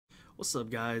What's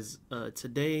up, guys?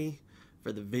 Today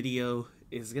for the video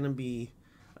is gonna be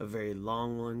a very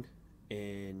long one,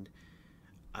 and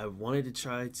I wanted to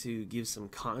try to give some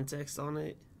context on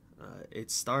it.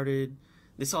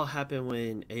 This all happened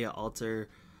when eyja Alter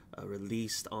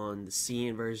released on the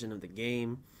CN version of the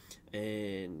game,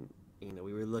 and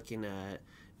we were looking at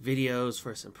videos,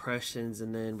 first impressions,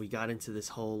 and then we got into this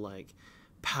whole like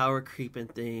power creeping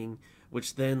thing,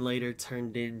 which then later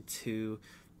turned into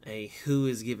a who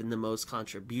is given the most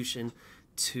contribution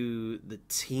to the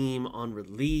team on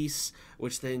release,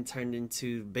 which then turned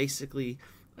into basically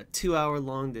a 2-hour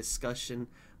long discussion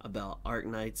about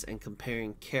Arknights and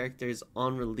comparing characters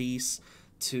on release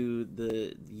to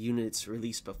the units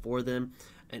released before them,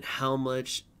 and how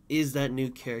much is that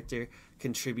new character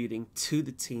contributing to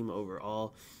the team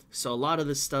overall. So a lot of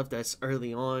the stuff that's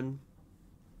early on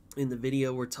in the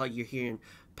video, you're hearing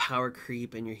power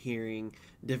creep and you're hearing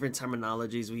different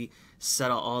terminologies. We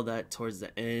settle all that towards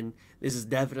the end. This is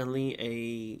definitely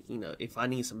a, if I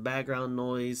need some background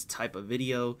noise type of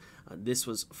video. This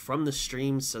was from the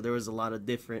stream, so there was a lot of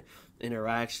different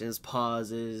interactions,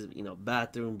 pauses,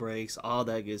 bathroom breaks, all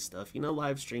that good stuff,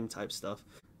 live stream type stuff.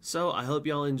 So I hope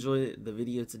y'all enjoy the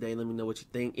video today. Let me know what you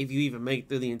think. If you even make it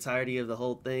through the entirety of the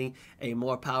whole thing,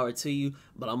 more power to you.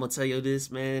 But I'm going to tell you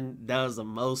this, man, that was the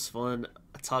most fun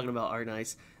talking about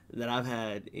Arknights that I've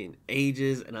had in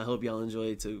ages, and I hope y'all enjoy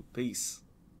it too. Peace.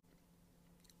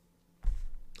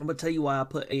 I'm going to tell you why I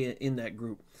put eyja in that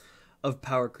group of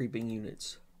power creeping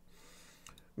units.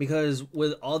 Because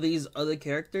with all these other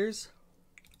characters,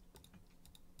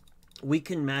 we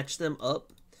can match them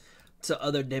up to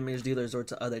other damage dealers or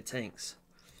to other tanks.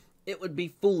 It would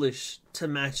be foolish to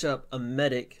match up a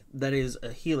medic that is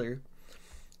a healer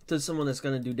to someone that's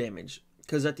going to do damage.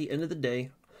 Because at the end of the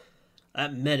day,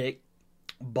 that medic,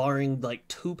 barring like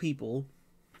 2 people,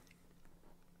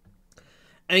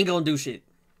 ain't going to do shit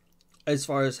as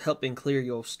far as helping clear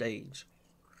your stage.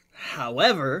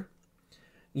 However,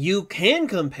 you can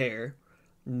compare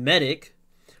medic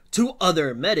to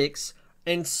other medics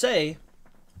and say,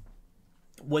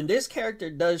 when this character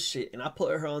does shit and I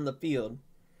put her on the field,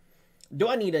 do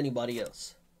I need anybody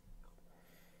else?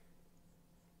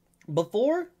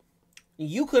 Before,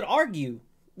 you could argue,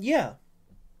 yeah,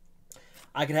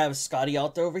 I could have Scotty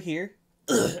out there over here,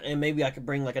 and maybe I could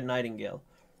bring like a Nightingale.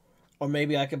 Or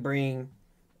maybe I could bring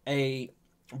a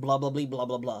blah, blah, blah, blah,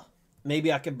 blah, blah.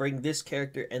 Maybe I could bring this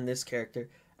character and this character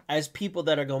as people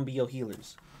that are going to be your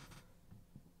healers.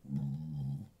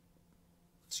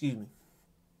 Excuse me.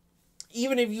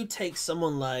 Even if you take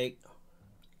someone like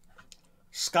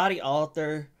Scotty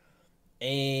Arthur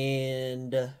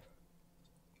and I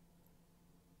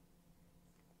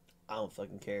don't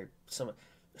fucking care, some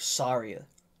Saria,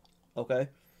 okay?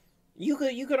 You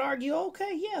could argue,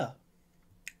 okay, yeah,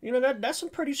 that's some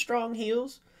pretty strong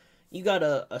heals. You got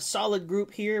a solid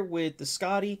group here with the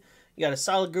Scotty. You got a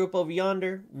solid group over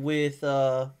yonder with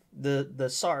the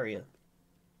Saria.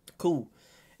 Cool.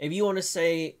 If you want to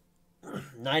say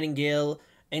Nightingale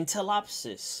and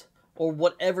Telopsis, or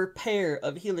whatever pair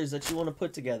of healers that you want to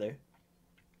put together,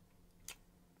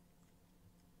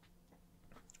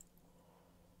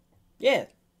 yeah,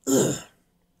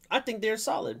 I think they're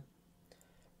solid.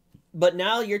 But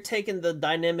now you're taking the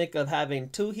dynamic of having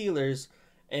 2 healers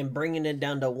and bringing it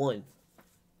down to 1.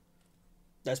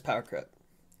 That's power creep,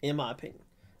 in my opinion.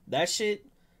 That shit,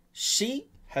 she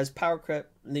has power creep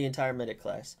the entire medic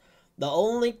class. The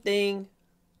only thing,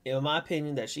 in my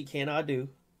opinion, that she cannot do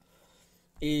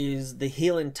is the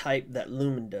healing type that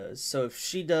Lumen does. So if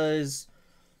she does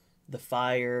the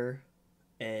fire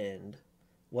and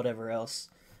whatever else,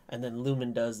 and then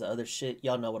Lumen does the other shit,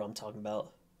 y'all know what I'm talking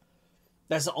about.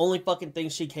 That's the only fucking thing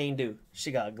she can do.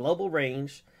 She got global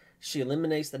range. She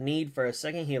eliminates the need for a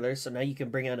second healer, so now you can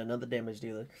bring out another damage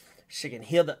dealer. She can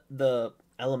heal the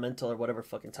elemental or whatever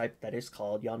fucking type that is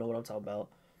called. Y'all know what I'm talking about.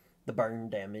 The burn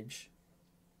damage.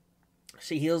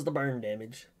 She heals the burn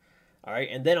damage. Alright,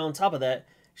 and then on top of that,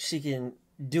 she can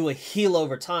do a heal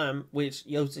over time, which,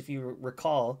 Yost, if you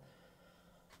recall,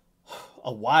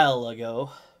 a while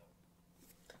ago,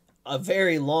 a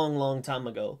very long time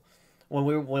ago, when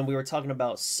we were talking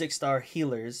about 6-star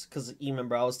healers, because you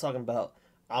remember I was talking about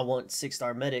I want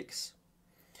 6-star medics,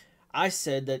 I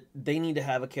said that they need to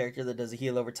have a character that does a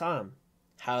heal over time.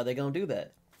 How are they going to do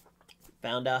that?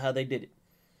 Found out how they did it.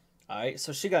 Alright,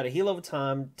 so she got a heal over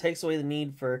time, takes away the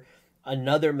need for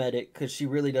another medic, because she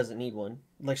really doesn't need one.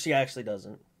 Like, she actually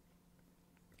doesn't.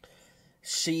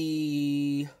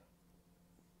 She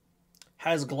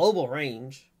has global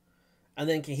range, and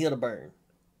then can heal the burn.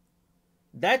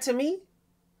 That, to me,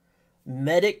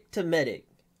 medic to medic.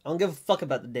 I don't give a fuck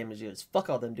about the damage units. Fuck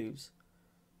all them dudes.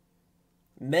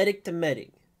 medic to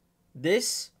medic.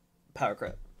 This, power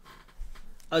crap.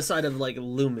 Outside of like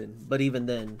Lumen, but even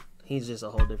then, he's just a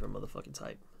whole different motherfucking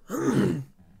type.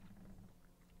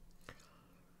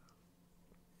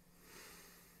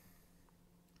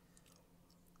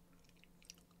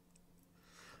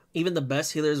 Even the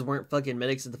best healers weren't fucking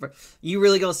medics at the first. You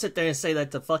really gonna sit there and say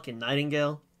that to fucking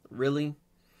Nightingale? Really?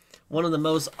 One of the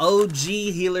most OG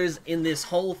healers in this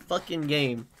whole fucking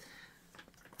game.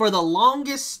 For the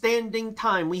longest standing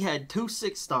time, we had 2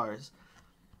 6-stars.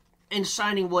 And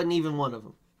Shining wasn't even one of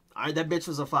them. Alright, that bitch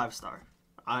was a 5-star.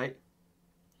 Alright?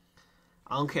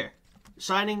 I don't care.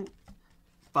 Shining,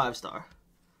 5-star.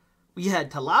 You had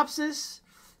Talopsis,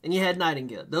 and you had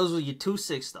Nightingale. Those were your 2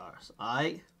 6-stars.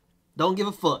 Alright? Don't give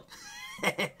a fuck.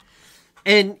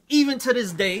 And even to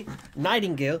this day,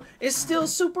 Nightingale is still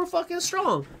super fucking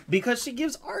strong. Because she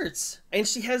gives arts. And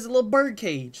she has a little bird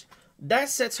cage. That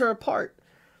sets her apart.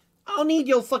 I don't need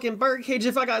your fucking bird cage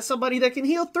if I got somebody that can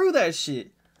heal through that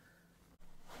shit.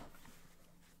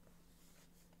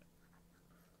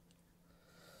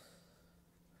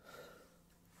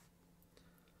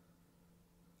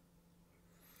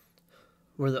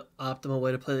 Where the optimal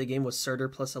way to play the game was Surtur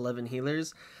plus 11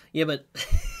 healers. Yeah, but...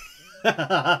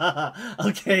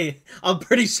 okay, I'm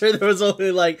pretty sure there was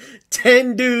only like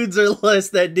 10 dudes or less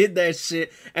that did that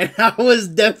shit. And I was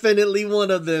definitely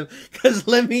one of them. Because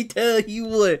let me tell you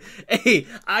what. Hey,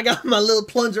 I got my little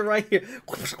plunger right here.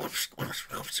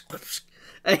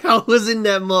 Hey, I was in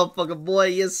that motherfucker, boy.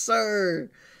 Yes,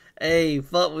 sir. Hey,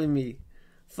 fuck with me.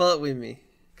 Fuck with me.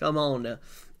 Come on now.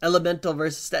 Elemental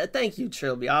versus stat. Thank you,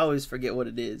 Trilby. I always forget what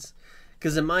it is.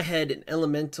 Because in my head, an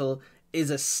elemental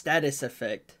is a status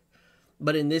effect.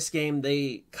 But in this game,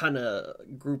 they kind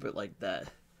of group it like that.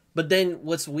 But then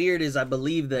what's weird is I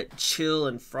believe that Chill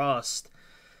and Frost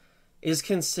is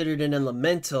considered an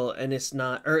elemental and it's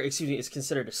not... Or, excuse me, it's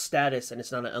considered a status and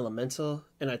it's not an elemental.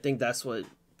 And I think that's what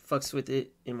fucks with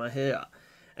it in my head.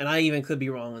 And I even could be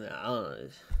wrong on that. I don't know.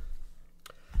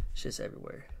 It's just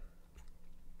everywhere.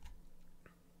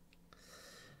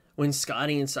 When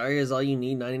Scotty and Sari is all you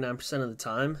need 99% of the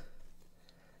time.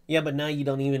 Yeah, but now you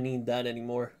don't even need that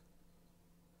anymore.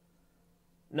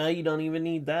 Now you don't even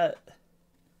need that.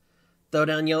 Throw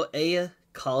down your eyja,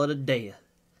 call it a day.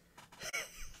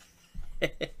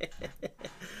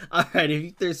 Alright, if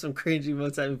you threw some cringy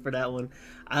emotes at me for that one,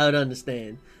 I would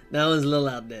understand. That one's a little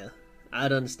out there.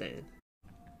 I'd understand.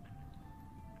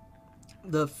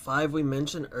 The 5 we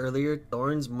mentioned earlier,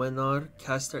 Thorns, Menard,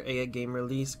 Caster, eyja, Game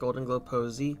Release, Golden Glow,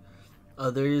 Posey,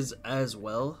 others as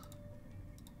well.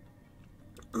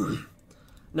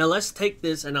 Now let's take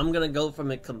this, and I'm gonna go from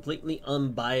a completely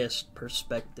unbiased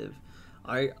perspective.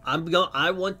 Alright,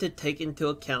 I want to take into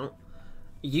account,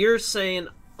 you're saying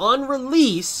on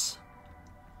release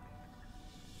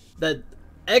that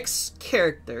X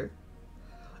character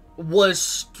was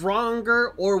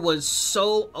stronger or was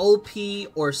so OP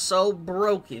or so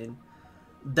broken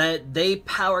that they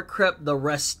power crept the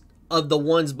rest of the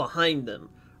ones behind them,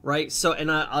 right? So, and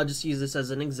I'll just use this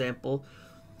as an example.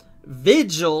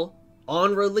 Vigil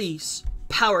on release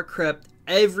power crept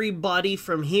everybody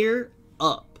from here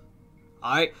up.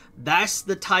 Alright, that's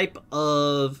the type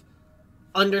of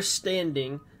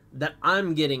understanding that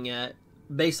I'm getting at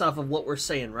based off of what we're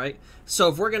saying, right? So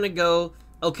if we're gonna go,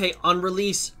 okay, on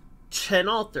release Chen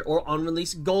Alter or on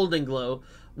release Golden Glow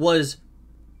was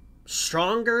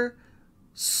stronger,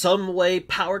 some way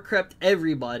power crept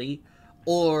everybody,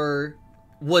 or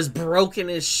was broken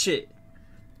as shit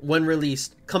when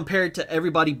released compared to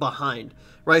everybody behind,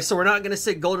 right? So we're not going to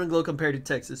say Golden Glow compared to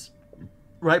Texas,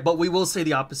 right? But we will say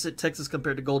the opposite, Texas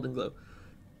compared to Golden Glow.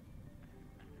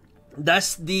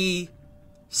 That's the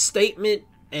statement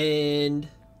and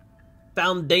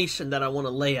foundation that I want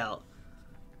to lay out.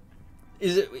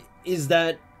 Is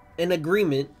that an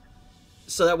agreement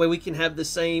so that way we can have the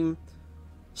same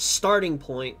starting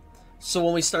point so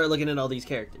when we start looking at all these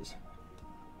characters.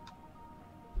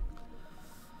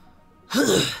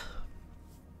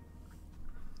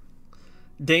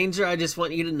 Danger, I just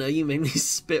want you to know you made me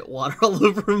spit water all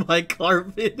over my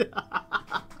carpet.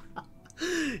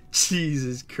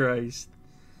 Jesus Christ.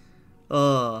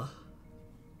 That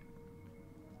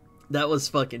was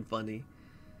fucking funny.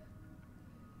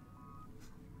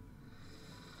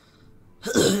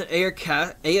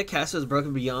 eyja Caster was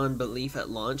broken beyond belief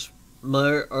at launch.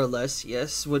 More or less,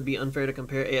 yes. Would be unfair to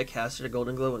compare eyja Caster to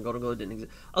Golden Glow when Golden Glow didn't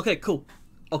exist. Okay, cool.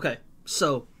 Okay,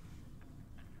 so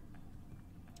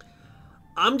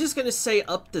I'm just gonna say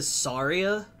up to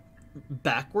Saria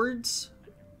backwards.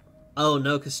 Oh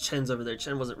no, because Chen's over there.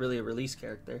 Chen wasn't really a release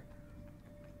character.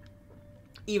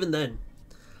 Even then,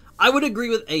 I would agree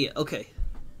with eyja. Okay,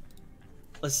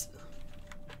 let's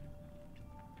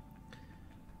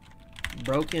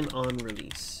broken on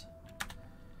release.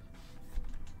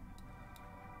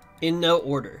 In no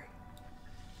order.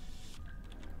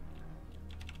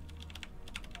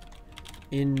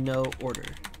 In no order.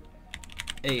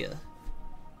 Eyja.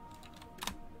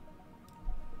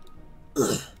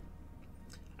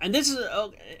 And this is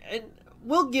and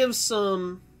we'll give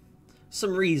some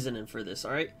reasoning for this,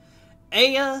 all right?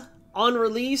 Eyja on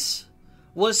release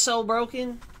was so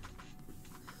broken,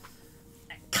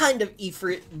 kind of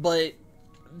Ifrit, but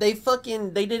they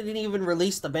didn't even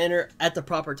release the banner at the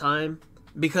proper time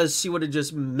because she would have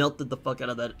just melted the fuck out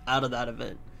of that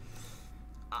event.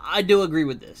 I do agree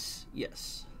with this.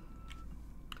 Yes.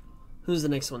 Who's the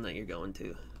next one that you're going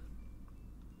to?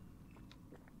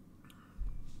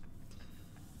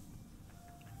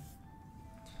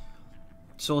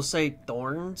 So we'll say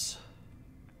Thorns.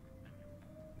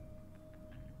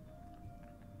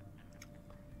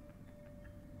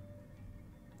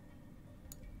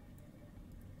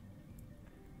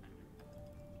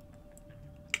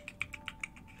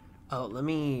 Oh,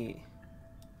 I'm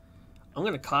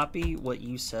gonna copy what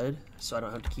you said so I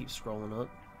don't have to keep scrolling up.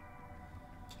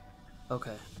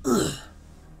 Okay.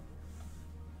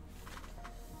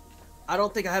 I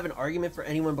don't think I have an argument for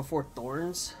anyone before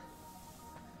Thorns.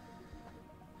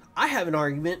 I have an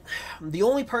argument. The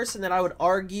only person that I would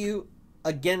argue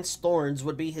against Thorns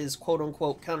would be his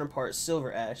quote-unquote counterpart,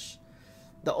 Silver Ash.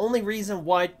 The only reason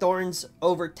why Thorns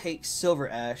overtakes Silver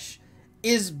Ash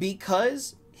is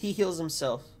because he heals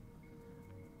himself.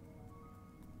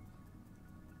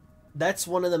 That's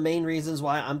one of the main reasons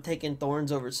why I'm taking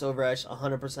Thorns over Silver Ash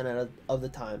 100% of the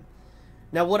time.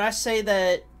 Now, would I say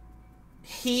that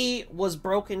he was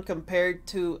broken compared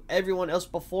to everyone else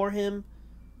before him?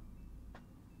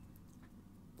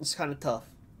 It's kind of tough.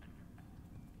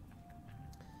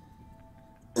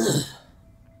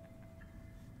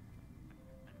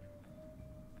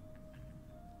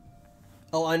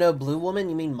 Oh, I know Blue Woman.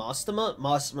 You mean Mostama?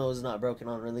 Mostama was not broken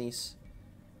on release.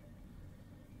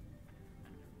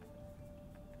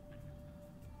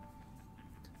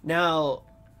 Now,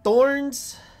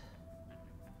 Thorns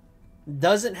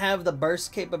doesn't have the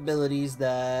burst capabilities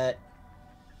that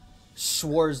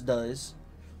Schwarz does.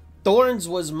 Thorns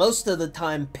was most of the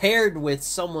time paired with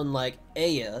someone like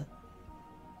Eyja,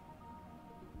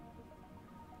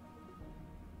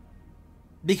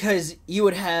 because you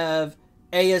would have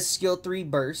Eyja's skill 3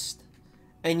 burst,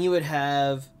 and you would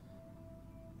have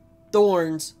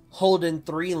Thorns holding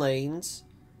 3 lanes,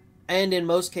 and in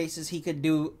most cases he could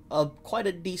do quite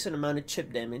a decent amount of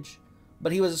chip damage,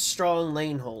 but he was a strong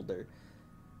lane holder.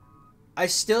 I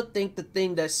still think the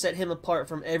thing that set him apart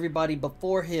from everybody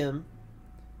before him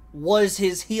was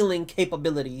his healing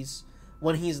capabilities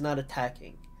when he's not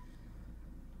attacking.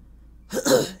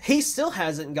 He still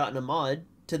hasn't gotten a mod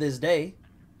to this day.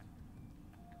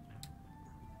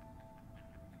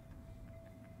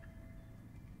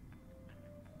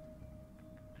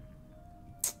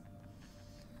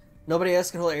 Nobody else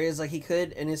can hold areas like he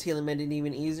could, and his healing made it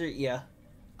even easier. Yeah,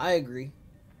 I agree.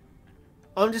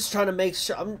 I'm just trying to make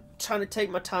sure. I'm trying to take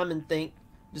my time and think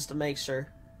just to make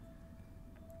sure.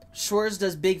 Schwarz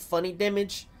does big funny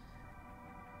damage.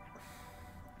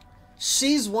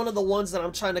 She's one of the ones that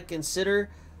I'm trying to consider,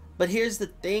 but here's the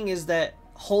thing is that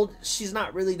she's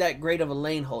not really that great of a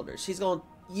lane holder. She's going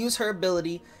to use her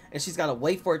ability and she's got to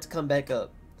wait for it to come back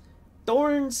up.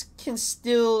 Thorns can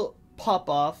still pop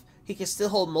off. He can still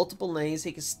hold multiple lanes.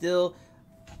 He can still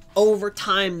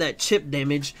overtime that chip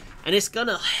damage, and it's going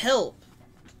to help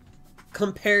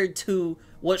compared to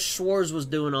what Schwarz was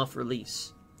doing off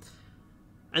release.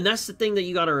 And that's the thing that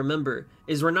you got to remember,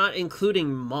 is we're not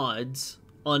including mods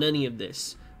on any of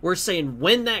this. We're saying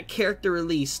when that character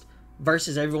released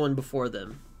versus everyone before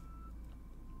them.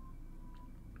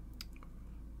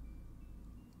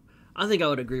 I think I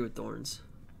would agree with Thorns.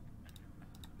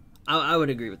 I would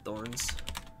agree with Thorns.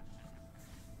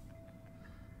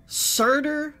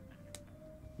 Surtur,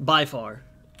 by far.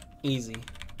 Easy.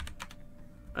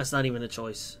 That's not even a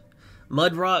choice.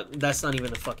 Mudrock, that's not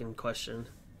even a fucking question.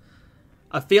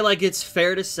 I feel like it's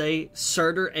fair to say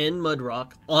Surtur and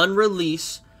Mudrock on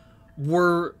release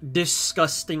were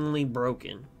disgustingly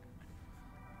broken.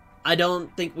 I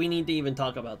don't think we need to even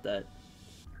talk about that.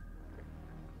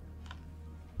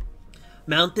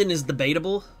 Mountain is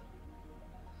debatable.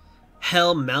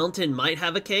 Hell, Mountain might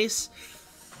have a case.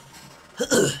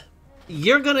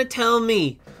 You're gonna tell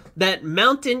me that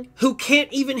Mountain, who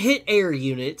can't even hit air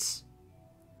units,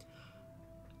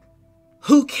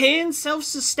 who can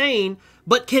self-sustain,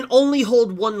 but can only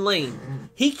hold 1 lane.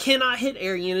 He cannot hit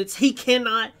air units. He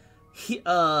cannot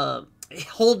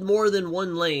hold more than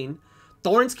 1 lane.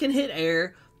 Thorns can hit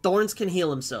air. Thorns can heal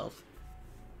himself.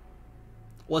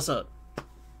 What's up?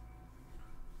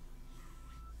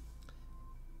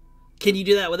 Can you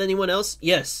do that with anyone else?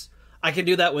 Yes. I can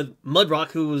do that with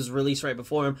Mudrock, who was released right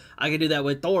before him. I can do that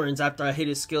with Thorns after I hit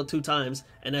his skill 2 times,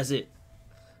 and that's it.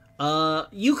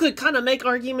 You could kind of make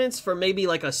arguments for maybe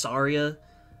like a Saria,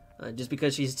 just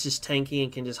because she's just tanky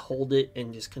and can just hold it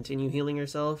and just continue healing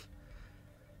herself.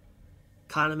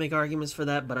 Kind of make arguments for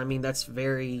that, but I mean, that's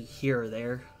very here or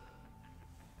there.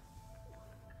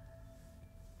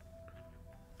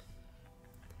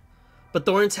 But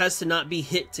Thorns has to not be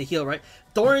hit to heal, right?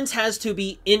 Thorns has to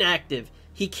be inactive.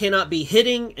 He cannot be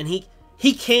hitting, and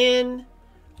he can,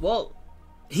 well,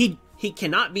 he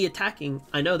cannot be attacking.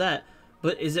 I know that,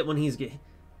 but is it when he's getting,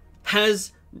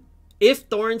 if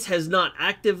Thorns has not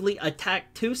actively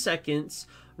attacked 2 seconds,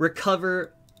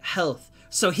 recover health.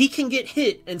 So he can get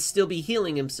hit and still be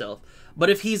healing himself. But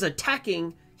if he's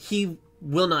attacking, he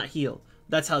will not heal.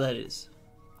 That's how that is.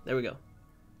 There we go.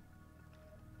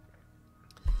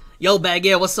 Yo, Bag,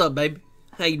 yeah, what's up, babe?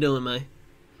 How you doing, man?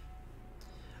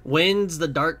 When's the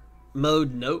dark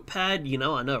mode notepad? You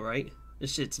know, I know, right?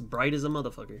 This shit's bright as a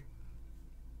motherfucker.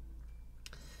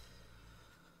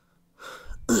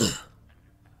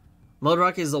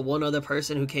 Mudrock is the one other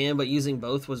person who can, but using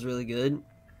both was really good.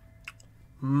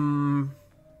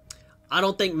 I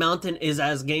don't think Mountain is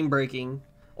as game-breaking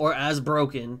or as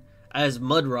broken as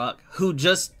Mudrock, who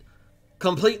just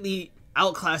completely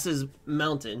outclasses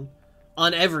Mountain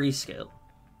on every scale.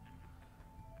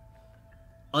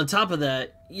 On top of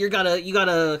that, you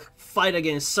gotta fight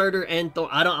against Surtur and Thor.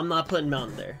 I'm not putting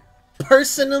Mountain there.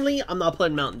 Personally, I'm not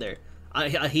putting Mountain there.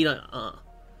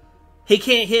 He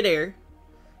can't hit air.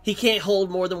 He can't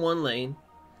hold more than 1 lane.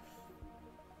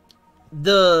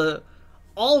 The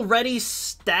already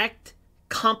stacked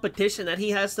competition that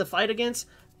he has to fight against,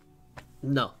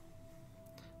 no.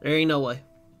 There ain't no way.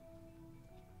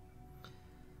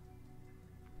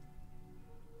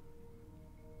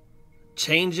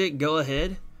 Change it, go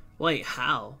ahead. Wait,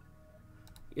 how?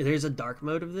 There's a dark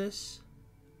mode of this?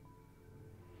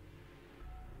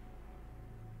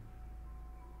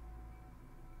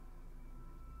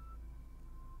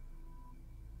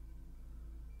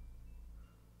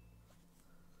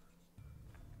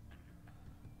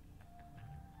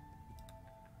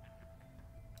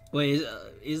 Wait,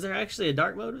 is there actually a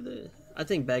dark mode of this? I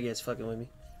think Baghead's fucking with me.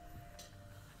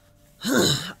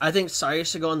 I think Saria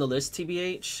should go on the list,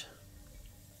 TBH.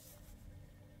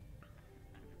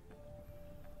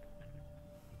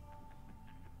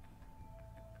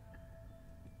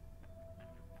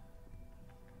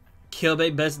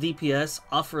 Kyobei, best DPS.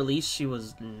 Off release, she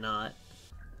was not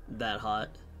that hot.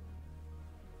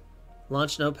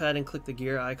 Launch notepad and click the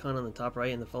gear icon on the top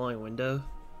right in the following window.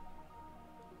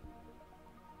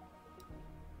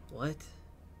 What?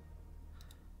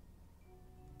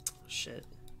 Shit.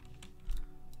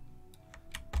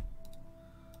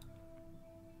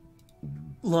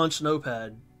 Launch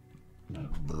notepad.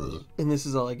 And this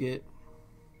is all I get.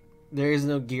 There is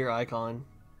no gear icon.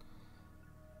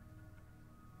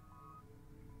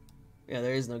 Yeah,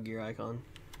 there is no gear icon.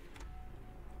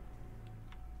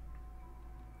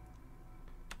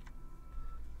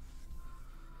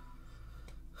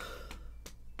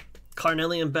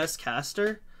 Carnelian best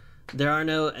caster. There are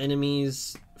no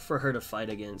enemies for her to fight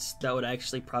against that would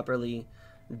actually properly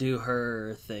do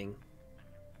her thing.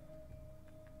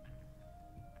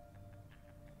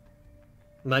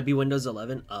 Might be Windows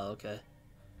 11. Oh, okay.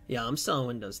 Yeah, I'm still on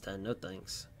Windows 10. No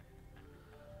thanks.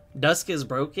 Dusk is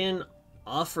broken.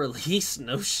 Off release?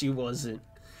 No, she wasn't.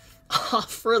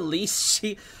 Off release?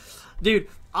 Dude,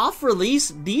 off release?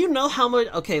 Do you know how much...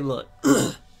 Okay, look.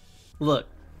 Look.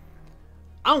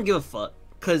 I don't give a fuck.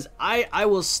 Because I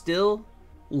will still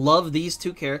love these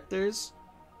 2 characters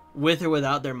with or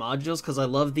without their modules, because I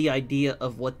love the idea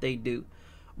of what they do.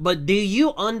 But do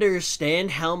you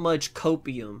understand how much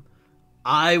copium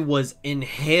I was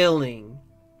inhaling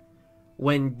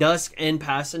when Dusk and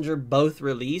Passenger both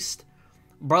released?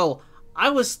 Bro, I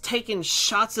was taking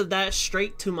shots of that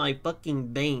straight to my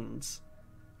fucking veins.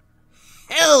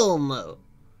 Hell no.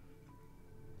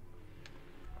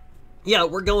 Yeah,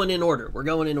 we're going in order. We're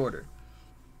going in order.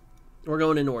 We're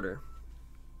going in order.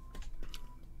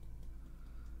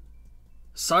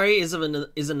 Sorry is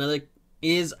another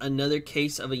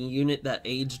case of a unit that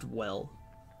aged well.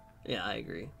 Yeah, I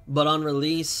agree. But on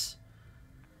release...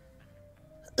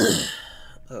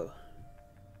 Oh.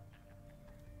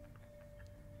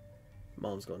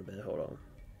 Mom's going to bed. Hold on.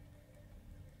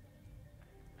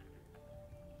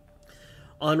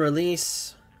 On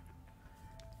release,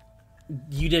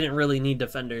 you didn't really need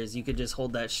defenders. You could just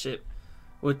hold that shit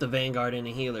with the Vanguard and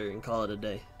a healer and call it a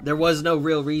day. There was no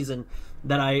real reason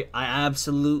that I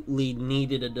absolutely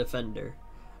needed a defender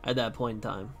at that point in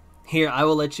time. Here, I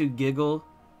will let you giggle.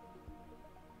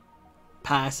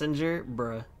 Passenger,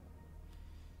 bruh.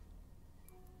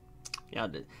 Yeah,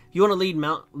 if you want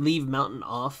to leave Mountain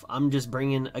off, I'm just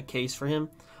bringing a case for him.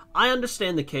 I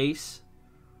understand the case,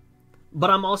 but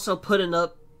I'm also putting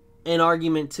up an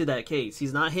argument to that case.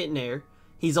 He's not hitting air.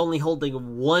 He's only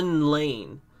holding one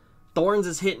lane. Thorns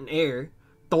is hitting air.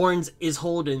 Thorns is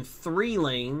holding 3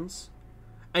 lanes.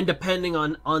 And depending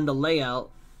on the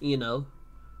layout, you know,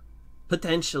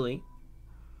 potentially.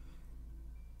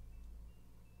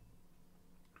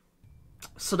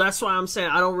 So that's why I'm saying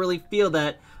I don't really feel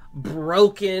that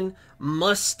broken,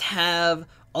 must-have,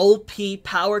 OP,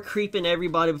 power creeping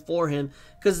everybody before him.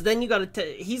 Because then you gotta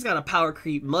he's got a power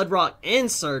creep Mudrock and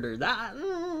Surtur. That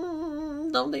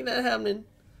don't think that's happening.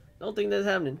 Don't think that's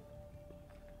happening.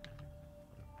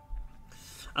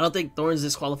 I don't think Thorns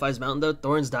disqualifies Mountain though.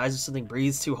 Thorns dies if something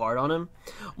breathes too hard on him.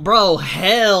 Bro,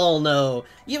 hell no.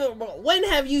 When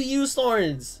have you used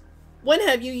Thorns? When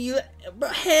have you used...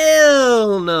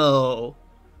 Hell no.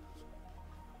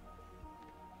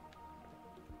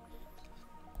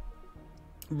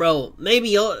 Bro, maybe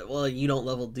you don't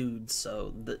level dudes,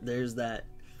 so there's that.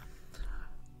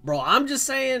 Bro, I'm just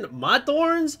saying, my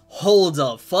Thorns holds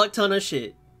a fuck ton of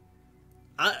shit.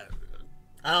 I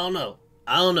don't know.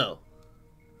 I don't know.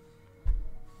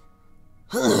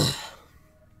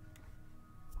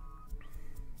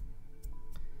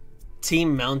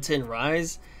 Team Mountain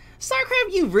Rise.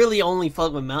 StarCraft, you really only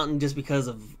fuck with Mountain just because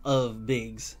of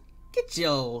Biggs. Get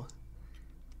your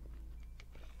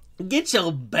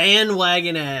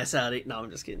bandwagon ass out of it. No, I'm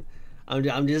just kidding.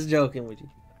 I'm just joking with you.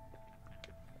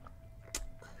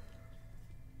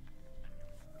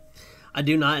 I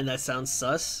do not, and that sounds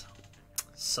sus.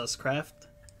 Suscraft.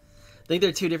 I think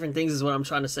they're 2 different things is what I'm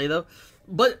trying to say, though.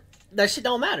 But that shit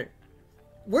don't matter.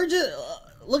 We're just...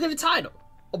 look at the title.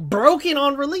 Broken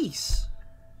on release.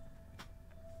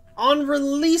 On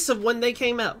release of when they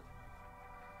came out.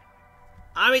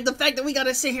 I mean, the fact that we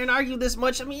gotta sit here and argue this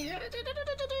much, I mean...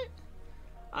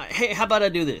 Hey, how about I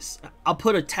do this? I'll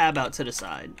put a tab out to the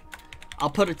side.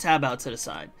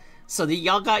 So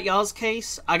y'all got y'all's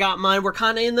case. I got mine. We're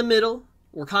kind of in the middle.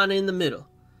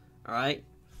 Alright?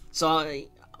 So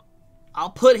I'll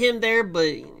put him there, but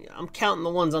I'm counting the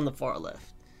ones on the far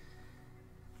left.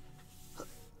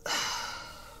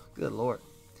 Good lord.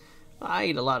 I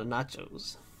ate a lot of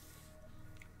nachos.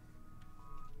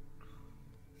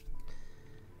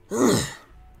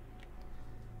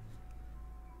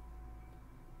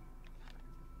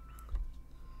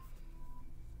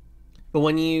 But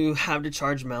when you have to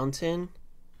charge Mountain,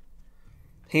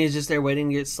 he's just there waiting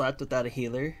to get slapped without a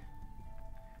healer.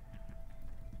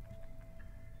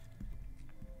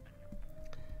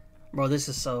 Bro, this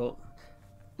is so...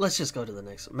 Let's just go to the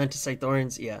next one. Meant to say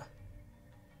Thorns? Yeah.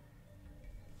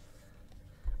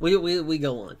 We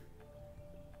go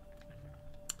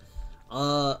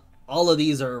on. All of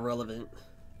these are irrelevant.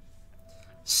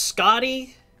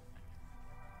 Scotty...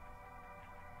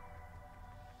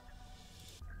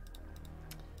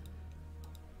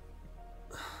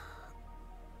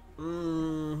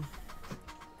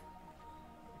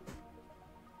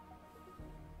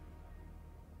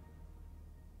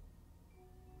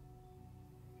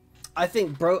 I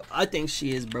think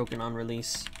she is broken on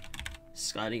release.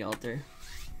 Scotty Alter.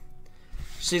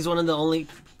 She's one of the only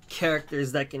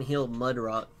characters that can heal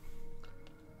Mudrock.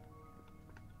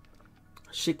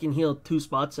 She can heal 2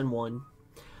 spots in 1.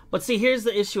 But see, here's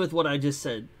the issue with what I just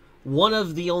said. One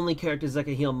of the only characters that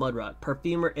can heal Mudrock.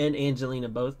 Perfumer and Angelina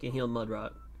both can heal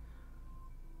Mudrock.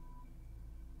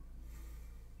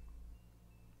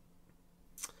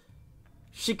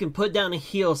 She can put down a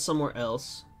heal somewhere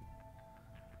else.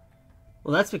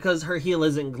 Well, that's because her heal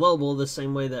isn't global the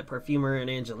same way that Perfumer and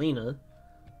Angelina.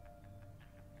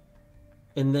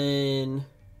 And then,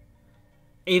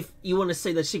 if you want to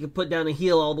say that she could put down a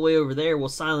heal all the way over there, well,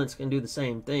 Silence can do the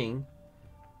same thing.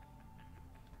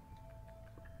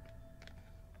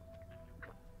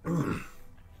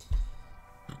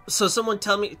 So someone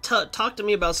talk to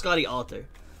me about Scotty Alter.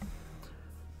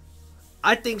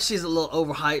 I think she's a little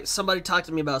overhyped. Somebody talk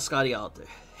to me about Scotty Alter.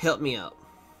 Help me out.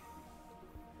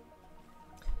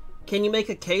 Can you make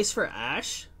a case for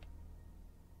Ashe?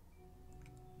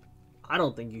 I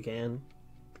don't think you can.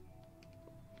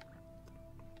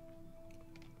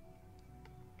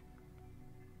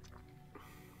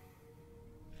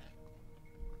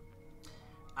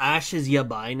 Ashe is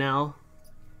Yabai now.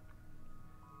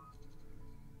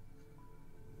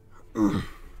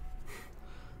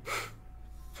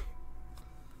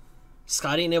 Scotty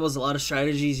Scotty enables a lot of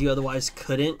strategies you otherwise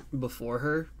couldn't before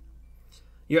her.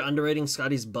 You're underrating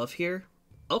Scotty's buff here.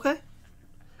 Okay.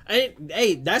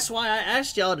 Hey, that's why I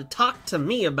asked y'all to talk to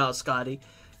me about Scotty.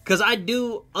 Because I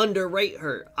do underrate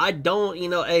her. I don't, you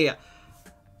know, hey,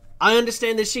 I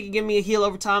understand that she can give me a heal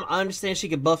over time. I understand she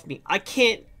can buff me. I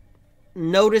can't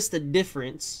notice the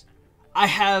difference.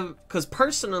 Because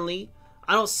personally,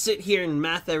 I don't sit here and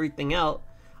math everything out.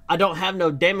 I don't have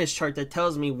no damage chart that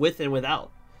tells me with and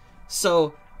without.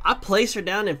 So, I place her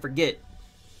down and forget.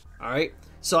 Alright?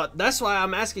 So, that's why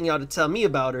I'm asking y'all to tell me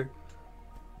about her.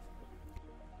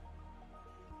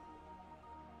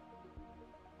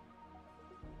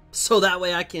 So that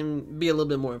way I can be a little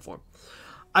bit more informed.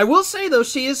 I will say, though,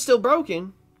 she is still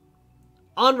broken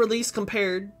on release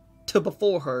compared to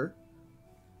before her.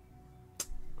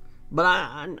 But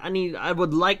I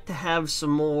would like to have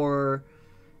some more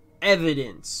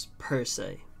evidence, per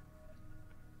se.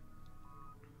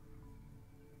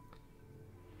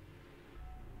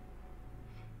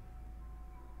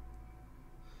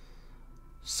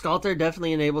 Scalter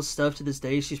definitely enables stuff to this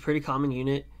day. She's pretty common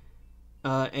unit.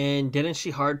 And didn't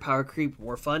she hard power creep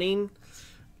warfighting?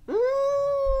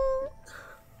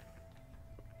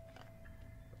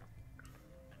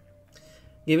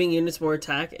 Giving units more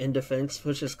attack and defense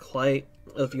pushes quite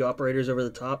a few operators over the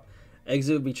top.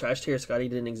 Exit would be trashed here if Scotty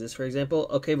didn't exist, for example.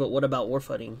 Okay, but what about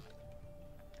warfighting?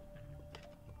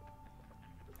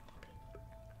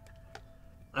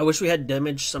 I wish we had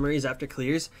damage summaries after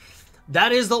clears.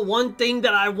 That is the one thing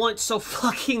that I want so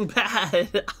fucking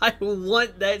bad. I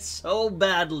want that so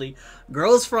badly.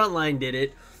 Girls Frontline did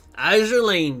it. Azure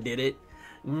Lane did it.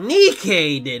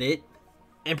 Nikkei did it.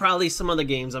 And probably some other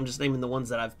games. I'm just naming the ones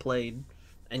that I've played.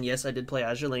 And yes, I did play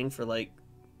Azure Lane for like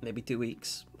maybe 2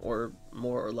 weeks. Or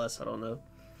more or less, I don't know.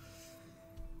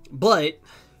 But,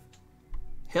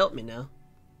 help me now.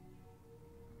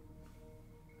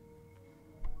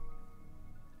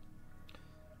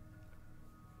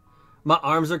 My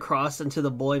arms are crossed until the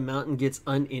boy mountain gets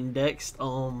unindexed.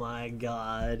 Oh my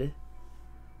god.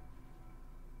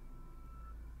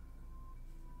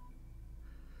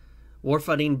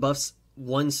 Warfighting buffs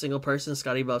one single person.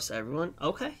 Scotty buffs everyone.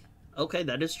 Okay. Okay,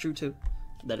 that is true too.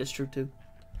 That is true too.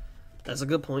 That's a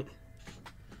good point.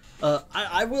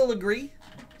 I will agree.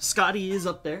 Scotty is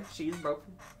up there. She is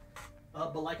broken.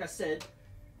 But like I said,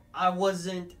 I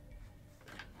wasn't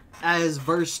as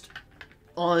versed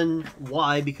on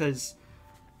why, because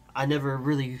I never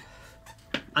really,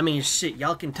 I mean, shit,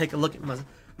 y'all can take a look at my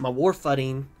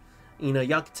warfighting, you know,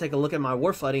 y'all can take a look at my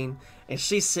warfighting, and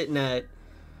she's sitting at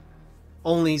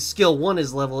only skill 1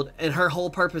 is leveled, and her whole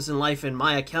purpose in life in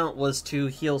my account was to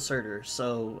heal Surtur,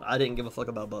 so I didn't give a fuck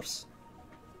about buffs.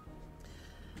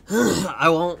 I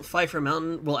won't fight for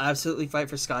Mountain, will absolutely fight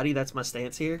for Scotty, that's my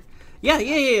stance here.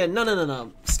 Yeah,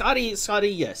 no. Scotty,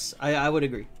 yes, I would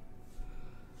agree.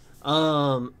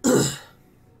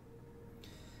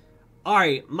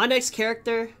 Alright, my next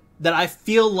character that I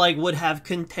feel like would have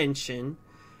contention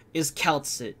is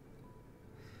Kaltsit.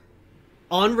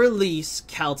 On release,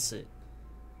 Kaltsit.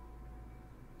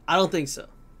 I don't think so.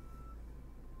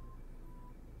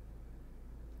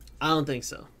 I don't think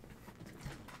so.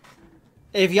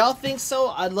 If y'all think so,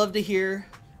 I'd love to hear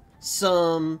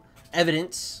some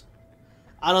evidence.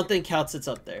 I don't think Kaltsit's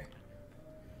up there.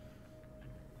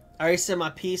 I already said my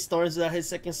piece. Thorns without his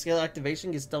second skill activation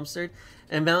gets dumpstered,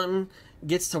 and Mountain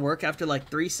gets to work after like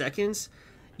 3 seconds.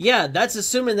 Yeah, that's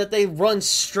assuming that they run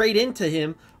straight into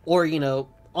him, or, you know,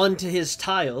 onto his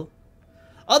tile.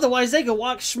 Otherwise, they could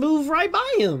walk smooth right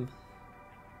by him.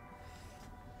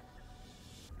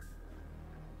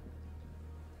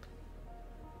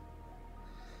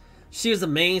 She was the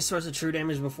main source of true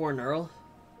damage before Neural.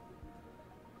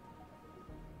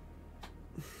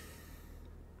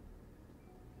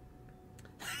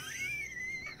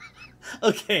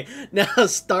 Okay, now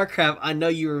StarCraft, I know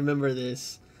you remember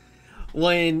this.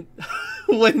 When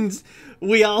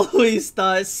we always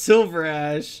thought Silver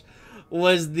Ash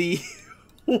was the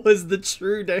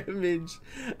true damage.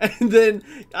 And then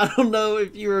I don't know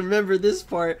if you remember this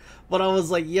part, but I was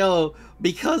like, yo,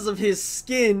 because of his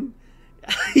skin,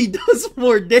 he does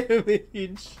more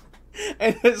damage.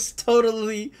 And it's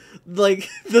totally like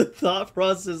the thought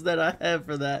process that I have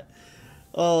for that.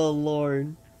 Oh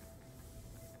Lord.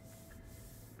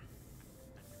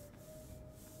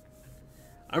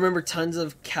 I remember tons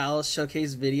of Cal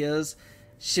showcase videos.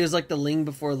 She was like the Ling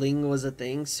before Ling was a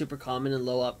thing. Super common in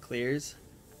low op clears.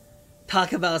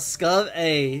 Talk about scub.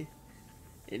 Hey,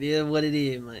 it is what it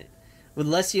is, man. With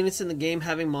less units in the game,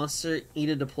 having monster eat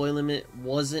a deploy limit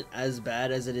wasn't as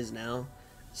bad as it is now.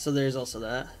 So there's also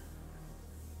that.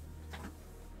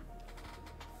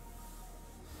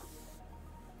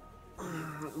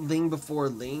 Ling before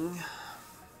Ling.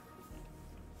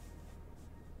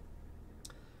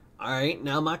 Alright,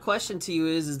 now my question to you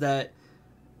is that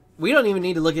we don't even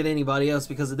need to look at anybody else,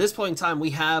 because at this point in time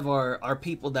we have our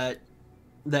people that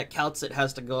Kaltsit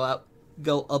has to go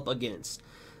up against.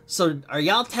 So are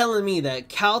y'all telling me that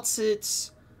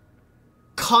Kaltsit's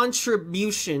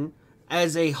contribution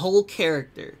as a whole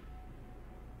character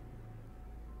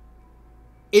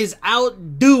is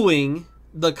outdoing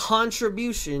the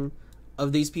contribution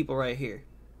of these people right here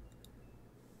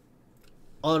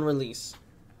on release?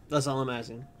 That's all I'm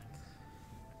asking.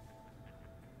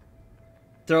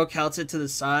 Throw Kaltsit to the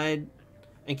side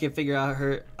and can figure out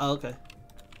her... Oh, okay.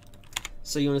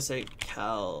 So you want to say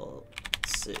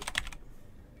Kaltsit.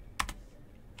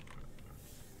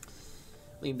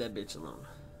 Leave that bitch alone.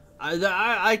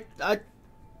 I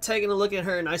taking a look at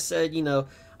her and I said, you know,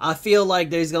 I feel like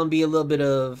there's going to be a little bit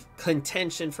of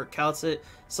contention for Kaltsit,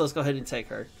 so let's go ahead and take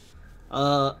her.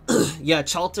 Yeah,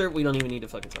 Chalter, we don't even need to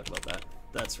fucking talk about that.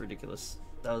 That's ridiculous.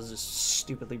 That was just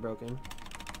stupidly broken.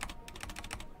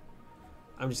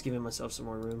 I'm just giving myself some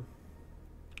more room.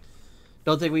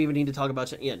 Don't think we even need to talk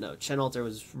about... Yeah, no. Chen Alter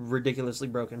was ridiculously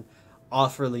broken.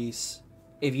 Off release.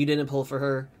 If you didn't pull for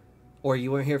her, or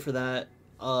you weren't here for that,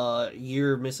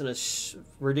 you're missing a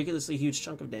ridiculously huge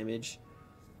chunk of damage.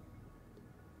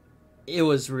 It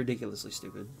was ridiculously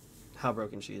stupid how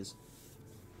broken she is.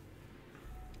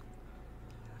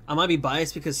 I might be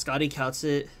biased because Scotty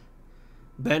Kaltsit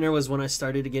banner was when I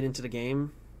started to get into the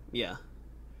game. Yeah.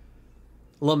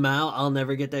 Lamau, I'll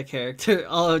never get that character.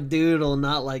 Oh, dude, will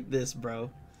not like this,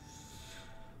 bro.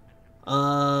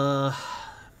 Neural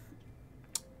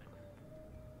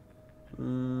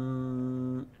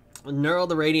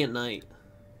the Radiant Knight.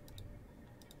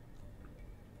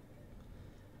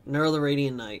 Neural the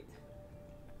Radiant Knight.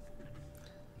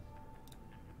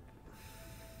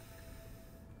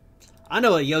 I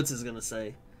know what Yotes is gonna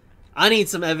say. I need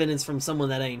some evidence from someone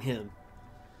that ain't him.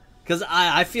 Because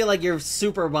I feel like you're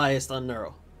super biased on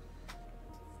Neural.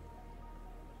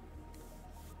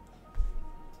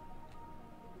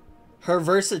 Her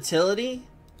versatility?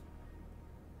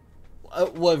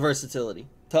 What versatility?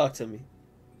 Talk to me.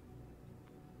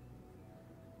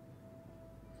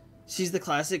 She's the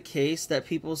classic case that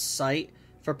people cite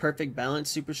for perfect balance.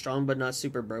 Super strong but not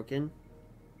super broken.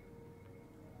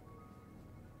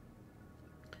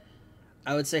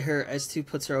 I would say her S2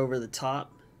 puts her over the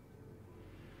top.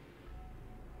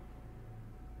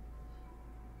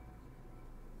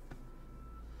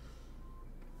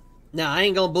 Now, I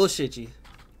ain't gonna bullshit you.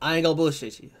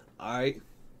 Alright?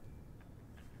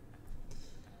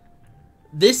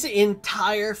 This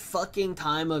entire fucking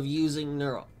time of using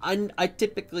Neural, I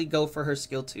typically go for her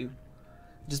skill 2.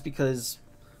 Just because...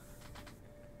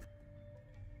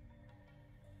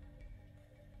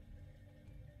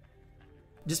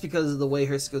 Just because of the way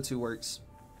her skill 2 works.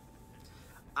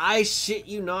 I shit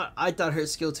you not, I thought her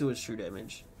skill 2 was true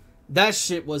damage. That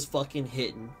shit was fucking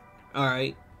hitting.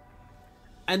 Alright?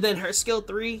 And then her skill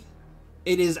 3,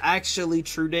 it is actually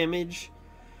true damage.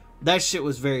 That shit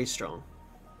was very strong.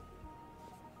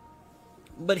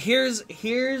 But here's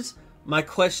my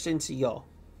question to y'all.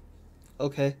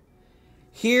 Okay?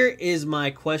 Here is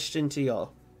my question to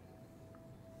y'all.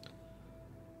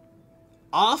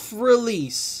 Off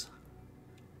release,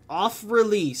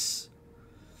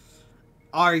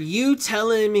 are you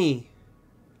telling me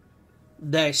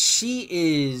that she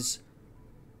is...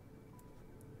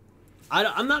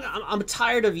 I'm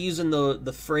tired of using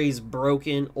the phrase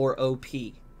broken or OP.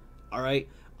 All right,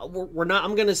 we're not.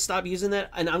 I'm gonna stop using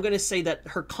that, and I'm gonna say that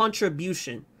her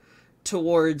contribution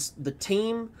towards the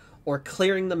team or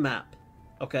clearing the map.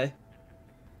 Okay,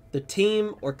 the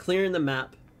team or clearing the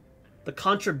map, the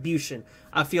contribution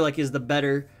I feel like is the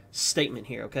better statement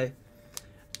here. Okay,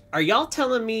 are y'all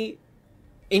telling me,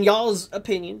 in y'all's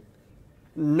opinion,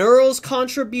 Neural's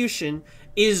contribution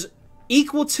is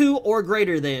equal to or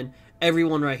greater than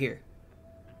everyone right here?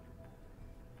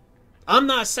 I'm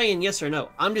not saying yes or no.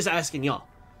 I'm just asking y'all.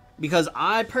 Because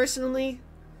I personally,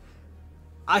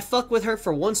 I fuck with her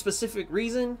for one specific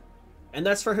reason, and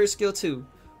that's for her skill 2.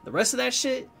 The rest of that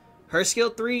shit, her skill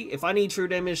 3, if I need true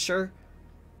damage, sure.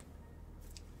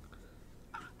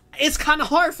 It's kind of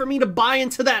hard for me to buy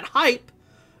into that hype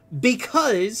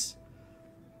because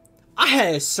I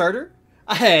had Surtur,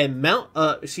 I had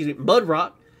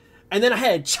Mudrock, and then I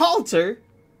had Chalter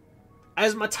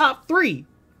as my top 3.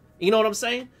 You know what I'm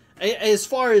saying? As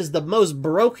far as the most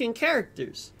broken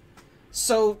characters.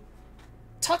 So,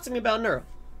 talk to me about Neural.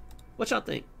 What y'all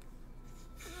think?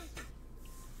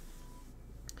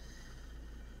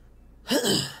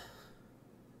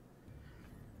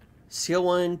 Skill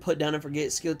 1, put down and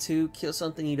forget. Skill 2, kill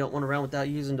something you don't want around without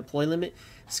using deploy limit.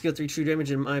 Skill 3, true damage.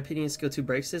 In my opinion, Skill 2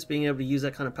 breaks this. Being able to use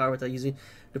that kind of power without using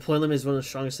deploy limit is one of the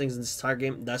strongest things in this entire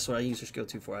game. That's what I use her Skill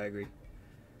 2 for, I agree.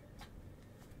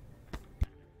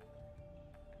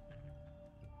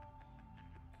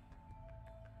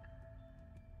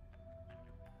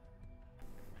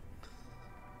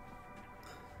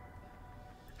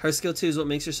 Her skill 2 is what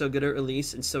makes her so good at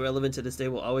release and so relevant to this day,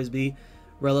 will always be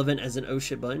relevant as an oh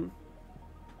shit button.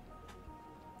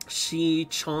 She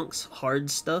chonks hard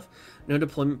stuff. No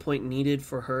deployment point needed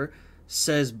for her.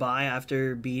 Says bye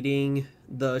after beating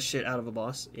the shit out of a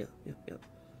boss. Yep.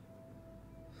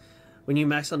 When you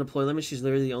max on deploy limit, she's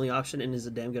literally the only option and is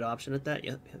a damn good option at that.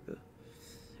 Yep.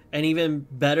 And even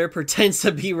better, pretends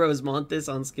to be Rosemontes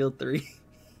on skill 3.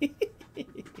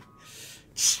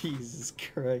 Jesus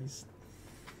Christ.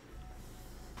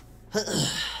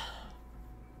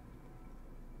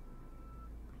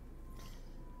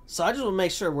 So I just want to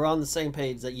make sure we're on the same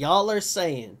page, that y'all are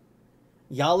saying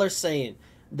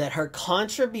that her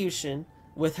contribution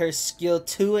with her skill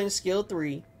 2 and skill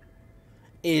 3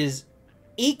 is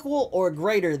equal or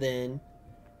greater than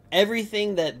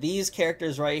everything that these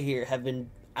characters right here have been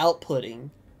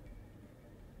outputting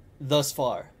thus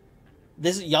far.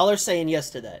 This, y'all are saying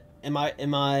yes to that. Am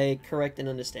I correct in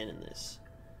understanding this?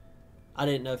 I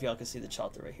didn't know if y'all could see the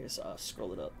chart right here, so I'll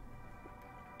scroll it up.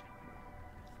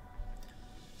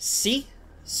 See?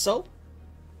 So?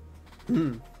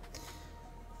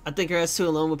 I think her S2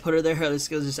 alone would put her there. Her other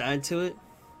skills just add to it.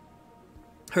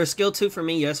 Her skill 2 for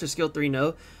me, yes. Her skill 3,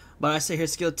 no. But I say her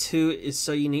skill 2 is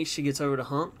so unique, she gets over the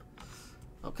hump.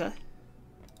 Okay.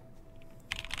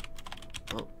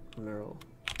 Oh, neural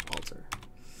alter.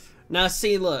 Now,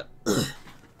 see, look.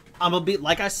 I'm gonna be,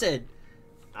 like I said,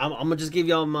 I'm gonna just give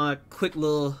y'all my quick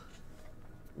little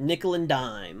nickel and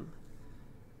dime.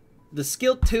 The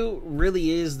skill 2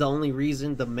 really is the only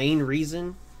reason, the main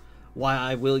reason why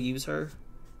I will use her.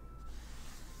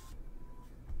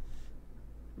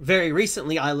 Very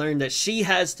recently, I learned that she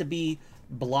has to be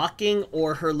blocking,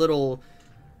 or her little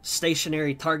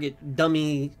stationary target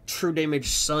dummy true damage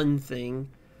sun thing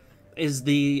is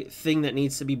the thing that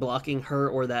needs to be blocking her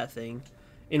or that thing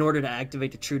in order to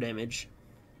activate the true damage.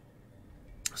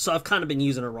 So I've kind of been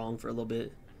using her wrong for a little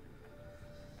bit.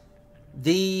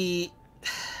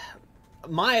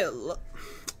 My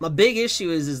big issue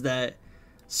is that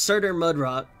Surtur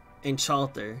Mudrock and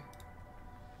Chalter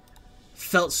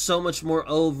felt so much more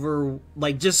over,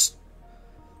 like, just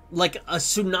like a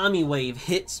tsunami wave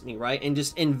hits me, right? And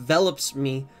just envelops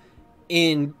me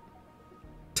in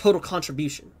total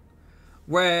contribution.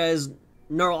 Whereas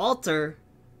Neural Alter,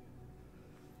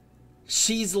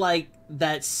 she's like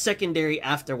that secondary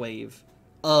afterwave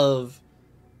of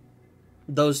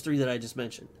those three that I just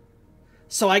mentioned.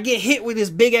 So I get hit with this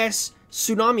big ass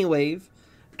tsunami wave,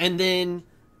 and then,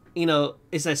 you know,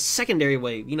 it's a secondary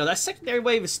wave. You know, that secondary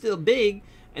wave is still big,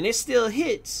 and it still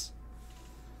hits.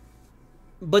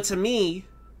 But to me,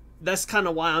 that's kind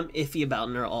of why I'm iffy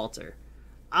about Neural Alter.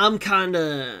 I'm kind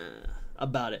of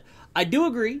about it. I do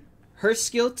agree, her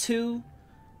skill 2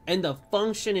 and the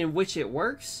function in which it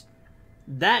works,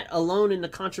 that alone in the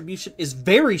contribution is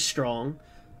very strong.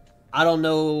 I don't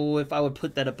know if I would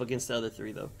put that up against the other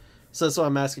three, though. So that's why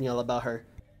I'm asking y'all about her.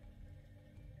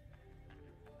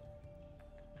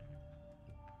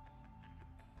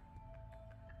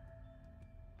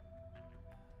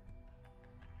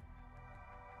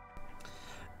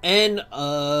 And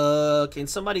can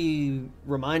somebody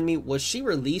remind me, was she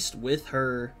released with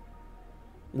her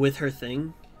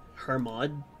thing, her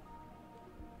mod?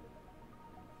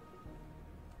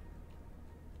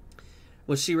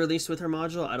 Was she released with her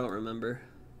module? I don't remember.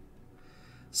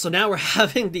 So now we're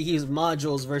having to use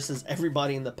modules versus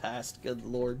everybody in the past. Good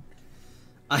lord.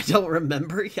 I don't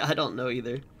remember. Yeah, I don't know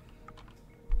either.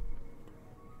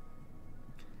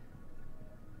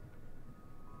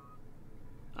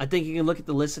 I think you can look at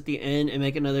the list at the end and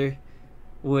make another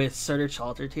with Surtur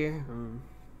Chalter tier.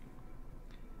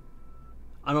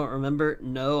 I don't remember.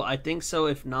 No, I think so.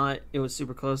 If not, it was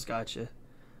super close. Gotcha.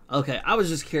 Okay, I was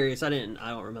just curious. I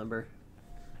don't remember.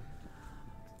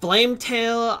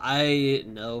 Flametail,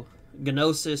 no.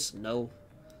 Gnosis, no.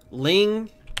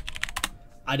 Ling,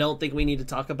 I don't think we need to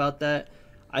talk about that.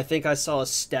 I think I saw a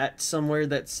stat somewhere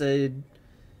that said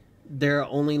there are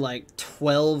only like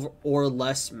 12 or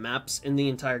less maps in the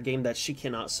entire game that she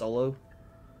cannot solo.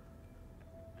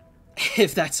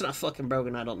 If that's not fucking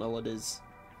broken, I don't know what is.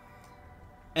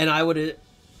 And I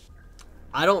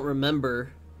don't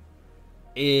remember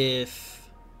if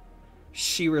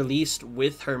she released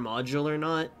with her module or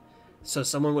not, so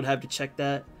someone would have to check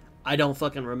that. I don't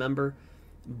fucking remember,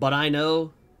 but I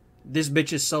know This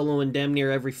bitch is soloing damn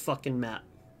near every fucking map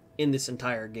in this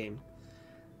entire game.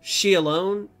 She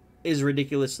alone is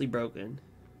ridiculously broken.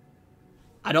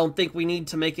 I don't think we need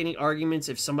to make any arguments.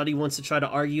 If somebody wants to try to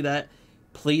argue that,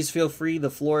 please feel free. The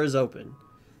floor is open.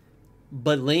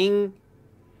 But Ling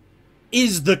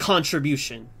is the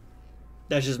contribution.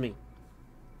 That's just me.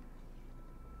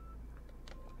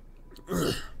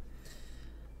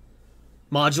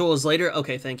 Modules later.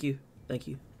 Okay, thank you. Thank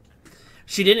you.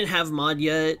 She didn't have mod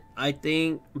yet, I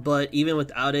think, but even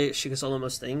without it, she could solo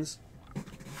most things.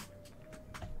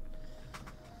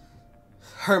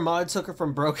 Her mod took her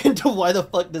from broken to why the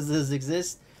fuck does this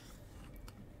exist?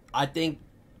 I think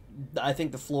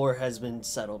the floor has been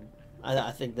settled.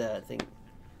 I think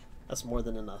that's more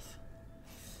than enough.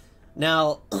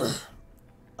 Now,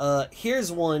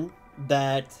 here's one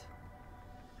that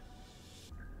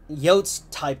Yotes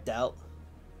typed out,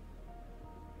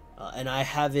 and I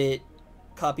have it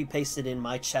copy pasted in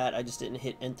my chat. I just didn't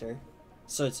hit enter,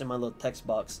 so it's in my little text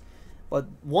box. But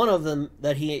one of them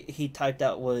that he typed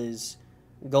out was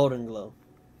Golden Glow.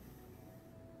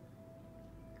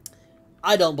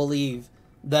 I don't believe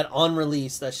that on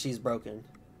release that she's broken.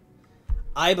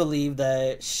 I believe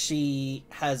that she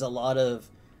has a lot of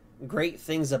great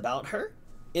things about her,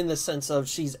 in the sense of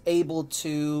she's able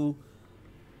to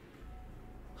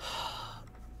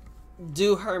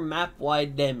do her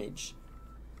map-wide damage.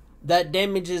 That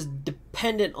damage is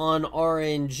dependent on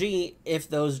RNG if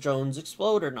those drones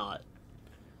explode or not.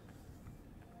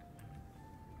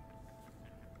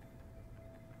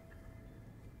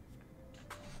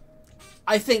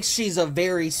 I think she's a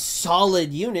very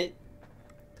solid unit,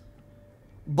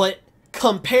 but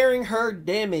comparing her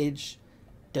damage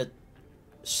to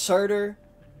Surtur,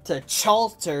 to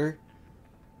Chalter,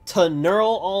 to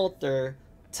Neural Alter,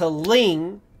 to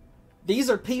Ling, these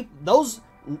are people, those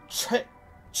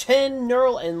Chen,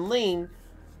 Neural, and Ling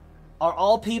are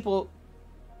all people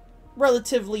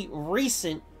relatively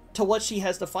recent to what she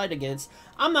has to fight against.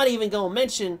 I'm not even going to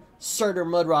mention Surtur,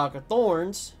 Mudrock, or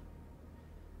Thorns.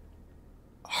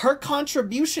 Her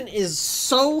contribution is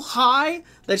so high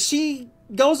that she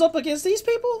goes up against these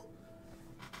people?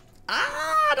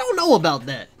 I don't know about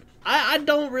that. I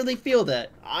don't really feel that.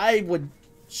 I would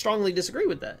strongly disagree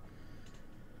with that.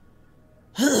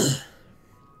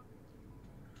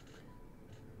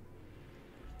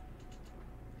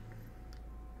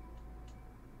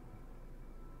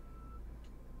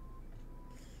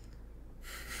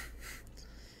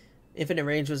 Infinite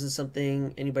range wasn't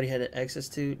something anybody had access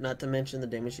to, not to mention the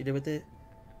damage she did with it.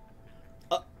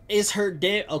 Is her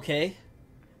damage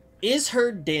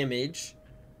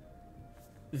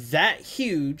that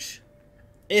huge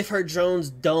if her drones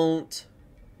don't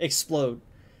explode?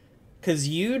 Because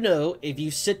you know, if you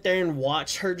sit there and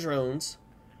watch her drones,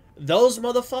 those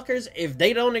motherfuckers, if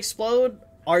they don't explode,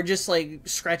 are just like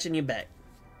scratching your back.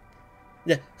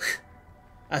 Yeah,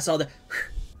 that's all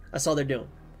they're doing.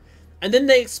 And then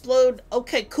they explode.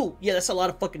 Okay, cool. Yeah, that's a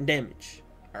lot of fucking damage.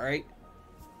 Alright?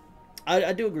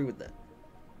 I do agree with that.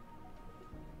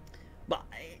 But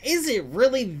is it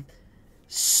really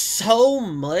so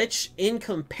much in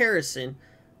comparison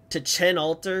to Chen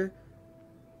Alter,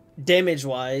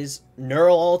 damage-wise,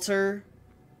 Neural Alter,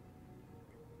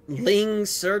 Ling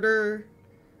Surtur?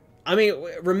 I mean,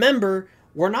 remember,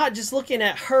 we're not just looking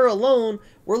at her alone.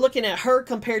 We're looking at her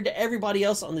compared to everybody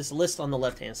else on this list on the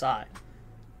left-hand side.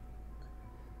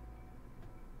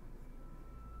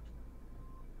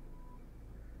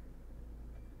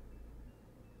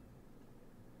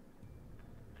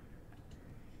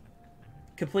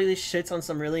 Completely shits on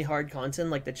some really hard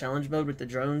content like the challenge mode with the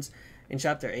drones in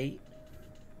chapter 8.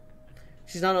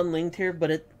 She's not unlinked here,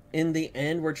 but in the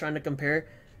end we're trying to compare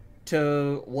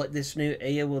to what this new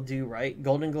eyja will do, right?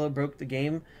 Golden Glow broke the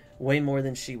game way more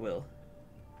than she will.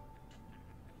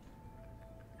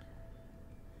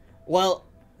 Well,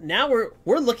 now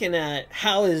we're looking at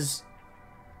how is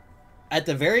at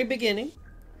the very beginning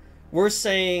we're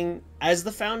saying as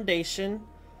the foundation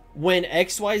when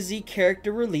XYZ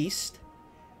character released,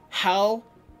 how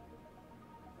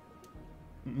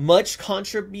much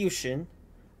contribution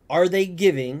are they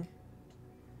giving?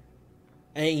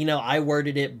 And, you know, I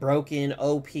worded it broken,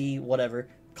 OP, whatever.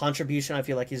 Contribution, I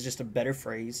feel like, is just a better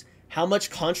phrase. How much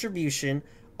contribution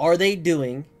are they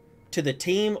doing to the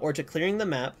team or to clearing the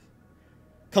map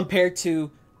compared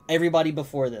to everybody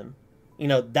before them? You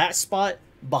know, that spot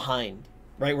behind,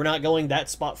 right? We're not going that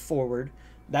spot forward,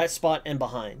 that spot and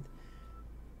behind.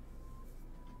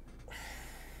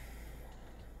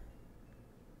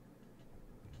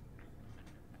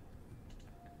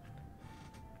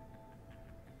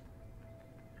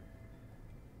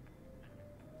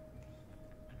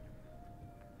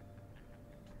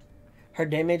 her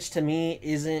damage to me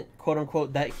isn't quote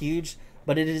unquote that huge,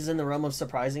 but it is in the realm of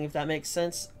surprising, if that makes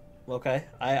sense. Okay,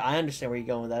 I understand where you're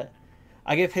going with that.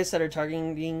 I get pissed at her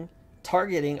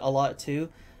targeting a lot too,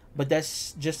 but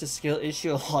that's just a skill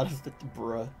issue. A lot of the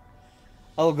bruh.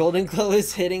 Oh, Golden Glow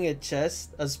is hitting a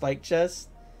spike chest.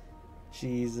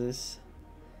 Jesus.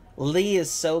 Lee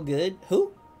is so good.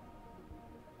 Who?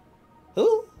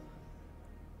 Who?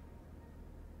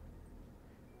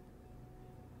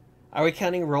 Are we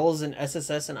counting rolls in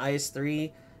SSS and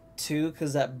IS3 too?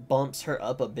 Because that bumps her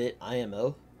up a bit,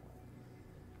 IMO.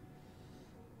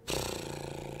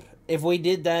 If we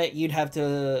did that, you'd have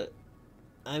to...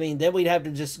 I mean, then we'd have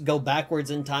to just go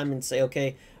backwards in time and say,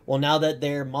 okay, well, now that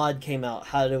their mod came out,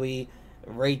 how do we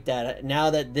rate that? Now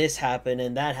that this happened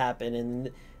and that happened,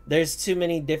 and there's too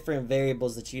many different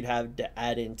variables that you'd have to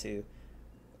add into.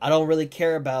 I don't really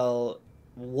care about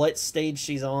what stage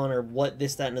she's on or what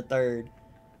this, that, and the third.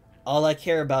 All I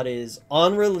care about is,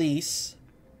 on release,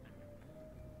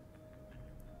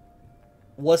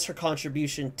 what's her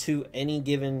contribution to any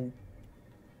given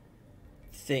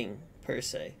thing, per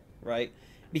se, right?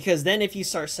 Because then if you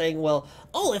start saying, well,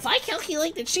 oh, if I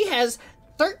calculate that she has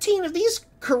 13 of these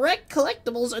correct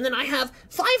collectibles, and then I have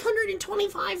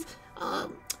 525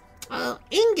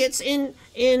 ingots in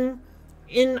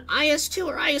IS2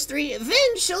 or IS3,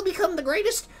 then she'll become the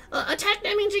greatest attack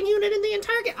damaging unit in the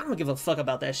entire game. I don't give a fuck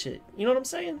about that shit. You know what I'm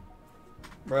saying?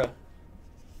 Bruh.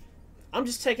 I'm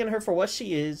just taking her for what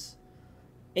she is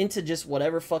into just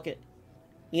whatever fucking...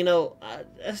 You know,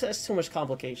 that's too much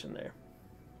complication there.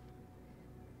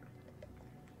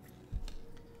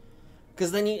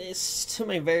 Because then it's too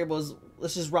many variables.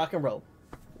 Let's just rock and roll.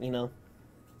 You know?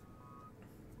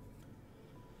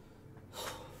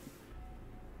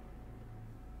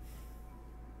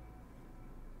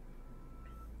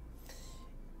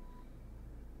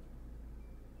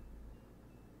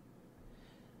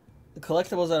 The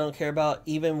collectibles I don't care about.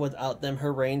 Even without them,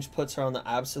 her range puts her on the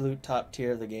absolute top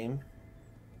tier of the game.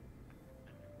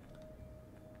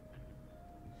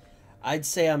 I'd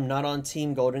say I'm not on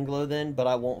Team Golden Glow then, but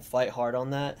I won't fight hard on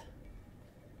that.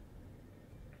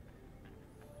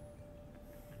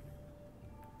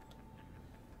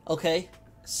 Okay,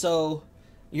 so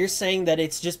you're saying that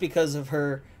it's just because of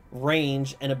her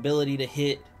range and ability to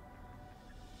hit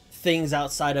things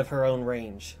outside of her own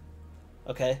range.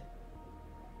 Okay?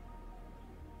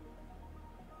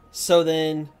 So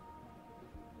then,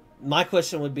 my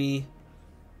question would be,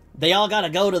 they all gotta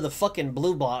go to the fucking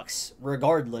blue box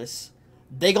regardless.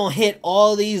 They gonna hit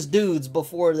all these dudes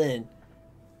before then.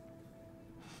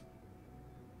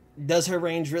 Does her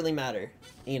range really matter?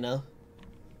 You know?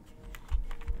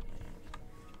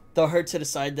 Throw her to the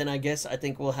side then, I guess. I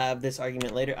think we'll have this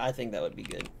argument later. I think that would be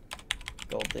good.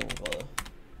 Golden Glow.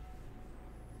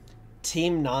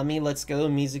 Team Nami, let's go.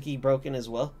 Mizuki broken as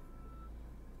well.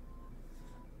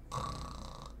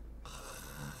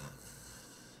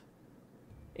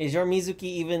 Is your Mizuki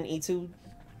even E2,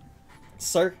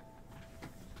 sir?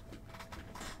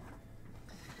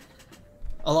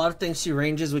 A lot of things she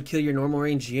ranges would kill your normal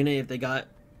range unit if they got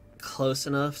close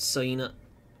enough, so you know.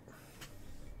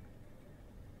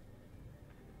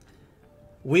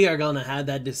 We are gonna have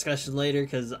that discussion later,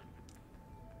 because...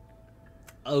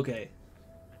 Okay.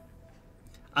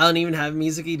 I don't even have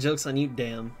Mizuki jokes on you,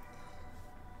 damn.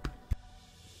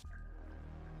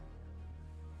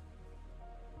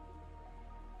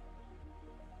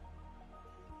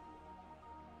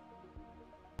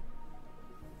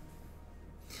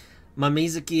 My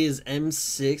Mizuki is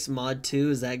M6 mod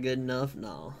 2. Is that good enough?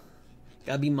 No.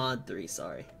 Gotta be mod 3,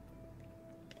 sorry.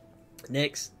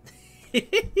 Next.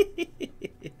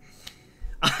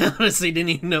 I honestly didn't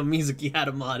even know Mizuki had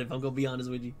a mod, if I'm gonna be honest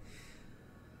with you.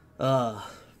 I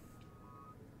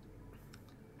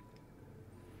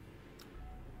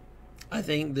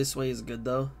think this way is good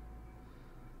though.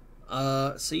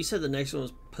 So you said the next one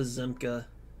was Pazemka.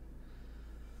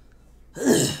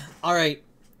 Alright.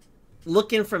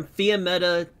 Looking from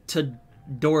Fiametta to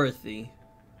Dorothy.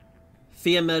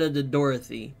 Fiametta to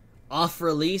Dorothy. Off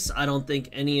release, I don't think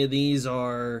any of these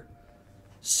are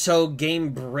so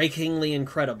game-breakingly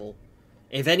incredible.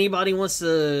 If anybody wants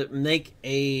to make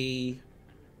a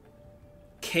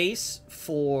case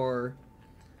for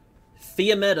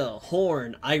Fiametta,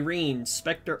 Horn, Irene,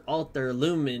 Spectre, Alter,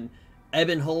 Lumen,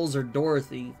 Ebon Holes, or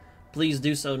Dorothy, please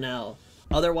do so now.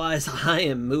 Otherwise, I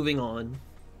am moving on.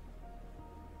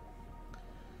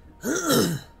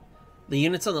 The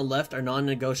units on the left are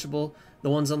non-negotiable.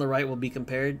 The ones on the right will be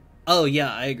compared. Oh,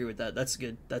 yeah, I agree with that. That's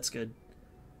good. That's good.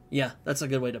 Yeah, that's a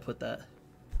good way to put that.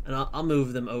 And I'll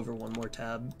move them over one more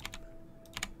tab.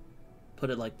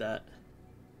 Put it like that.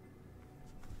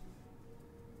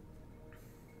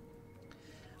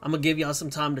 I'm gonna give y'all some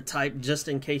time to type just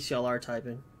in case y'all are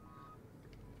typing.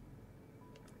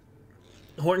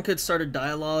 Horn could start a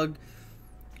dialogue,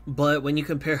 but when you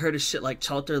compare her to shit like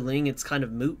Chalter Ling, it's kind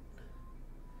of moot.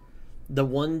 The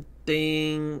one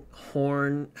thing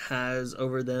Horn has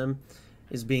over them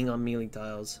is being on melee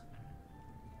tiles.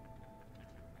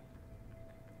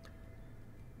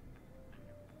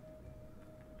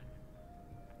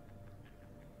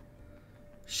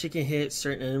 She can hit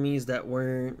certain enemies that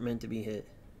weren't meant to be hit.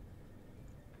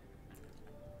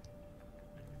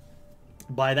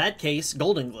 By that case,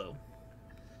 Golden Glow.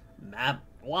 Map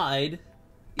wide,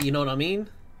 you know what I mean?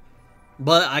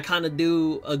 But I kind of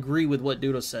do agree with what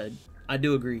Doodle said. I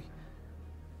do agree.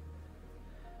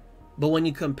 But when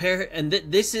you compare, and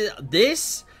this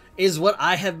is what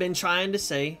I have been trying to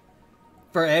say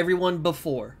for everyone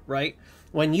before, right?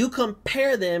 When you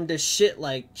compare them to shit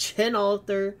like Chen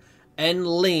Alter and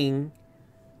Ling,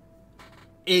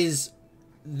 is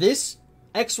this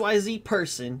XYZ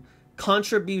person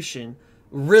contribution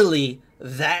really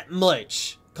that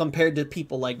much compared to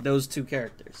people like those two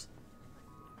characters?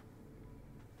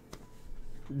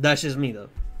 That's just me, though.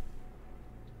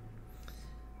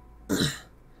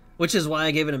 Which is why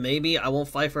I gave it a maybe. I won't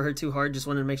fight for her too hard. Just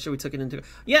wanted to make sure we took it into...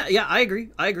 Yeah, I agree.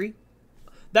 I agree.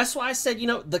 That's why I said, you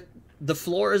know, the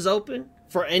floor is open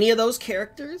for any of those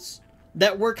characters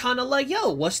that were kind of like, yo,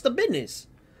 what's the business?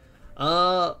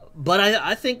 But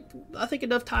I think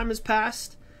enough time has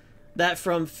passed that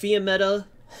from Fiametta,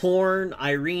 Horn,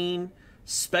 Irene,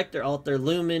 Spectre, Alter,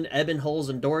 Lumen, Eben, Holes,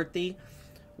 and Dorothy,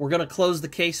 we're going to close the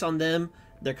case on them.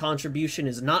 Their contribution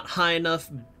is not high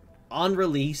enough on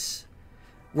release.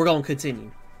 We're going to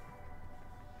continue.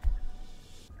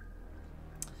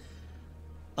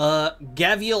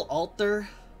 Gaviel Alter,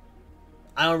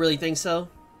 I don't really think so.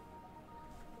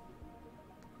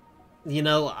 You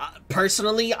know,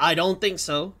 personally, I don't think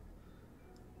so.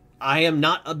 I am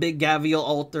not a big Gaviel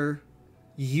Alter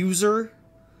user,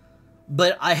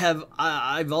 but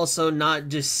I've also not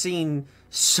just seen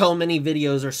so many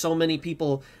videos or so many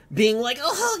people being like,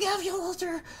 oh, Gaviel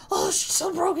Alter, oh, she's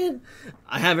so broken.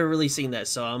 I haven't really seen that,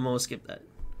 so I'm gonna skip that.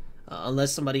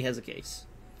 Unless somebody has a case.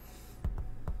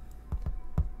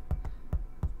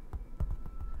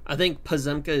 I think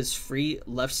Pazemka is free,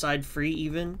 left side free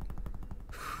even.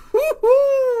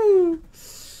 Woohoo!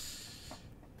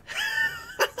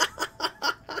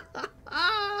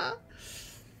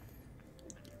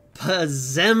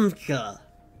 Pazemka.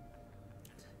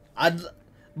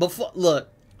 Look,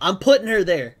 I'm putting her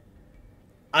there.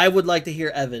 I would like to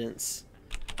hear evidence.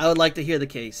 I would like to hear the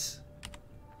case.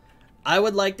 I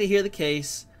would like to hear the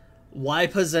case why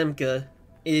Pazemka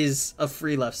is a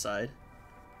free left side.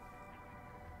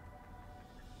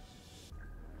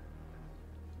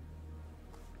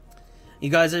 You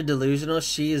guys are delusional.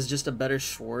 She is just a better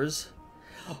Schwarz.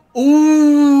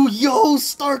 Ooh, yo,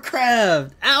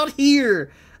 StarCraft! Out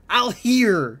here! Out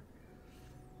here!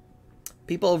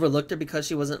 People overlooked her because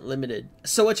she wasn't limited.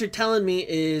 So what you're telling me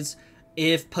is,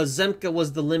 if Pazemka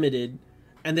was the limited,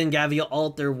 and then Gaviel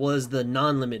Alter was the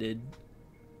non-limited,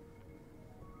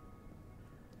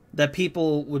 that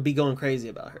people would be going crazy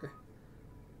about her.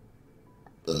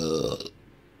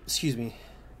 Excuse me.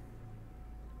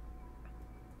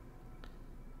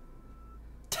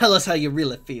 Tell us how you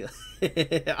really feel.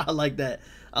 I like that.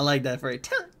 I like that phrase.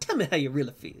 Tell me how you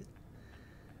really feel.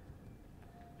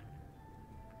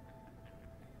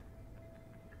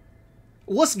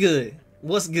 What's good?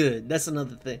 What's good? That's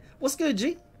another thing. What's good,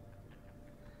 G?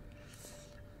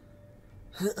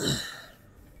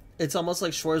 It's almost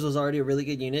like Schwarz was already a really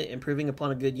good unit. Improving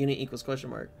upon a good unit equals question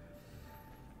mark.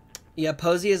 Yeah,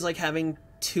 Posey is like having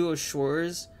two of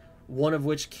Schwarz, one of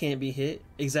which can't be hit.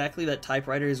 Exactly, that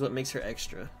typewriter is what makes her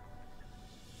extra.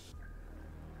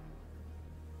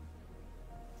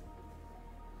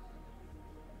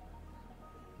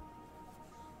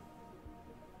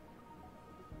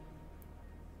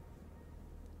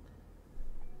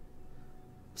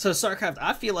 So, StarCraft,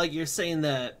 I feel like you're saying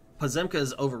that Pazemka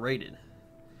is overrated.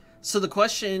 So the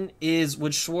question is,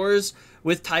 would Schwarz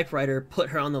with typewriter put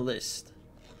her on the list?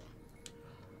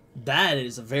 That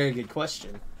is a very good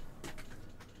question.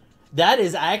 That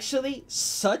is actually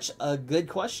such a good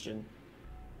question.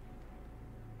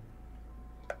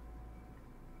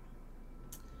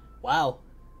 Wow.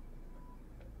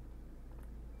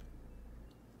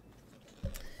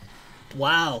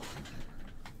 Wow.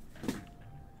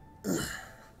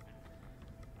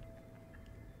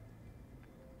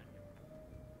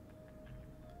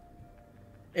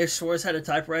 If Schwarz had a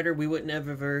typewriter, we wouldn't have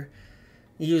ever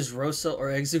used Rosa or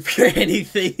Exu for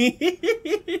anything.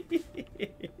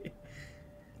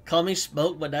 Call me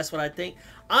Smoke, but that's what I think.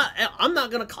 I'm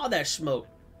not going to call that Smoke.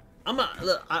 I'm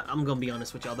gonna be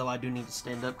honest with y'all, though I do need to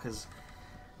stand up because,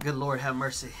 good Lord have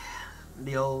mercy,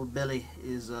 the old belly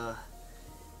is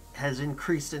has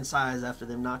increased in size after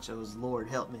them nachos. Lord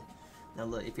help me. Now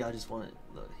look, if y'all just want to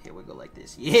look, here we go like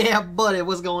this. Yeah, buddy,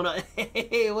 what's going on?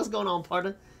 Hey, what's going on,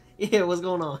 partner? Yeah, what's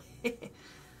going on? Hey,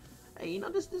 you know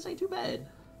this ain't too bad.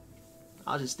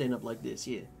 I'll just stand up like this.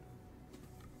 Yeah.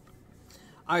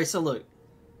 All right, so look,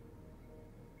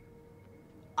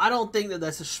 I don't think that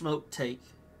that's a smoke take.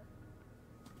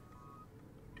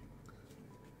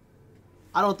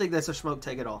 I don't think that's a smoke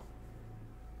take at all.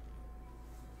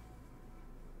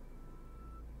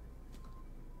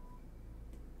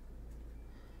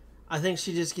 I think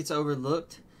she just gets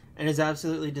overlooked and is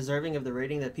absolutely deserving of the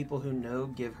rating that people who know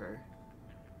give her.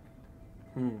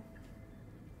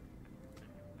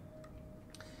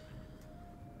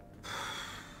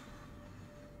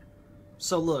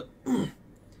 So look,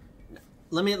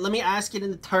 let me ask it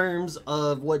in the terms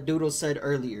of what Doodle said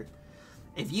earlier.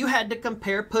 If you had to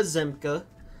compare Pazemka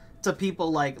to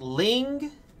people like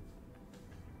Ling,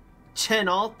 Chen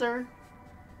Alter,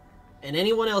 and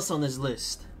anyone else on this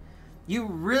list, you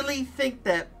really think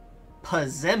that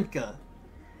Pazemka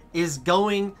is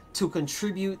going to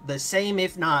contribute the same,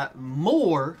 if not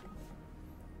more,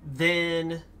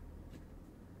 than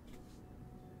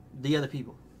the other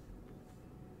people?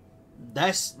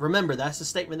 Remember, that's the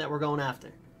statement that we're going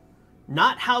after.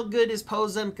 Not how good is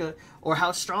Pazemka or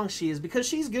how strong she is, because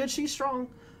she's good, she's strong.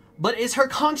 But is her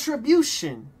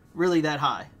contribution really that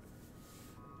high?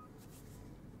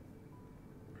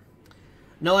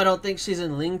 No, I don't think she's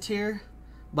in Ling tier,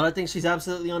 but I think she's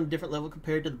absolutely on a different level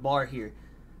compared to the bar here.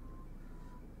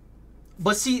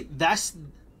 But see,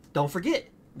 don't forget,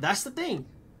 that's the thing.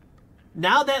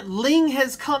 Now that Ling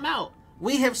has come out,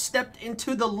 we have stepped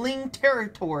into the Ling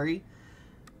territory.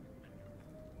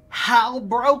 How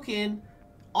broken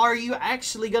are you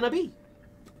actually going to be?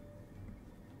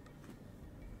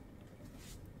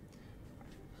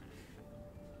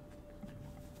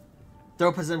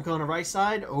 Throw Pazemka on the right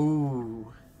side.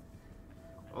 Ooh.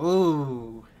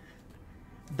 Ooh.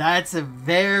 That's a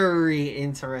very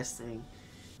interesting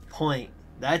point.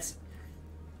 That's...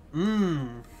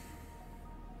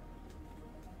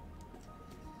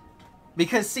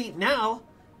 Because, see, now,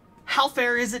 how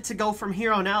fair is it to go from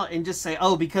here on out and just say,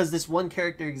 oh, because this one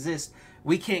character exists,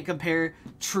 we can't compare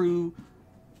true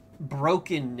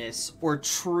brokenness or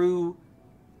true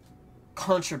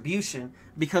contribution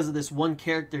because of this one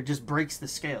character just breaks the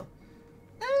scale?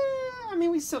 I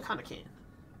mean, we still kind of can.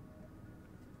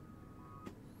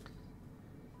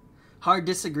 Hard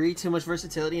disagree. Too much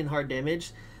versatility and hard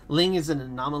damage. Ling is an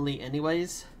anomaly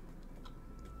anyways.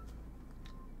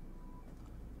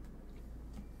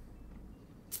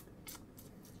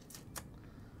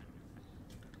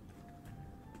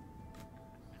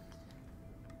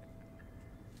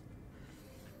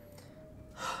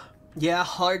 Yeah,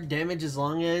 hard damage as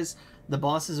long as the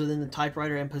boss is within the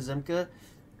typewriter and Pazemka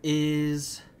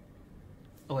is...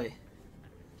 Oh, wait.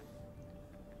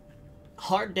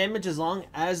 Hard damage as long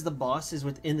as the boss is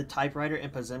within the typewriter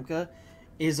and Pazemka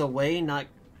is a way not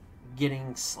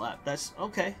getting slapped. That's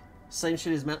okay. Same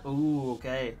shit as meant. Ooh,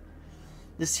 okay.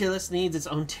 This tier list needs its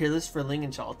own tier list for Ling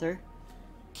and Chalter.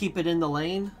 Keep it in the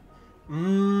lane.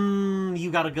 You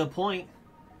got a good point.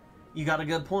 You got a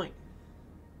good point.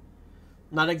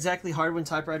 Not exactly hard when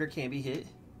typewriter can't be hit.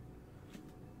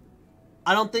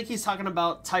 I don't think he's talking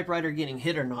about typewriter getting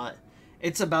hit or not.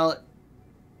 It's about,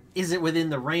 is it within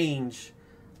the range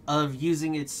of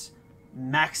using its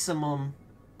maximum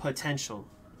potential?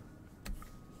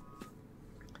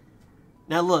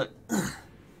 Now look,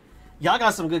 y'all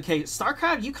got some good cases.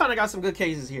 StarCraft, you kind of got some good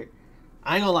cases here.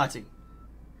 I ain't gonna lie to you.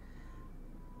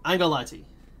 I ain't gonna lie to you.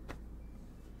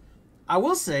 I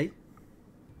will say,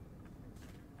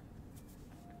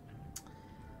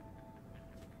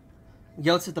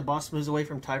 Yotes, if the boss moves away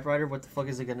from typewriter, what the fuck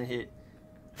is it gonna hit?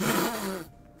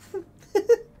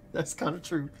 That's kind of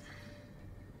true.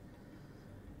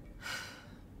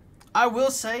 I will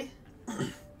say,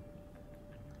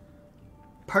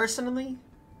 personally,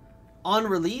 on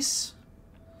release,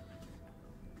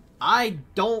 I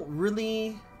don't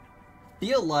really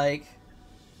feel like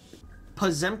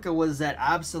Pazemka was that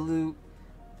absolute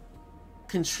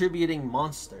contributing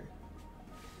monster.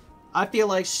 I feel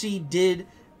like she did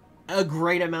a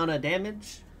great amount of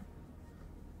damage.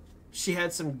 She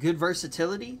had some good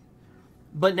versatility.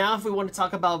 But now if we want to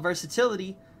talk about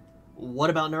versatility, what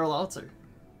about Neural Alter?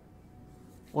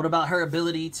 What about her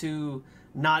ability to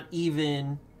not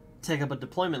even take up a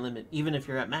deployment limit? Even if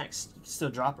you're at max, you can still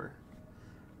drop her.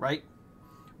 Right?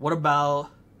 What about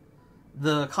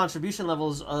the contribution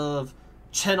levels of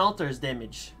Chen Alter's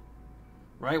damage?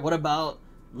 right? What about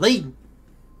Lee?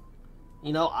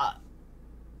 You know,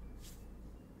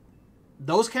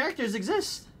 those characters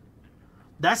exist.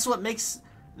 That's what makes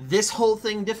this whole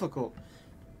thing difficult.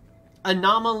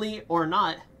 Anomaly or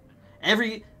not,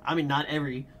 not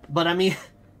every, but I mean,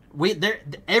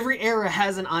 every era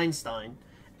has an Einstein.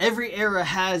 Every era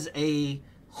has a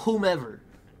whomever.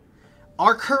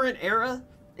 Our current era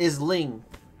is Ling.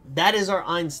 That is our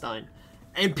Einstein.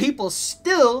 And people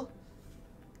still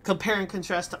compare and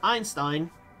contrast to Einstein.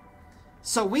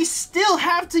 So we still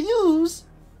have to use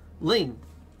Ling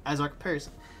as our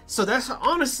comparison. So that's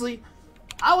honestly,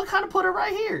 I would kind of put her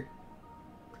right here.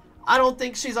 I don't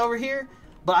think she's over here,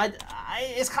 but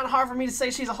it's kind of hard for me to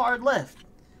say she's a hard left.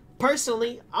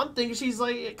 Personally, I'm thinking she's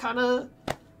like kind of,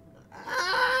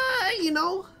 you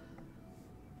know.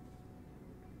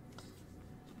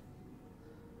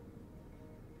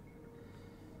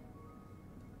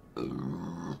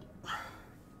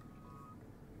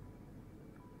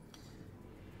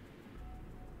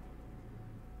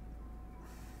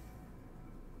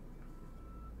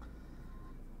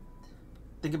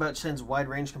 Think about Chen's wide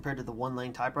range compared to the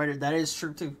one-lane typewriter. That is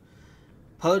true, too.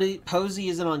 Posey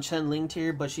isn't on Chen Ling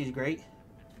tier, but she's great.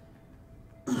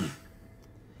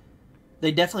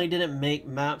 They definitely didn't make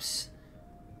maps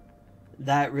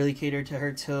that really cater to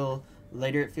her till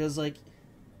later, it feels like.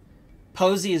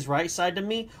 Posey is right side to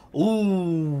me.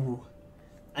 Ooh.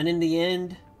 And in the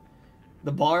end,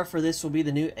 the bar for this will be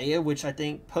the new eyja, which I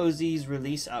think Posey's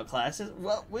release outclasses.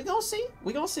 Well, we're going to see.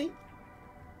 We're going to see.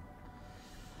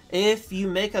 If you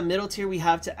make a middle tier, we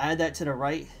have to add that to the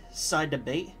right side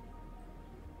debate.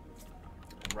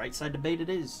 Right side debate it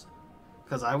is.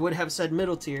 Because I would have said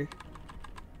middle tier.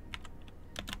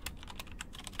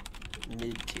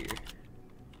 Mid tier.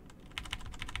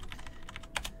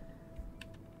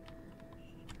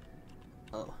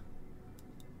 Oh.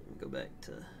 Let me go back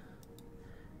to...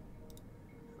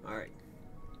 Alright.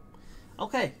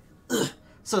 Okay.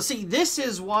 So see, this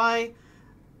is why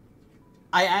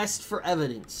I asked for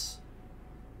evidence.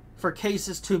 For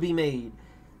cases to be made.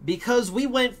 Because we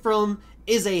went from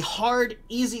is a hard,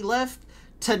 easy left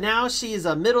to now she is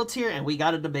a middle tier and we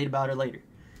got a debate about her later.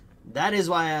 That is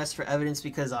why I asked for evidence,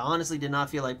 because I honestly did not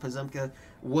feel like Pozemka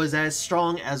was as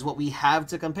strong as what we have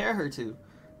to compare her to.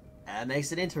 That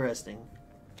makes it interesting.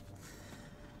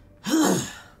 I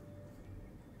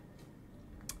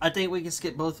think we can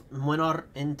skip both Muenar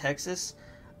and Texas.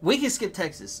 We can skip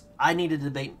Texas. I need to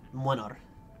debate Muenar.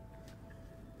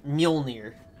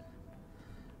 Mjolnir.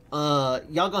 Y'all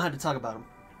gonna have to talk about him.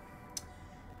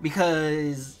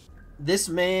 Because this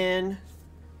man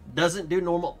doesn't do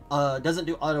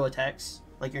auto attacks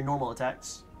like your normal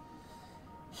attacks.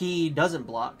 He doesn't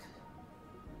block.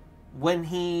 When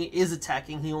he is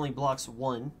attacking, he only blocks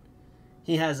one.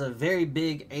 He has a very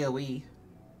big AoE,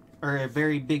 or a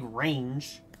very big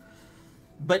range.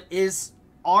 But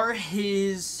are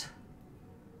his,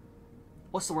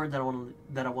 what's the word that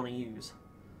I want to use?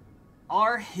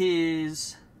 Are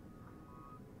his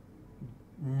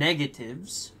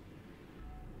negatives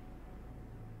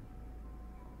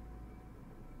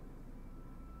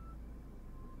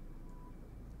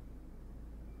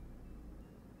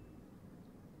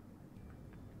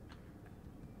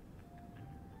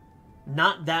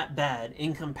not that bad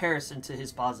in comparison to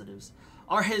his positives?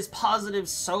 Are his positives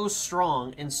so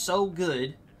strong and so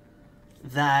good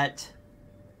that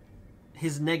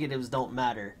his negatives don't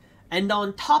matter? And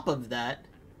on top of that,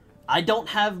 I don't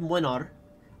have Muenar.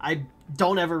 I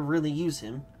don't ever really use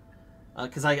him.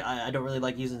 Because I don't really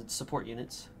like using support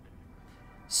units.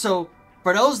 So,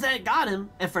 for those that got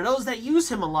him, and for those that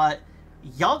use him a lot,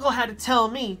 y'all gonna have to tell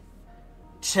me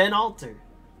Chen Alter,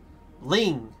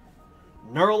 Ling,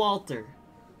 Neural Alter,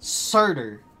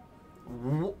 Surtur.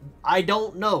 I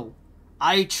don't know.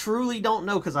 I truly don't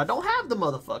know, because I don't have the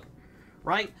motherfucker.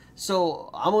 Right? So,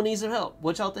 I'm gonna need some help.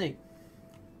 What y'all think?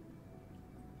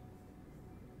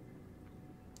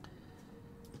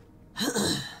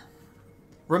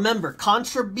 Remember,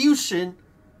 contribution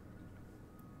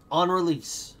on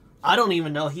release. I don't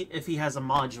even know if he has a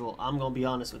module. I'm going to be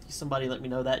honest with you. Somebody let me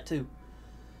know that too.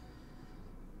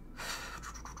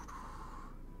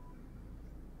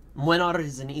 Muenar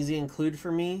is an easy include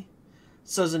for me.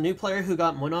 So as a new player who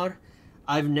got Muenar,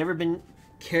 I've never been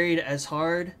carried as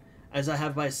hard as I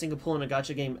have by a single pull in a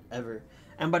gacha game ever.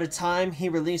 And by the time he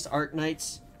released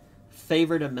Arknights,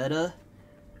 favored a meta.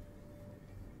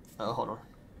 Oh, hold on.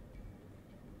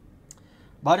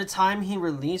 By the time he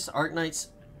released Arknights,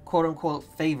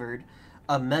 quote-unquote, favored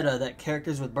a meta that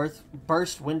characters with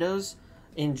burst windows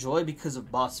enjoy because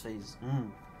of boss phase.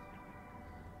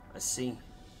 I see.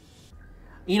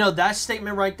 You know, that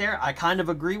statement right there, I kind of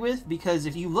agree with, because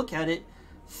if you look at it,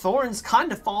 Thorns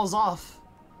kind of falls off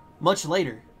much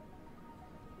later.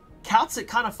 Kaltzik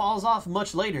kind of falls off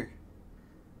much later.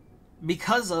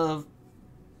 Because of,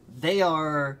 they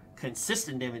are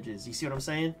consistent damages. You see what I'm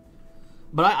saying?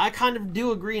 But I kind of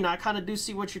do agree, and I kind of do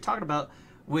see what you're talking about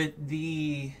with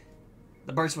the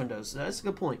burst windows. That's a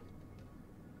good point.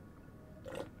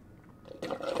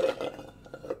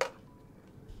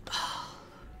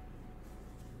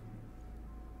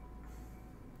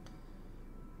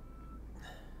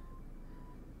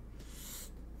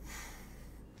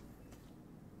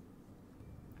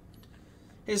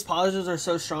 His positives are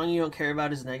so strong you don't care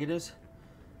about his negatives.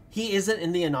 He isn't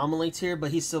in the anomaly tier,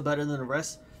 but he's still better than the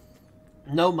rest.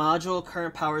 No module,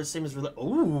 current power is the same as...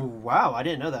 Ooh, wow, I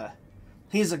didn't know that.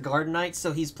 He's a Garden Knight,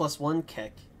 so he's +1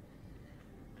 Keck.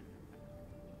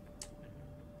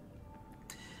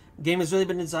 Game has really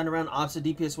been designed around opposite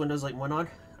DPS windows like Monod.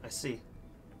 I see.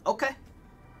 Okay.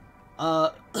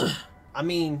 I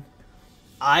mean,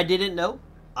 I didn't know.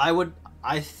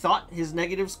 I thought his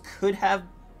negatives could have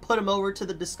put him over to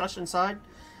the discussion side,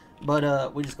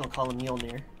 but we're just gonna call him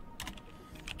Mjolnir.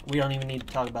 We don't even need to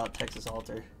talk about Texas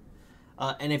Alter.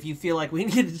 And if you feel like we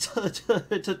need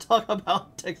to talk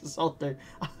about Texas Alter,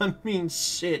 I mean,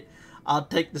 shit, I'll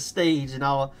take the stage and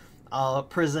I'll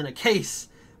present a case.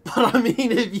 But I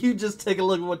mean, if you just take a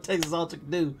look at what Texas Alter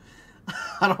can do,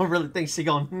 I don't really think she's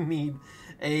gonna need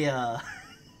a.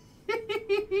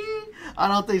 I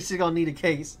don't think she's gonna need a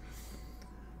case.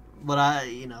 But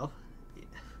you know.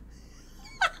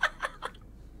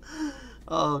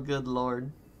 Oh, good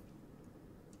lord.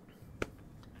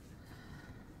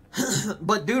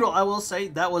 But Doodle, I will say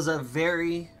that was a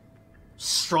very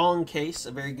strong case,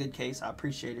 a very good case. I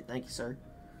appreciate it. Thank you, sir.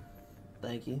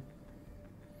 Thank you.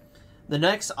 The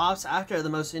next ops after are the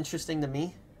most interesting to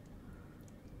me.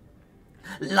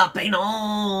 La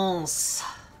Penance!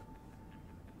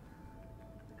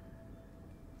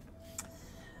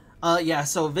 Yeah,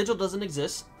 so Vigil doesn't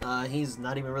exist. He's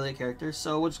not even really a character,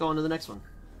 so we'll just go on to the next one.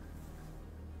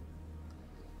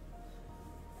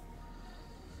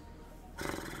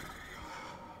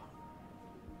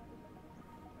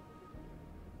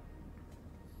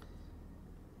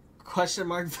 Question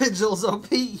mark Vigil's OP?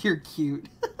 You're cute.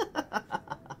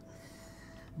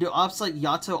 Do ops like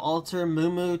Yato, Alter,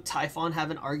 Mumu, Typhon have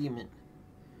an argument?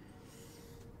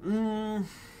 Damn,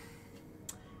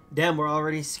 we're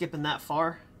already skipping that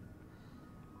far.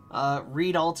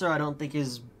 Reed Alter I don't think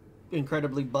is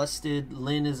incredibly busted.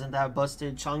 Lin isn't that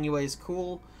busted. Changyue is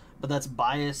cool, but that's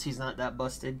biased. He's not that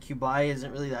busted. Kubai isn't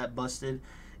really that busted.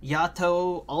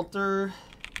 Yato, Alter...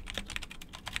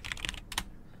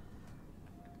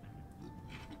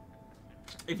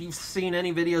 If you've seen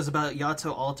any videos about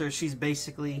Yato Alter, she's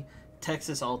basically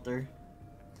Texas Alter.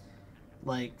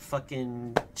 Like,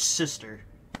 fucking sister.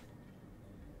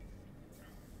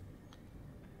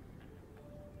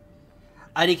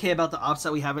 IDK about the ops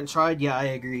that we haven't tried? Yeah, I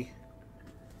agree.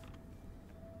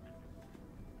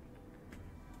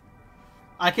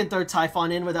 I can throw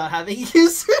Typhon in without having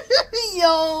used it.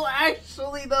 Yo,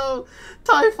 actually though,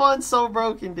 Typhon's so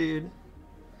broken, dude.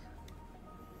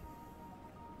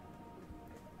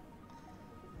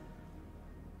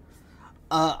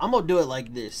 I'm gonna do it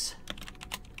like this.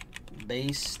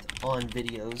 Based on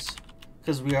videos.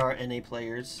 Because we are NA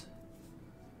players.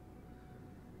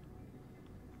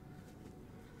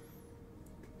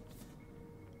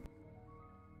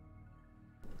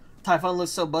 Typhon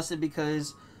looks so busted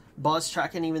because boss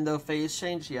tracking even though phase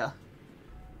change. Yeah.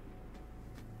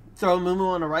 Throw Mumu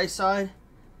on the right side.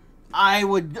 I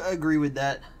would agree with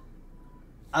that.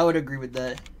 I would agree with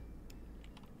that.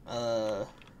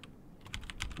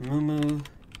 Mumu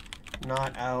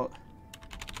not out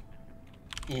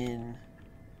in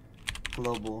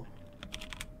global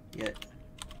yet.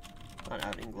 Not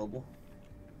out in global.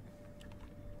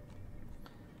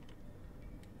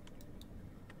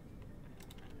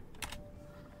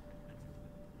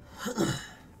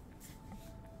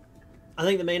 I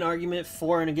think the main argument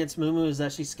for and against Mumu is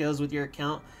that she scales with your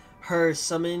account. Her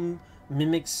summon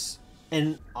mimics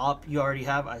an op you already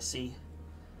have. I see.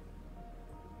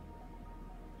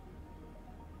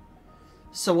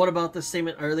 So what about the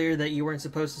statement earlier that you weren't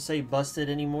supposed to say busted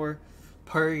anymore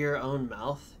per your own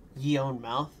mouth? Ye own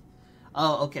mouth?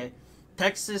 Oh, okay.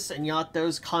 Texas and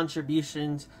Yato's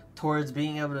contributions towards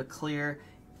being able to clear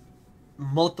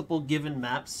multiple given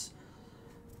maps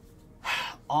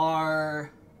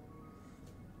are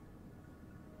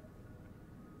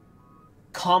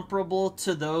comparable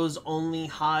to those only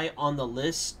high on the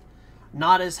list.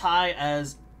 Not as high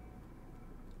as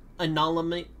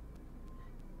anomaly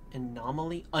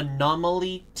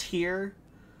tier,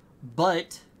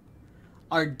 but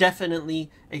are definitely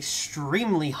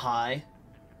extremely high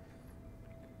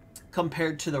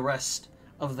compared to the rest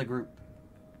of the group.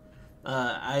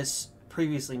 As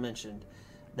previously mentioned,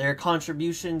 their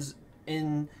contributions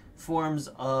in forms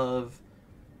of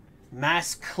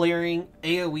mass clearing,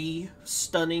 AoE,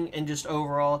 stunning, and just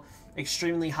overall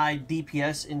extremely high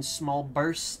DPS in small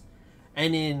bursts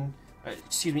and in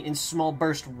small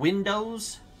burst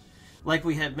windows. Like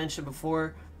we had mentioned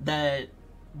before, that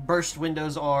burst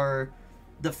windows are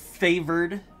the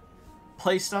favored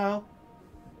playstyle,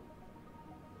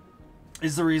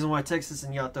 is the reason why Texas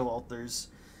and Yato altars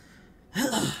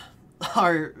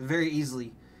are very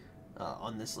easily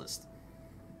on this list.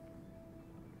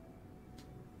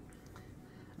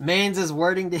 Mans is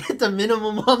wording to hit the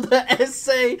minimum on the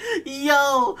essay.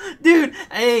 Yo, dude,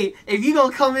 hey, if you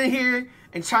gonna come in here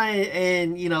and try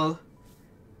and, you know,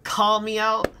 call me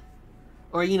out,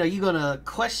 or, you know, you gonna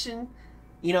question,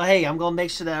 you know, hey, I'm gonna make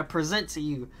sure that I present to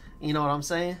you. You know what I'm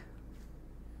saying?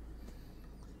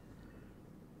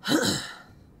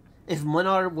 If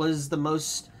Menard was the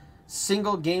most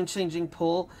single game-changing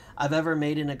pull I've ever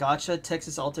made in a gacha,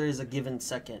 Texas Altar is a given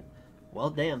second. Well,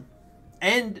 damn.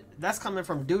 And that's coming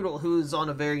from Doodle, who's on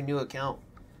a very new account.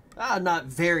 Not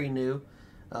very new.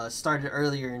 Started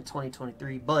earlier in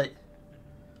 2023, but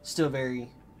still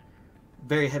very,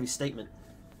 very heavy statement.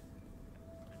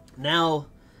 Now,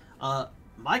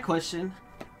 my question,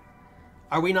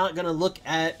 are we not going to look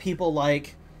at people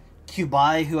like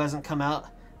Kubai, who hasn't come out,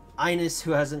 Ines,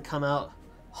 who hasn't come out,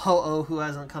 Ho-Oh, who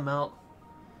hasn't come out?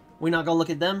 We not going to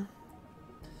look at them?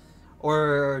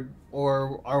 Or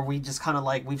are we just kind of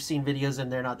like, we've seen videos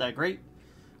and they're not that great?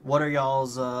 What are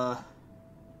y'all's,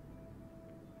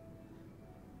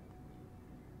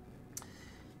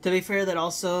 To be fair, that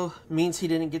also means he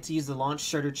didn't get to use the launch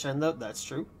Shredder Chen, though. That's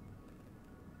true.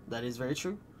 That is very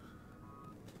true.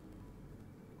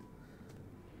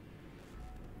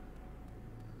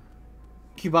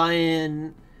 Kubai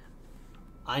and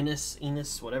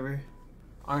Ines, whatever,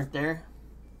 aren't there.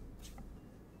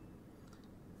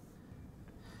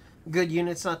 Good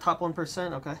units, not top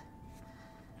 1%. Okay.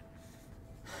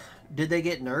 Did they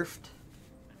get nerfed?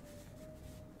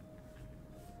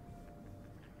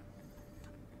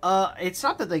 It's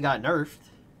not that they got nerfed.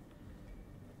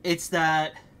 It's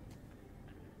that...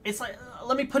 It's like...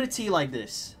 let me put it to you like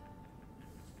this.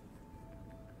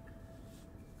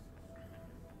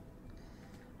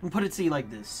 Let me put it to you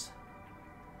like this.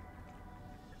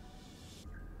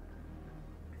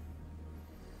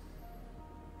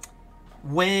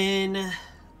 When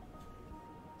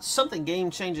something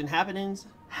game-changing happens,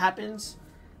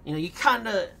 you know, you kind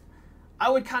of... I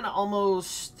would kind of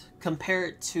almost compare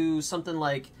it to something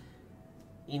like,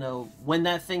 you know, when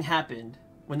that thing happened,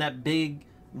 when that big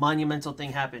monumental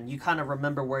thing happened, you kind of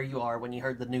remember where you are when you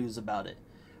heard the news about it,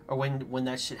 or when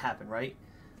that shit happened, right?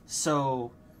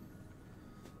 So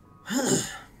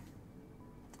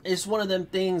it's one of them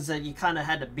things that you kind of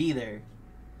had to be there.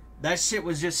 That shit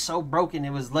was just so broken, it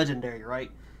was legendary,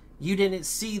 right? You didn't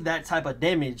see that type of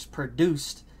damage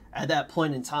produced at that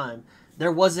point in time.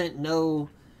 There wasn't no,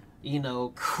 you know,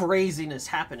 craziness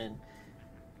happening.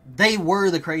 They were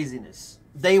the craziness.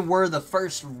 They were the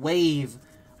first wave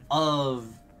of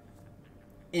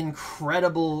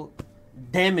incredible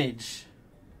damage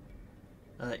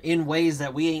in ways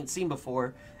that we ain't seen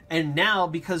before. And now,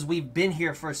 because we've been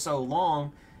here for so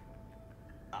long,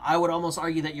 I would almost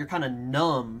argue that you're kind of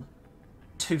numb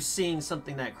to seeing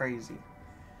something that crazy.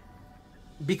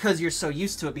 Because you're so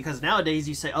used to it. Because nowadays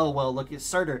you say, oh, well, look at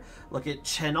Surtur, look at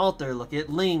Chen Alter, look at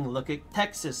Ling, look at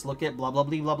Texas, look at blah, blah,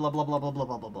 blah, blah, blah, blah, blah, blah, blah,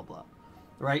 blah, blah, blah, blah.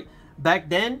 Right? Back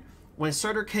then, when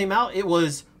Surtur came out, it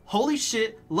was, holy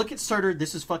shit, look at Surtur,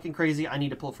 this is fucking crazy, I need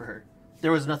to pull for her.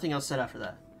 There was nothing else said after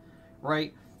that.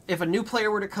 Right? If a new player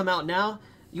were to come out now,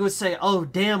 you would say, oh,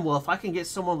 damn, well, if I can get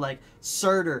someone like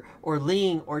Surtur, or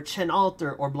Ling, or Chen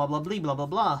Alter, or blah, blah, blah, blah, blah,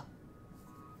 blah,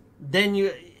 then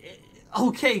you...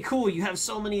 okay, cool, you have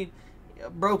so many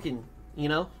broken, you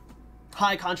know?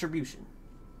 High contribution.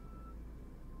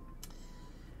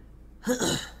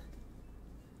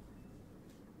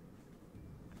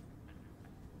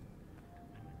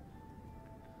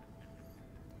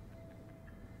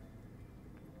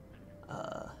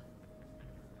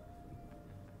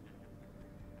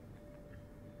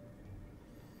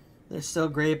 They're still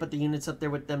great, but the units up there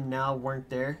with them now weren't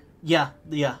there. Yeah.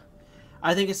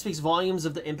 I think it speaks volumes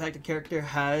of the impact a character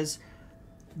has,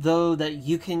 though, that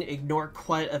you can ignore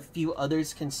quite a few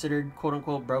others considered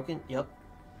quote-unquote broken. Yep.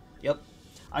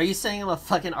 Are you saying I'm a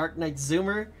fucking Arknight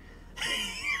zoomer?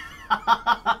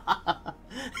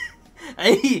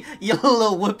 Hey, you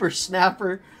little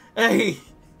whippersnapper. Hey,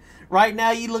 Right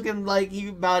now, you looking like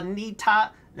you about knee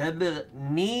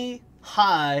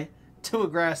high to a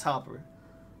grasshopper.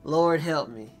 Lord help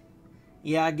me.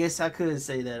 Yeah, I guess I could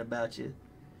say that about you.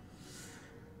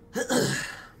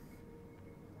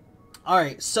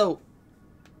 Alright, so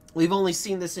we've only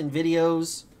seen this in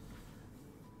videos,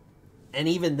 and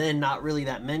even then, not really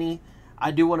that many.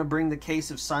 I do want to bring the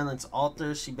case of Silence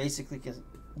Altar. She basically can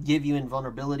give you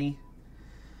invulnerability.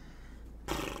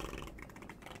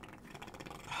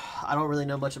 I don't really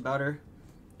know much about her.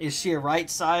 Is she a right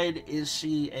side? Is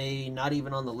she a not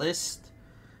even on the list?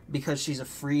 Because she's a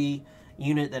free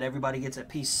unit that everybody gets at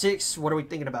P6. What are we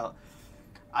thinking about?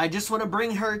 I just want to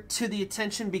bring her to the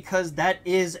attention because that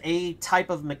is a type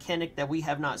of mechanic that we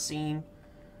have not seen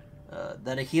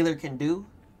that a healer can do.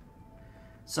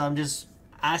 So I'm just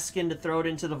asking to throw it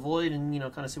into the void and, you know,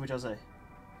 kind of see what y'all say.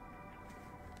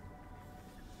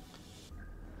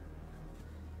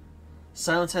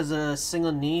 Silence has a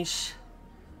single niche,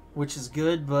 which is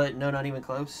good, but no, not even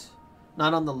close.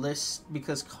 Not on the list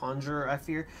because Conjurer, I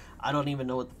fear. I don't even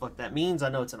know what the fuck that means. I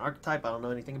know it's an archetype. I don't know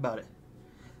anything about it.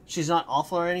 She's not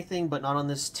awful or anything, but not on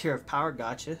this tier of power.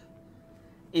 Gotcha.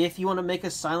 If you want to make a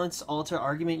Silence Altar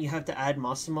argument, you have to add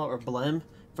Massimo or Blem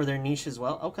for their niche as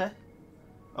well. Okay.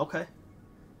 Okay.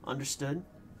 Understood.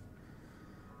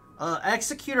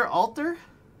 Executor Altar.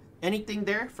 Anything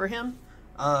there for him?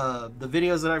 The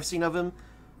videos that I've seen of him,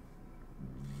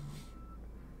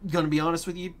 gonna be honest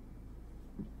with you,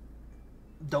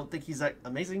 don't think he's that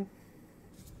amazing.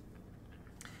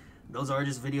 Those are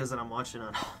just videos that I'm watching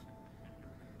on.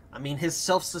 I mean, his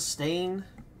self-sustain,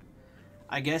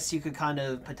 I guess you could kind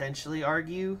of potentially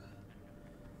argue,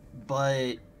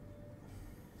 but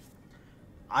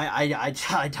I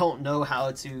don't know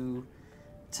how to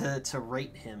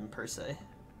rate him per se.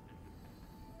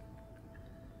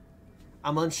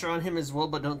 I'm unsure on him as well,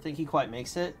 but don't think he quite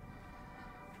makes it.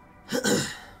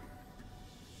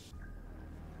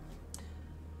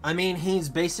 I mean, he's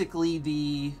basically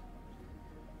the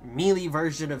melee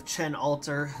version of Chen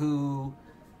Altar who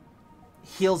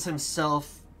heals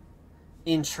himself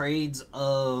in trades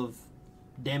of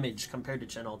damage compared to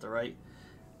Chen Altar, right?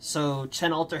 So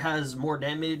Chen Altar has more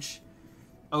damage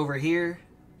over here,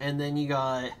 and then you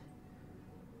got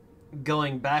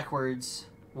going backwards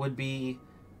would be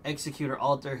Executor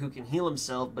Altar who can heal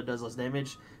himself but does less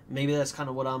damage. Maybe that's kind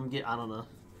of what I'm getting. I don't know.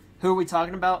 Who are we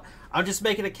talking about? I'm just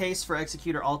making a case for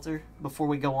Executor Altar before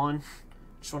we go on.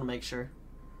 Just want to make sure.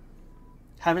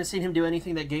 Haven't seen him do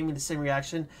anything that gave me the same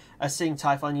reaction as seeing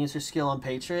Typhon use her skill on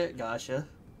Patriot. Gotcha.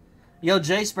 Yo,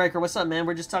 Jacebreaker, what's up, man?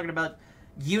 We're just talking about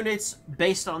units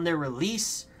based on their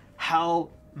release,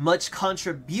 how much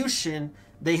contribution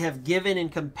they have given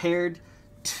and compared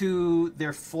to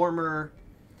their former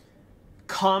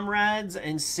comrades,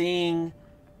 and seeing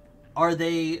are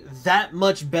they that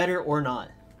much better or not.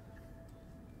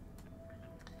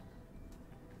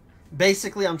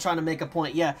 Basically, I'm trying to make a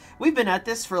point. Yeah, we've been at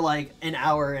this for like an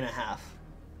hour and a half.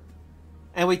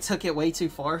 And we took it way too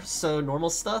far, so normal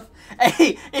stuff.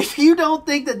 Hey, if you don't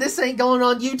think that this ain't going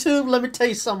on YouTube, let me tell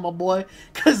you something, my boy.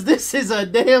 Because this is a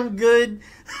damn good...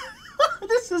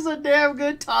 this is a damn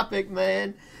good topic,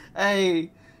 man.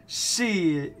 Hey,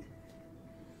 shit.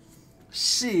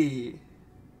 Shit.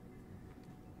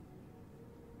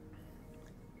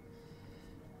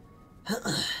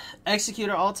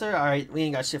 Executor Altar. Alright, we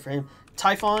ain't got shit for him.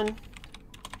 Typhon.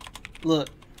 Look.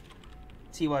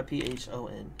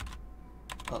 Typhon.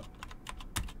 Oh.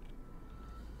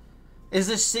 Is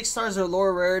this 6 stars or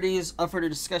lower rarities up for the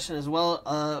discussion as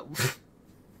well?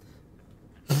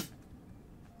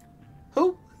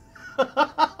 Who?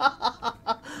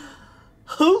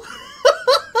 Who?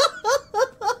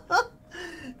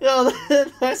 Yo,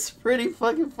 that's pretty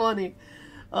fucking funny.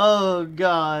 Oh,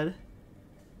 God.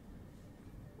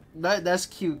 That's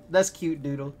cute. That's cute,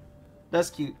 Doodle. That's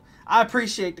cute. I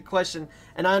appreciate the question,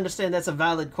 and I understand that's a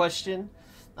valid question.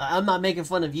 I'm not making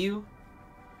fun of you.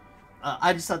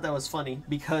 I just thought that was funny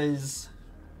because...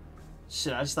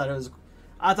 Shit, I thought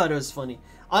it was funny.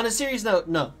 On a serious note,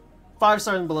 no. 5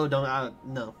 stars and below don't...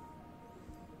 no.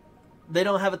 They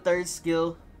don't have a third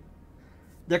skill.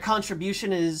 Their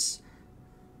contribution is...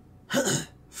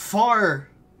 far...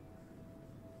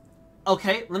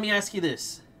 Okay, let me ask you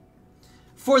this.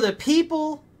 For the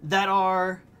people that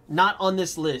are not on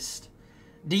this list,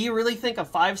 do you really think a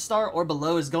 5-star or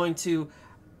below is going to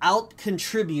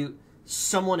out-contribute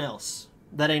someone else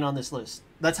that ain't on this list?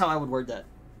 That's how I would word that.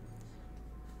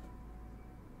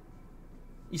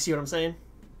 You see what I'm saying?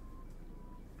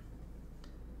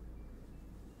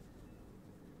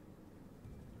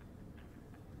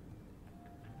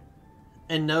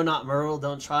 And no, not Merle.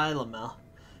 Don't try, Lamel.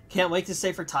 Can't wait to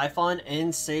say for Typhon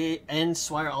and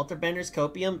Swire Altar Banners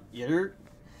Copium.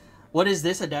 What is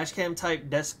this? A dashcam type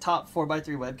desktop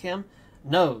 4x3 webcam?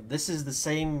 No, this is the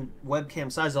same webcam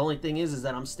size. The only thing is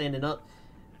that I'm standing up.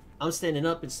 I'm standing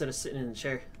up instead of sitting in the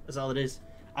chair. That's all it is.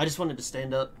 I just wanted to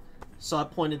stand up, so I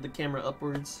pointed the camera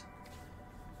upwards.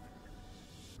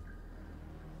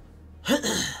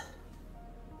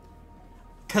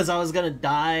 Because I was going to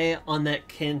die on that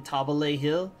Cantabile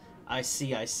hill. I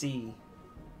see.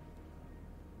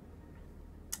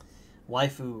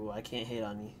 Waifu, I can't hate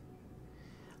on you.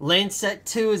 Lancet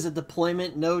 2 is a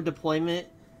deployment, no deployment.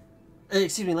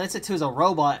 Excuse me, Lancet 2 is a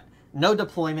robot, no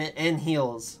deployment, and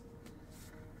heals.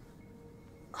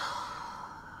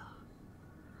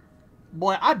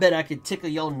 Boy, I bet I could tickle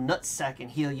your nutsack and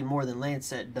heal you more than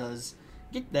Lancet does.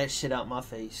 Get that shit out my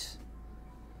face.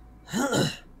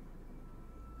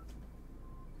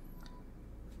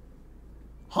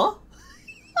 Huh?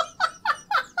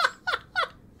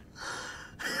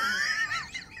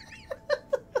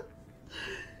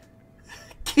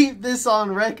 Keep this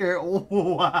on record.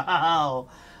 Wow.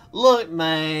 Look,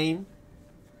 man.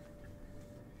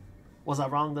 Was I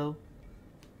wrong, though?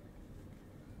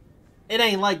 It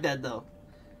ain't like that, though.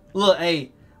 Look,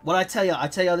 hey, what I tell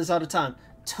y'all this all the time.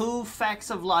 2 facts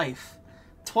of life.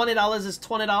 $20 is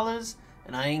 $20,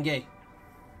 and I ain't gay.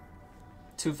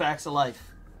 2 facts of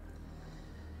life.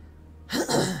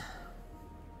 I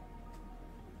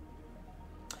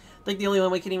think the only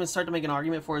one we can even start to make an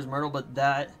argument for is Myrtle, but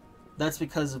that's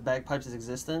because of Bagpipe's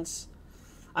existence.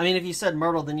 I mean, if you said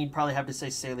Myrtle, then you'd probably have to say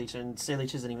Sayleech, and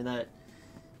Sayleech isn't even that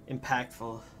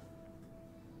impactful.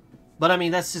 But I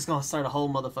mean, that's just gonna start a whole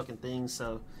motherfucking thing,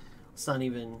 so it's not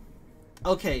even...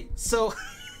 Okay, so...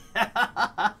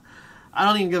 I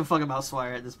don't even give a fuck about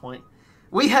Swire at this point.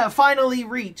 We have finally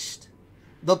reached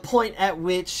the point at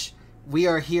which we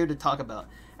are here to talk about.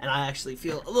 And I actually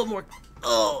feel a little more...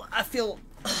 Oh, I feel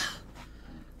a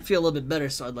little bit better,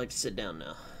 so I'd like to sit down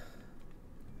now.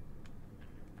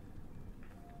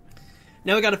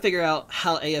 Now we got to figure out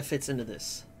how eyja fits into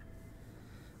this.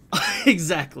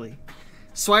 Exactly.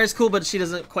 Swire's cool, but she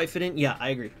doesn't quite fit in. Yeah, I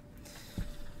agree.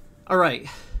 Alright.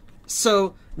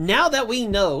 So, now that we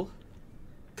know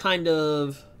kind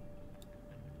of...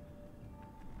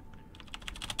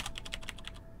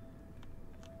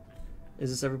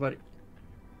 Is this everybody?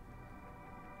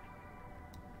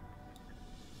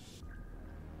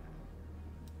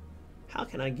 How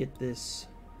can I get this?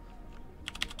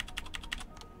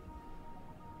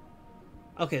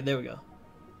 Okay, there we go.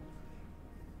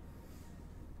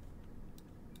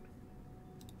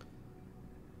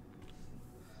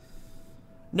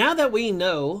 Now that we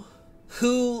know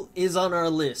who is on our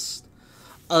list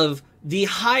of the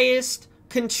highest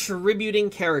contributing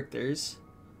characters,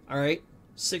 alright,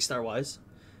 6-star wise,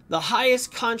 the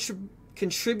highest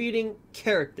contributing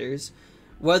characters,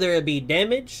 whether it be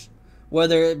damage,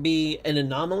 whether it be an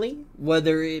anomaly,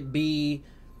 whether it be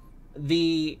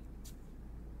the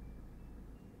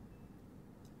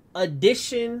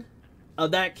addition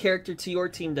of that character to your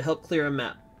team to help clear a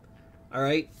map,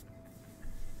 alright?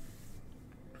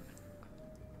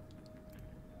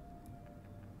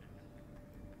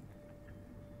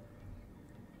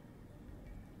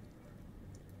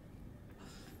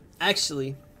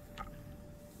 Actually,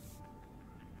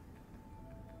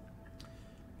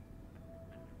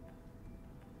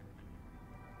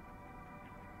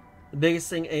 the biggest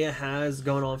thing eyja has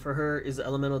going on for her is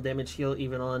elemental damage heal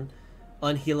even on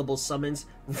unhealable summons.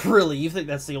 Really? You think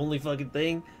that's the only fucking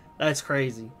thing? That's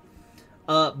crazy.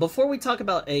 Before we talk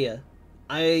about eyja,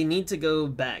 I need to go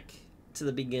back to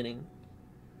the beginning.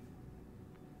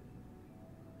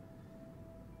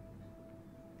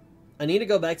 I need to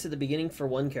go back to the beginning for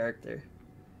one character.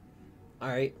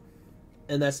 Alright.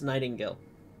 And that's Nightingale.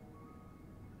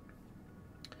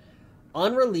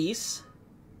 On release,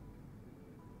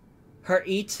 her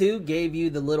E2 gave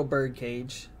you the little bird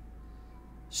cage.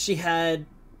 She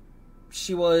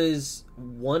was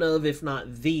one of, if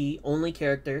not the only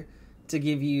character to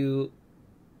give you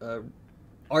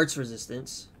arts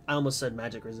resistance. I almost said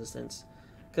magic resistance.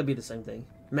 Could be the same thing.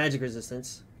 Magic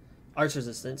resistance. Arts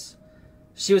resistance.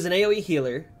 She was an AoE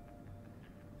healer.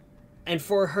 And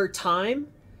for her time,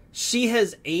 she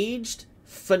has aged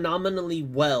phenomenally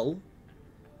well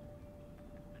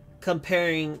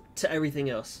comparing to everything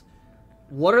else.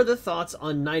 What are the thoughts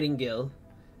on Nightingale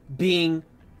being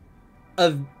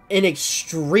an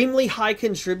extremely high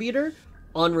contributor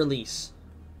on release?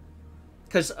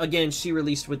 Because, again, she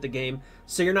released with the game,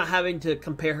 so you're not having to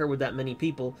compare her with that many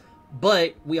people.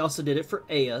 But we also did it for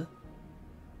eyja.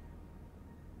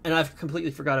 And I've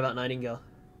completely forgot about Nightingale.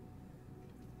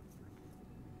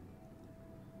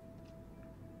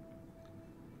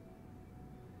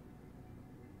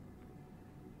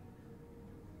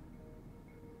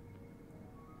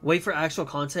 Wait for actual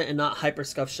content and not hyper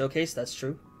scuff showcase. That's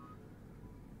true.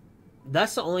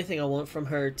 That's the only thing I want from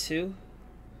her too.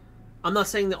 I'm not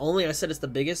saying the only. I said it's the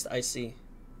biggest. I see.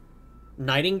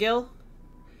 Nightingale.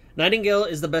 Nightingale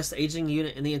is the best aging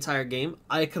unit in the entire game.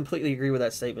 I completely agree with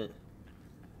that statement.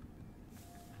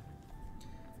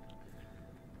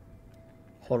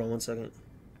 Hold on one second.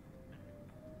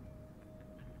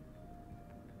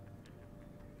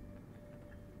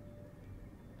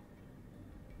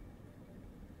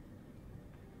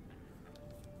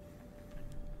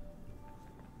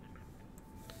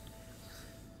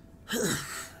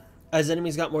 As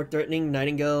enemies got more threatening,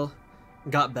 Nightingale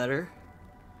got better.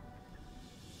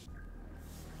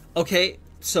 Okay,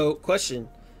 so question.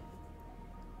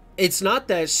 It's not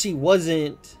that she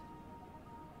wasn't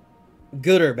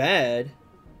good or bad.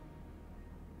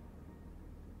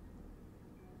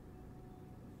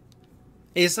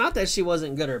 It's not that she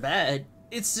wasn't good or bad.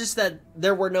 It's just that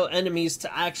there were no enemies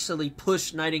to actually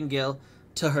push Nightingale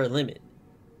to her limit.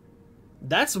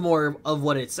 That's more of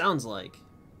what it sounds like.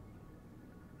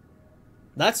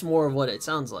 That's more of what it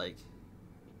sounds like.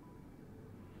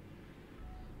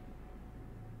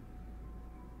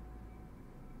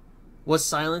 Was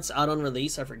Silence out on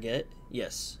release? I forget.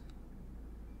 Yes.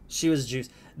 She was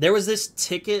juiced. There was this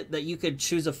ticket that you could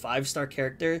choose a 5-star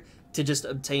character to just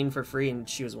obtain for free, and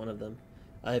she was one of them,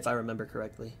 if I remember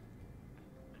correctly.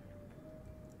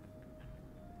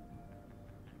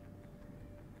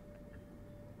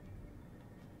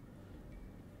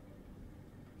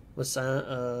 Was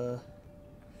Silent,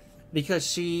 because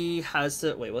she has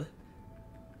to... Wait, what?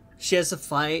 She has to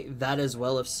fight that as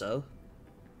well, if so.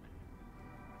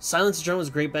 Silence Drone was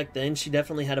great back then. She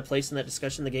definitely had a place in that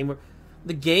discussion.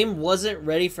 The game wasn't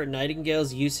ready for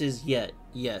Nightingale's uses yet.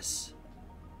 Yes.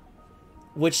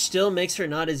 Which still makes her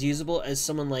not as usable as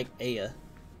someone like eyja.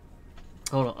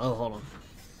 Hold on. Oh, hold on.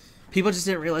 People just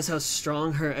didn't realize how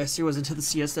strong her S tier was until the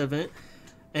Siesta event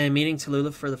and meeting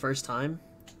Tuglow for the first time.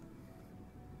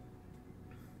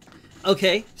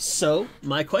 Okay, so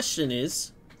my question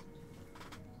is...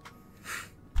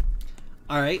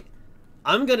 Alright,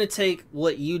 I'm going to take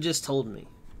what you just told me.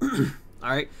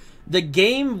 Alright, the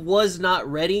game was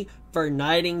not ready for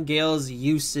Nightingale's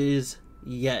uses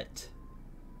yet.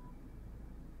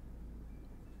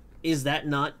 Is that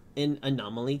not an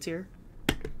anomaly tier?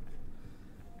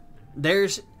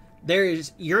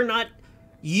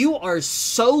 You are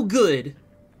so good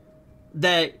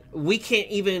that we can't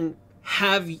even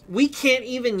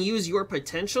use your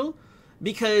potential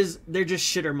because they're just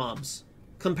shitter mobs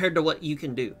compared to what you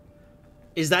can do.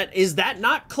 Is that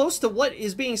not close to what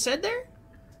is being said there?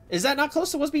 Is that not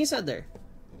close to what's being said there?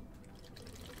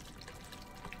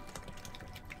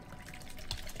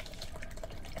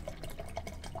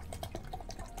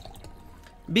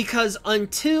 Because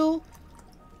until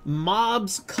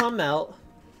mobs come out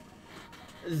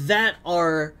that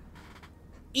are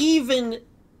even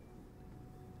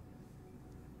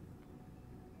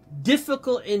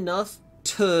difficult enough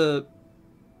to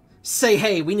say,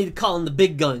 hey, we need to call in the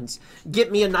big guns.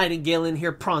 Get me a Nightingale in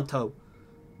here pronto.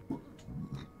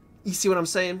 You see what I'm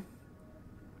saying?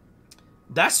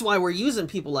 That's why we're using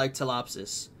people like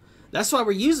Telopsis. That's why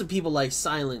we're using people like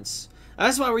Silence.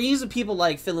 That's why we're using people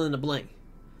like fill in the blank.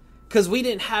 Because we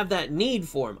didn't have that need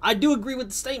for him. I do agree with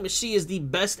the statement. She is the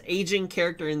best aging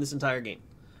character in this entire game.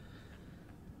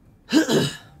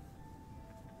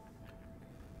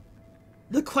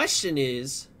 The question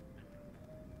is...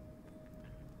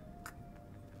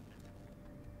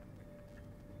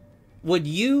 would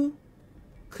you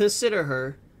consider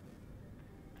her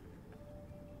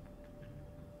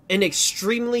an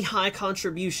extremely high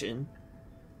contribution,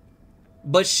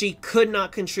 but she could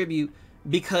not contribute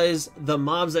because the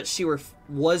mobs that she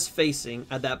was facing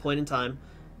at that point in time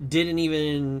didn't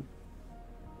even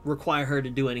require her to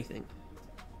do anything?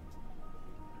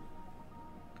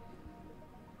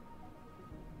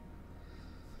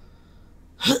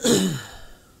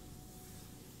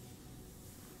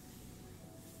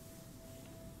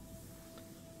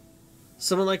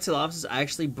 Someone like Telopsis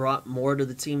actually brought more to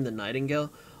the team than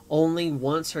Nightingale. Only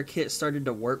once her kit started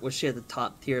to work was she at the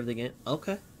top tier of the game.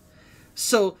 Okay.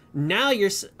 So now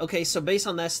you're... Okay, so based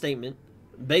on that statement,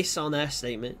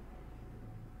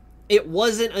 it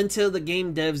wasn't until the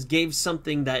game devs gave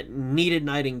something that needed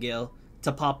Nightingale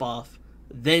to pop off,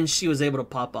 then she was able to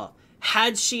pop off.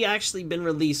 Had she actually been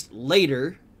released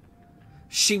later,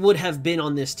 she would have been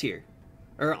on this tier.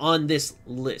 Or on this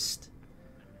list.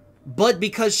 But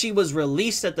because she was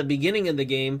released at the beginning of the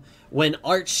game, when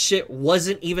art shit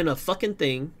wasn't even a fucking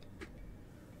thing,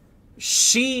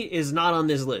 she is not on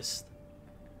this list.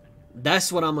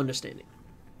 That's what I'm understanding.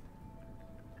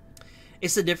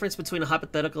 It's the difference between a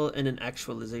hypothetical and an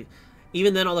actualization.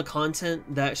 Even then, all the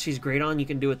content that she's great on, you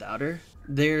can do without her.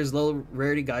 There's low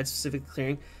rarity guides specifically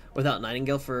clearing without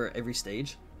Nightingale for every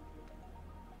stage.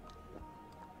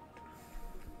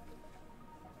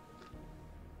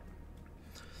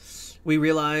 We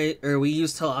use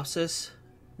Telopsis.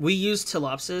 We use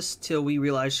Telopsis till we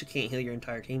realize she can't heal your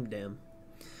entire team. Damn.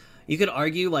 You could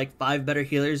argue like 5 better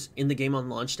healers in the game on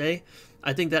launch day.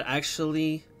 I think that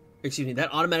actually, excuse me,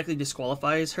 that automatically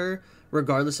disqualifies her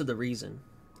regardless of the reason.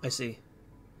 I see.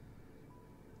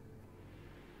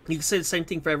 You can say the same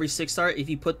thing for every 6-star. If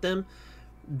you put them,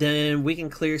 then we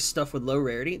can clear stuff with low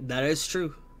rarity. That is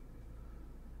true.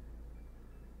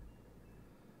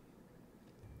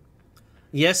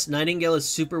 Yes, Nightingale is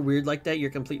super weird like that. You're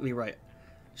completely right.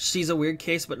 She's a weird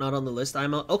case, but not on the list.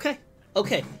 I'm okay.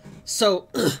 Okay. So,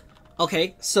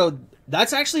 okay. So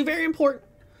that's actually very important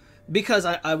because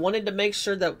I wanted to make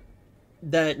sure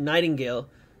that Nightingale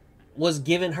was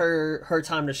given her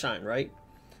time to shine, right?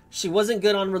 She wasn't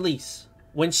good on release.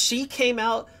 When she came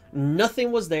out,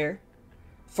 nothing was there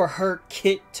for her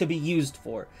kit to be used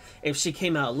for. If she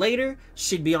came out later,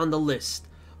 she'd be on the list.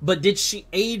 But did she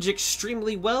age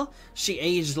extremely well? She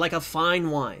aged like a fine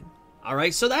wine.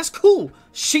 Alright, so that's cool.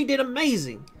 She did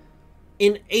amazing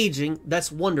in aging.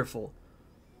 That's wonderful.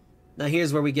 Now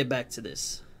here's where we get back to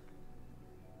this.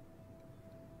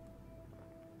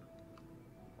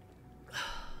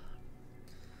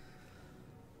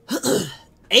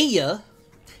 Eyja.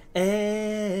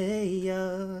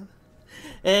 Eyja.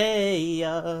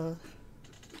 Eyja.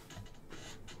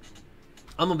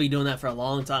 I'm going to be doing that for a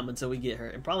long time until we get her.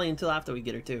 And probably until after we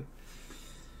get her too.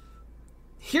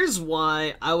 Here's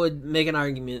why I would make an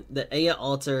argument that Eyja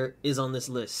Alter is on this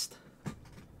list.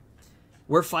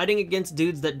 We're fighting against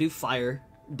dudes that do fire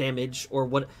damage or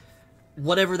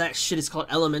whatever that shit is called,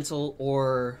 elemental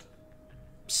or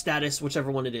status,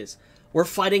 whichever one it is. We're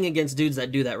fighting against dudes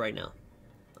that do that right now.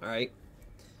 Alright?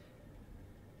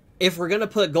 If we're going to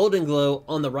put Golden Glow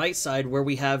on the right side where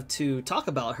we have to talk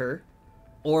about her,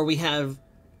 or we have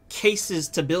cases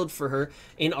to build for her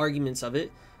in arguments of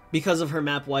it, because of her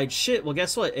map-wide shit, well,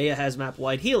 guess what? Eyja has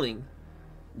map-wide healing.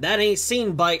 That ain't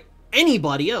seen by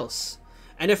anybody else.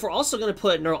 And if we're also going to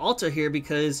put Neural Alter here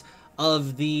because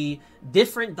of the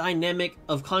different dynamic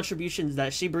of contributions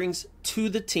that she brings to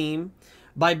the team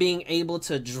by being able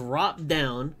to drop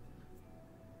down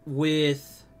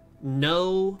with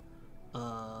no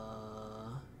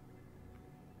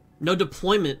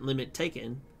deployment limit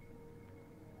taken,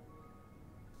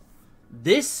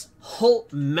 this whole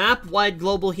map-wide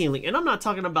global healing, and I'm not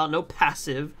talking about no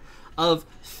passive of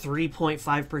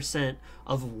 3.5%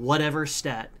 of whatever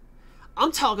stat.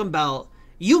 I'm talking about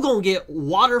you gonna get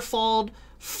waterfalled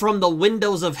from the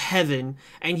windows of heaven,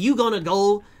 and you gonna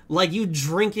go like you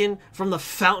drinking from the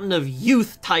fountain of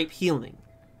youth type healing.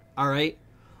 Alright?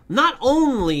 Not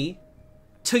only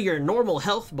to your normal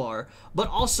health bar, but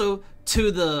also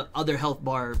to the other health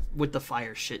bar with the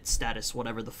fire shit status,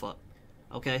 whatever the fuck.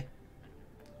 Okay?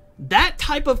 That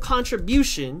type of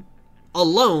contribution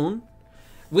alone,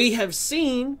 we have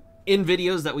seen in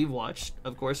videos that we've watched,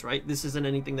 of course, right? This isn't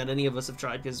anything that any of us have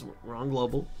tried because we're on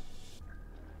global.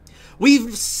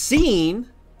 We've seen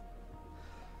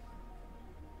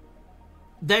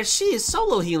that she is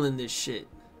solo healing this shit.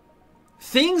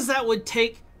 Things that would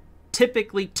take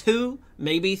typically 2,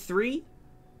 maybe 3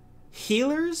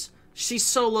 healers, she's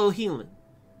solo healing.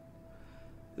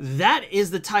 That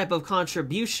is the type of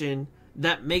contribution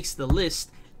that makes the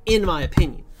list, in my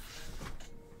opinion.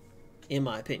 In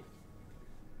my opinion.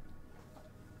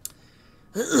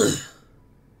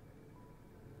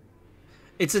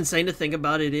 It's insane to think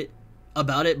about it,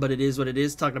 but it is what it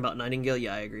is. Talking about Nightingale,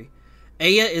 yeah, I agree.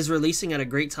 Eyja is releasing at a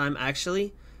great time,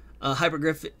 actually.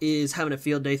 Hypergriff is having a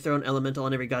field day, throwing elemental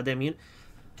on every goddamn unit.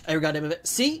 Every goddamn event.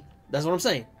 See? That's what I'm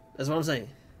saying. That's what I'm saying.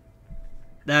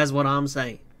 That's what I'm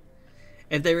saying.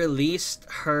 If they released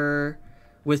her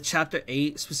with Chapter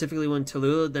 8, specifically when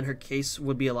Tuglow, then her case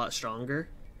would be a lot stronger.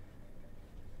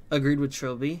 Agreed with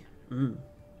Trilby.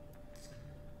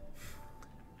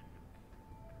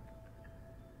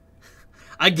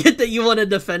 I get that you want to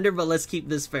defend her, but let's keep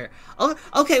this fair. Oh,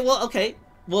 okay, well, okay.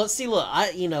 Well, see, look,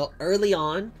 early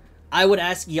on, I would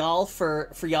ask y'all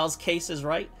for y'all's cases,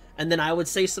 right? And then I would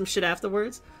say some shit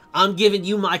afterwards. I'm giving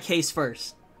you my case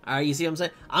first. All right, you see what I'm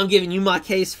saying? I'm giving you my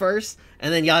case first,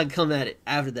 and then y'all can come at it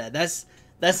after that. That's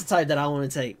the type that I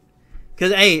want to take.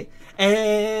 Because, hey,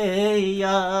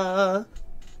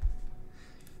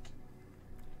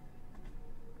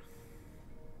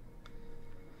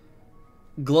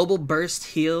 Global Burst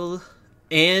Heal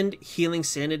and Healing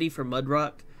Sanity for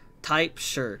Mudrock type,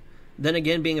 sure. Then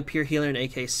again, being a pure healer in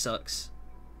AK sucks.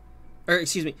 Or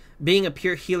excuse me, being a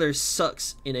pure healer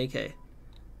sucks in AK.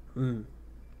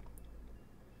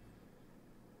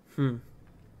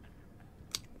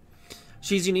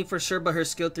 She's unique for sure, but her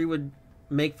skill 3 would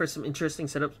make for some interesting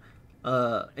setups.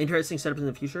 Interesting setups in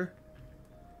the future.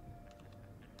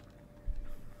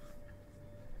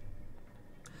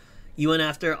 You went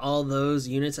after all those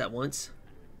units at once.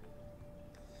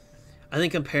 I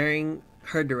think comparing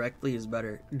her directly is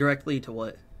better. Directly to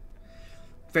what?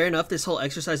 Fair enough, this whole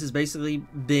exercise has basically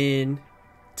been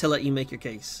to let you make your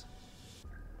case.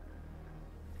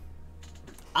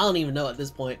 I don't even know at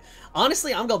this point.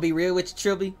 Honestly, I'm gonna be real with you,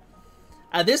 Trilby.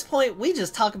 At this point, we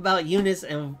just talk about units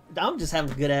and I'm just having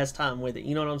a good ass time with it.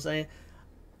 You know what I'm saying?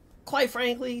 Quite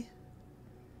frankly,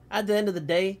 at the end of the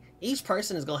day, each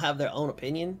person is gonna have their own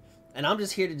opinion. And I'm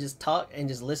just here to just talk and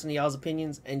just listen to y'all's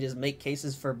opinions and just make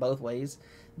cases for both ways.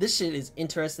 This shit is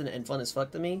interesting and fun as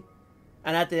fuck to me.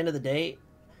 And at the end of the day,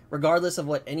 regardless of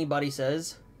what anybody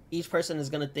says, each person is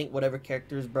going to think whatever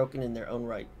character is broken in their own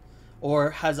right. Or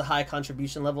has a high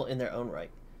contribution level in their own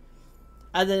right.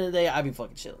 At the end of the day, I be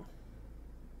fucking chilling.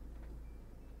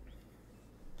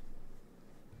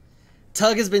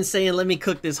 Tug has been saying, let me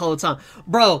cook this whole time.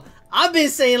 Bro, I've been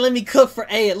saying, let me cook for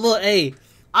A, little A.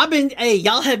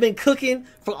 Y'all have been cooking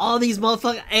for all these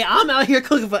motherfuckers. Hey, I'm out here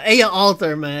cooking for eyja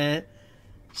Alter, man.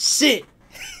 Shit.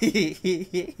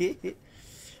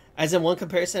 As in one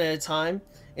comparison at a time,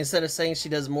 instead of saying she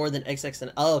does more than XX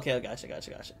and... Oh, okay,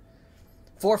 gotcha.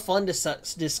 For fun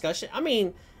discussion. I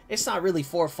mean, it's not really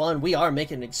for fun. We are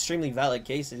making extremely valid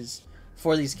cases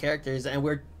for these characters, and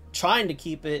we're trying to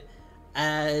keep it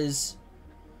as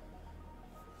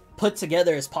put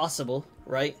together as possible,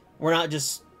 right? We're not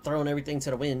just throwing everything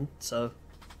to the wind, so,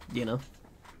 you know.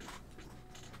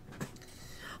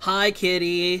 Hi,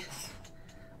 Kitty.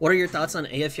 What are your thoughts on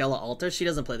eyja Alter? She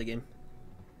doesn't play the game.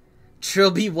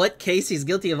 Trilby, what case? He's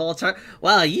guilty of all charges.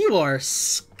 Wow, you are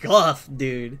scuffed,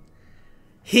 dude.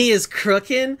 He is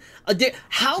crooking. Dude,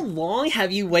 how long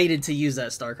have you waited to use that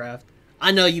StarCraft?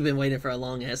 I know you've been waiting for a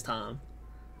long ass time.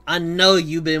 I know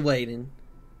you've been waiting.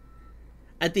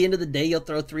 At the end of the day, you'll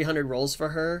throw 300 rolls for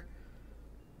her.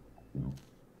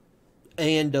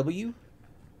 A&W?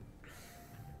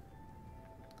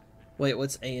 Wait,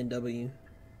 what's A&W?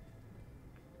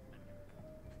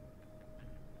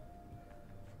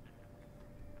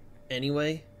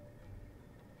 Anyway?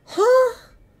 Huh?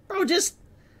 Bro, just...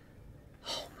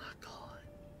 Oh my god.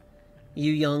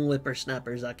 You young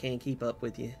whippersnappers, I can't keep up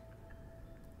with you.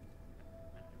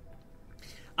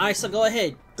 Alright, so go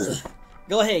ahead.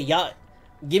 Go ahead, y'all.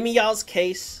 Give me y'all's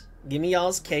case. Give me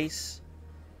y'all's case.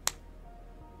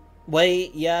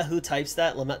 Wait, yeah, who types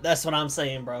that? That's what I'm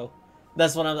saying, bro.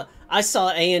 That's what I saw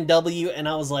A&W and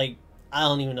I was like, I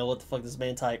don't even know what the fuck this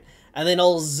man typed. And then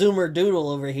old Zoomer Doodle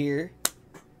over here.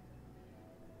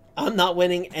 I'm not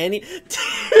winning any...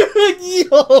 Dude,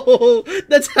 yo!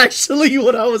 That's actually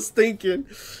what I was thinking.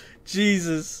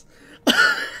 Jesus.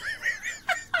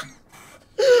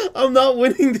 I'm not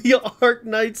winning the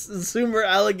Arknights Zoomer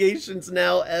allegations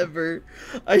now, ever.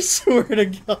 I swear to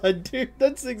God, dude.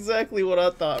 That's exactly what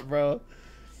I thought, bro.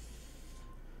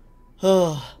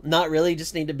 Oh, not really.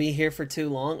 Just need to be here for too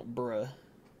long. Bruh.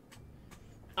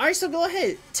 Alright, so go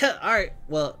ahead. Alright,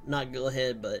 well, not go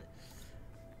ahead, but...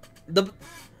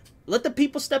 Let the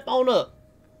people step on up.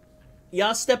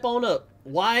 Y'all step on up.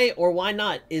 Why or why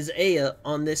not is eyja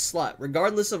on this slot?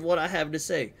 Regardless of what I have to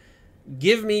say.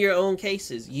 Give me your own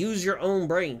cases. Use your own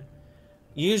brain.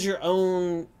 Use your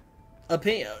own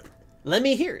opinion. Let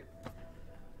me hear it.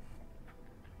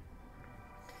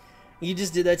 You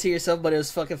just did that to yourself, but it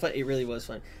was fucking fun. It really was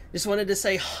fun. Just wanted to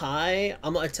say hi.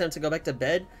 I'm gonna attempt to go back to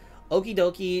bed. Okie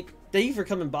dokie. Thank you for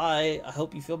coming by. I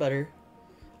hope you feel better.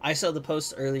 I saw the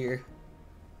post earlier.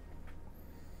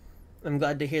 I'm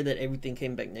glad to hear that everything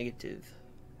came back negative.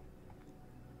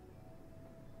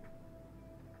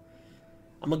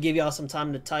 I'm gonna give y'all some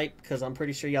time to type because I'm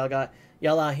pretty sure y'all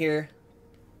out here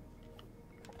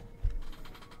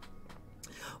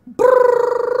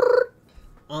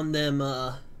on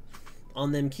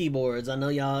them keyboards. I know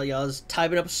y'all's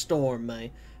typing up a storm,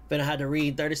 man. But I had to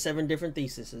read 37 different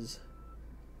theses.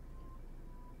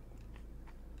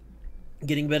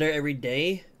 Getting better every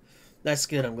day. That's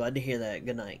good. I'm glad to hear that.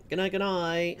 Good night. Good night. Good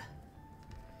night.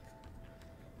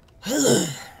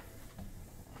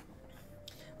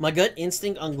 My gut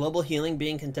instinct on global healing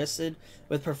being contested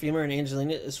with Perfumer and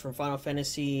Angelina is from Final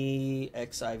Fantasy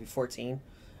XIV-14,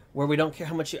 where we don't care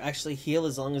how much you actually heal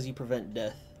as long as you prevent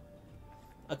death.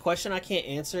 A question I can't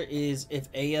answer is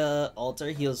if eyja Alter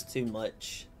heals too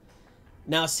much.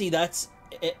 Now, see, that's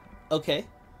it. Okay.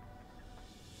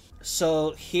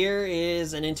 So here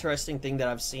is an interesting thing that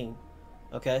I've seen.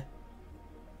 Okay.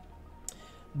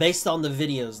 based on the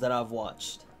videos that I've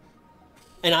watched.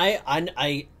 And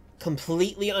I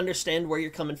completely understand where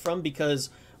you're coming from, because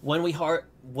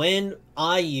when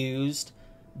I used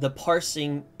the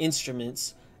parsing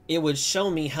instruments, it would show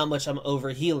me how much I'm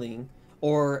overhealing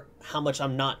or how much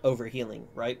I'm not overhealing,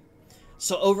 right?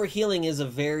 So overhealing is a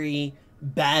very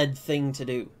bad thing to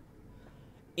do.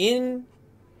 In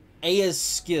eyja's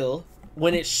skill,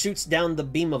 when it shoots down the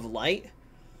beam of light,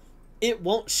 it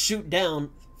won't shoot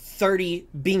down 30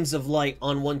 beams of light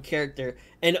on one character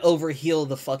and overheal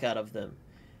the fuck out of them.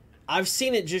 I've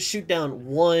seen it just shoot down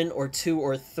 1 or 2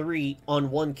 or 3 on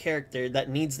one character that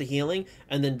needs the healing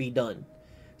and then be done.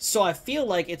 So I feel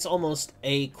like it's almost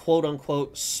a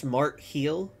quote-unquote smart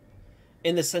heal,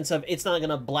 in the sense of it's not going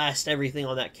to blast everything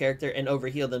on that character and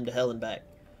overheal them to hell and back,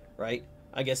 right?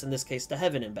 I guess in this case to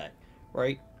heaven and back,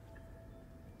 right?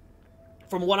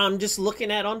 From what I'm just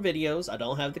looking at on videos, I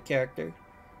don't have the character,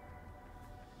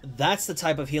 that's the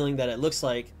type of healing that it looks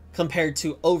like compared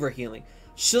to overhealing.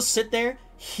 She'll sit there,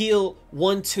 heal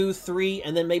 1, 2, 3,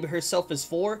 and then maybe herself is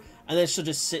 4, and then she'll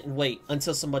just sit and wait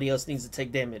until somebody else needs to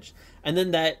take damage. And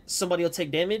then that somebody will take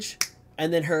damage,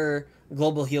 and then her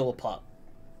global heal will pop.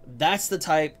 That's the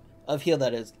type of heal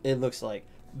that it looks like.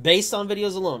 Based on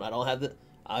videos alone.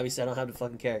 Obviously I don't have the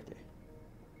fucking character.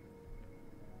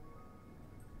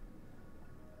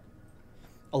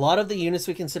 A lot of the units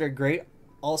we consider great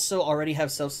also already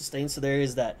have self-sustain, so there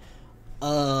is that.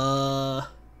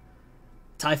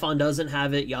 Typhon doesn't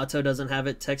have it, Yato doesn't have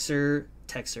it,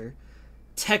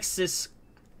 Texas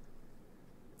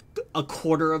a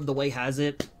quarter of the way has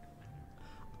it.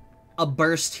 A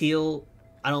burst heal,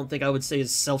 I don't think I would say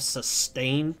is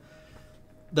self-sustain.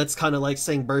 That's kind of like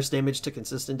saying burst damage to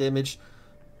consistent damage.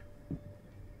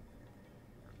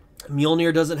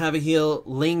 Mjolnir doesn't have a heal,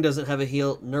 Ling doesn't have a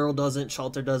heal, Neural doesn't,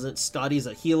 Shalter doesn't, Scotty's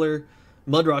a healer,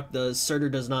 Mudrock does, Surtur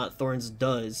does not, Thorns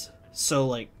does. So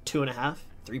like 2.5,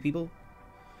 3 people.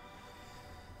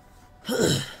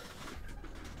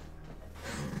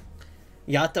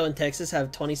 Yato and Texas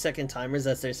have 20-second timers.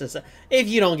 That's their system. If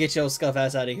you don't get your scuff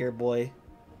ass out of here, boy.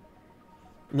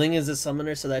 Ling is a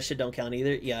summoner, so that shit don't count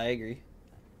either. Yeah, I agree.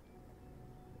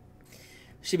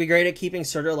 She'd be great at keeping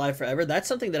Surtur alive forever. That's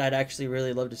something that I'd actually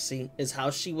really love to see, is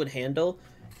how she would handle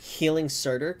healing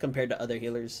Surtur compared to other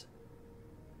healers.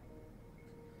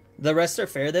 The rest are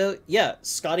fair, though. Yeah,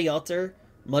 Scotty, Alter,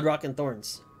 Mudrock, and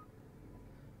Thorns.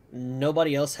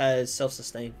 Nobody else has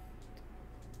self-sustain.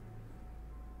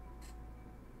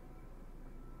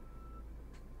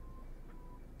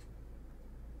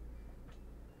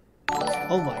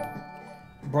 Oh my...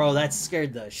 Bro, that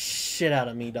scared the shit out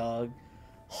of me, dog.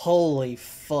 Holy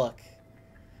fuck.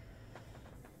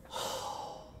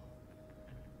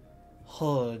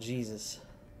 Oh, Jesus.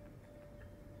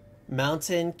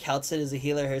 Mountain, Kaltsit is a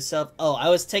healer herself. Oh, I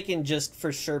was taking just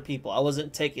for sure people. I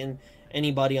wasn't taking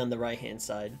anybody on the right-hand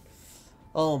side.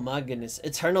 Oh my goodness.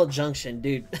 Eternal Junction,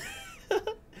 dude.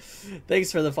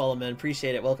 Thanks for the follow, man.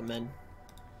 Appreciate it. Welcome, man.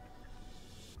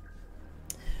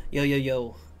 Yo, yo,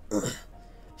 yo.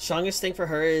 Strongest thing for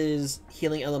her is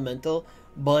healing elemental,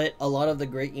 but a lot of the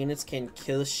great units can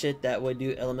kill shit that would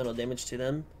do elemental damage to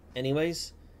them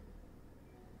anyways.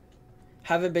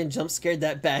 Haven't been jump scared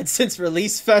that bad since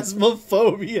release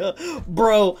Phasmophobia.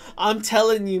 Bro, I'm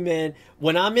telling you, man,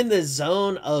 when I'm in the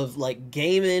zone of like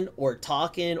gaming or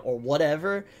talking or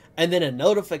whatever, and then a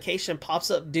notification pops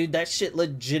up, dude, that shit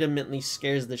legitimately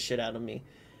scares the shit out of me.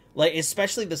 Like,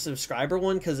 especially the subscriber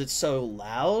one, because it's so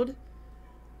loud.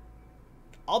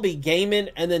 I'll be gaming,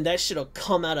 and then that shit'll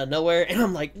come out of nowhere, and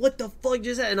I'm like, what the fuck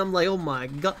just that? And I'm like, oh my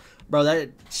god. Bro, that...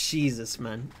 Jesus,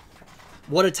 man.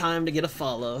 What a time to get a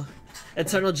follow.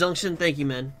 Eternal Junction, thank you,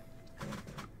 man.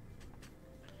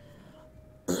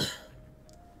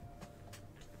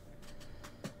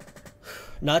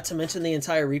 Not to mention the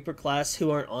entire Reaper class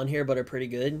who aren't on here but are pretty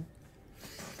good.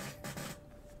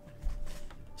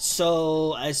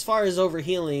 So, as far as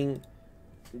overhealing,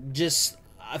 just...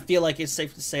 I feel like it's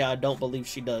safe to say I don't believe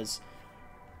she does.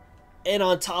 And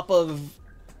on top of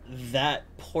that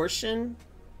portion,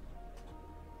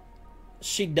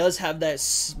 she does have that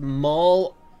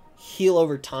small heal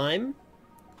over time.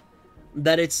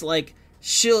 That it's like,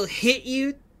 she'll hit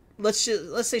you, let's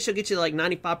say she'll get you like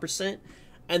 95%,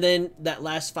 and then that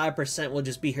last 5% will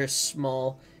just be her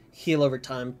small heal over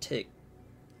time tick.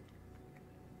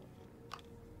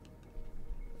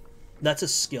 That's a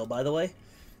skill, by the way.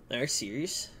 Are you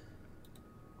serious?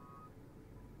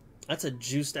 That's a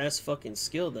juiced ass fucking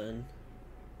skill then.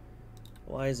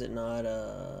 Why is it not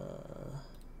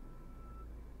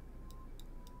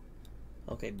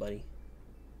okay, buddy.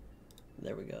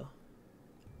 There we go.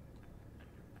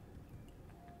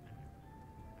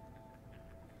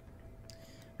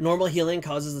 Normal healing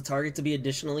causes the target to be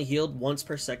additionally healed once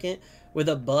per second, with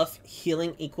a buff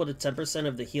healing equal to 10%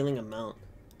 of the healing amount.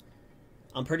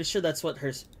 I'm pretty sure that's what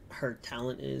her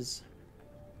talent is.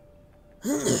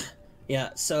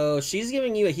 Yeah, so she's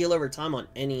giving you a heal over time on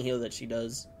any heal that she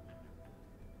does.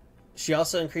 She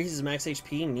also increases max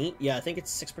HP. Neat. Yeah, I think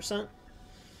it's 6%.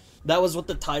 That was what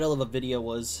the title of a video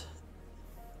was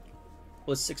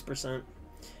 6%.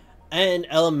 And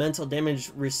elemental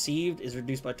damage received is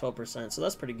reduced by 12%, so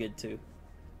that's pretty good too.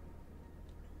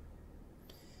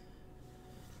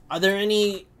 Are there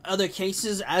any other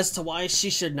cases as to why she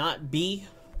should not be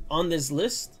on this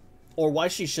list? Or why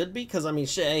she should be? Because, I mean,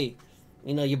 shit, hey,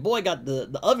 you know, your boy got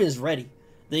the oven's ready.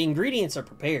 The ingredients are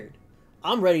prepared.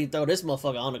 I'm ready to throw this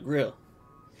motherfucker on the grill.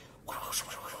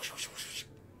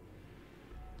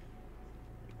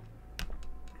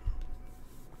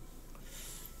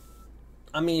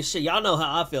 I mean, shit, y'all know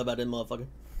how I feel about this motherfucker.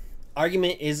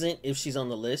 Argument isn't if she's on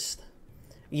the list.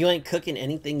 You ain't cooking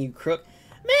anything you crook.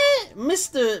 Man,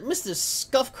 Mr.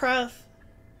 Scuffcraft.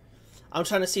 I'm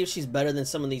trying to see if she's better than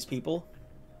some of these people.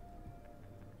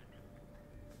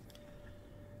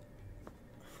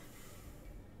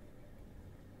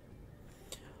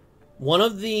 One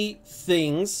of the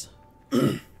things...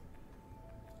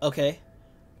 okay.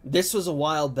 This was a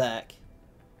while back.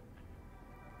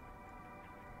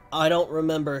 I don't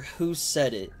remember who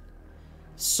said it.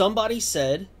 Somebody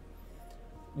said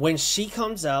when she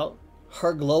comes out,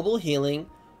 her global healing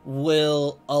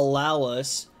will allow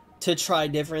us to try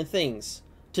different things.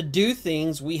 To do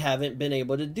things we haven't been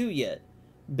able to do yet.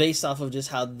 Based off of just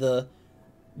how the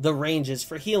range is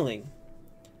for healing.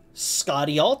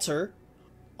 Scotty Alter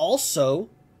also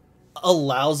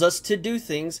allows us to do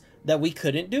things that we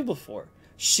couldn't do before.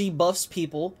 She buffs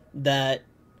people that,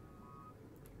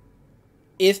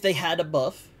 if they had a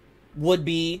buff, would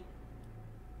be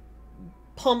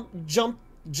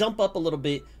jump up a little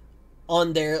bit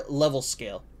on their level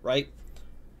scale, right?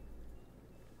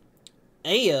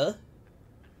 Eyja,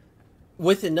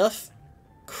 with enough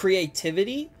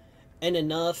creativity and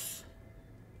enough...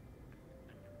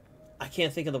 I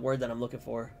can't think of the word that I'm looking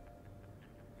for.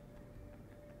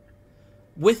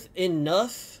 With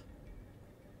enough...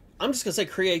 I'm just going to say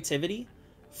creativity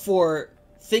for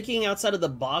thinking outside of the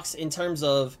box in terms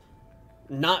of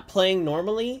not playing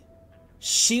normally,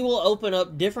 she will open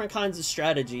up different kinds of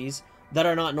strategies that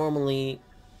are not normally...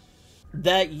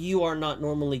 that you are not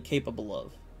normally capable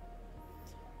of.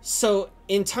 So,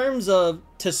 in terms of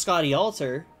to Scotty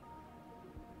Alter,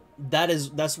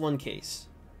 that's one case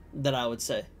that I would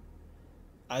say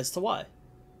as to why.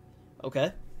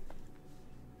 Okay?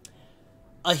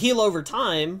 A heal over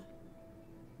time,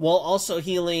 while also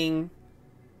healing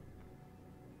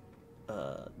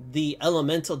the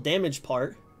elemental damage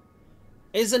part,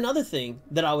 is another thing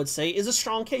that I would say is a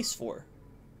strong case for.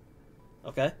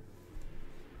 Okay?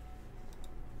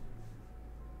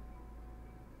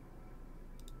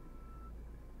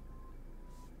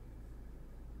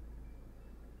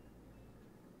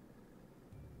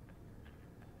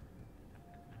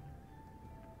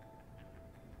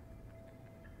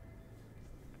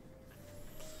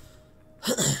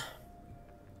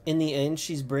 In the end,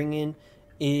 she's bringing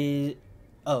is...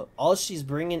 oh, all she's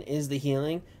bringing is the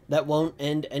healing. That won't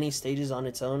end any stages on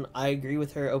its own. I agree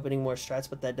with her opening more strats,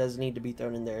 but that does need to be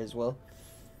thrown in there as well.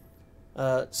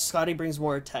 Scotty brings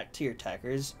more attack to your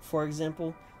attackers, for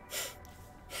example.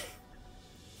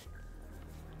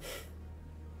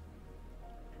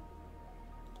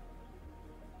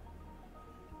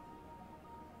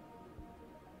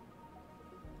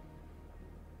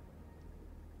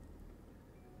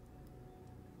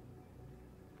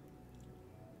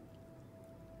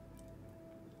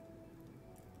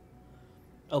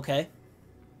 Okay.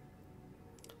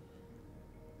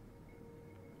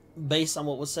 Based on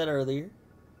what was said earlier,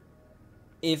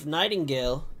 if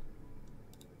Nightingale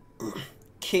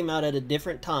came out at a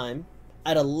different time,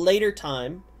 at a later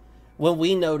time, when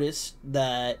we noticed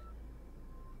that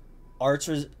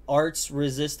arts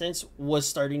resistance was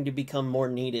starting to become more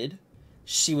needed,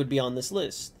 she would be on this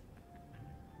list.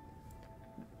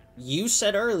 You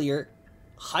said earlier,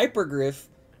 Hypergriff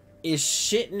is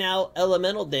shitting out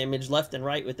elemental damage left and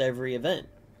right with every event.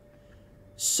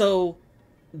 So,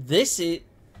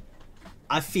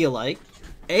 I feel like,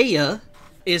 Eyja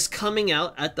is coming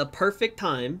out at the perfect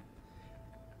time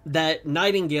that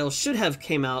Nightingale should have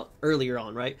came out earlier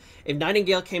on, right? If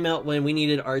Nightingale came out when we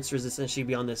needed arts resistance, she'd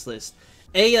be on this list.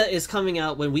 Eyja is coming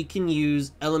out when we can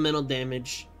use elemental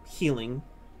damage healing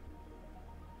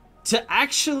to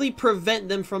actually prevent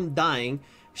them from dying.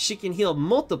 She can heal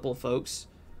multiple folks.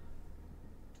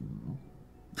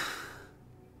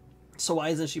 So why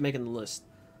isn't she making the list?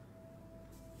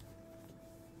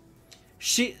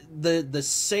 The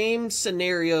same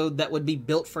scenario that would be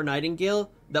built for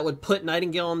Nightingale, that would put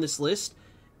Nightingale on this list,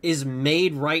 is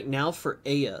made right now for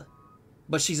eyja.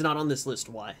 But she's not on this list.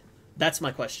 Why? That's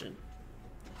my question.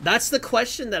 That's the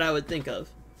question that I would think of.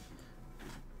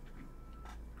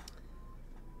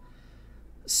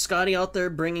 Scotty out there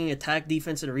bringing attack,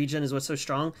 defense, and regen is what's so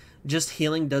strong. Just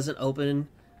healing doesn't open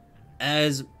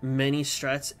as many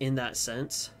strats in that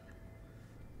sense.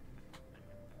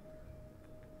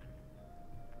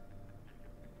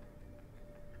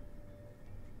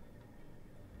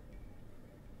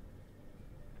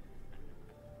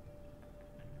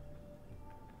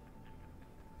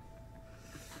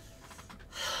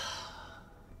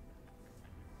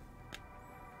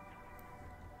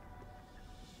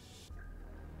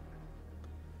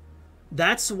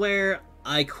 That's where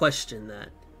I question that.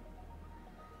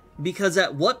 Because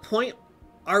at what point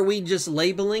are we just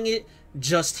labeling it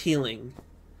just healing?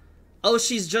 Oh,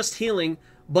 she's just healing,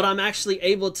 but I'm actually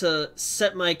able to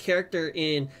set my character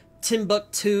in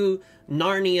Timbuktu,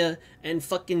 Narnia, and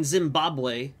fucking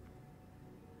Zimbabwe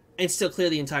and still clear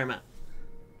the entire map.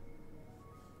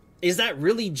 Is that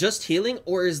really just healing,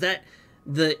 or is that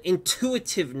the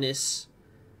intuitiveness,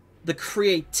 the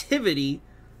creativity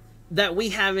that we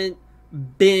haven't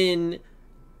been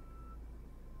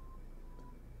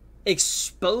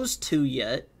exposed to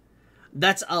yet,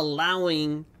 that's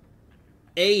allowing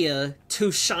eyja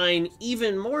to shine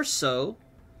even more so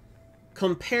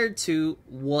compared to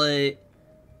what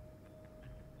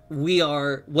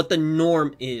the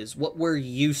norm is, what we're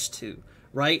used to,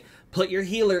 right? Put your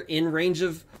healer in range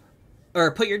of,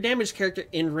 or put your damage character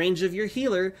in range of your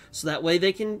healer, so that way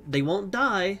they won't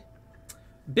die.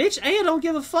 Bitch, eyja don't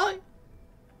give a fuck.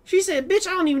 She said, bitch,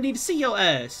 I don't even need to see your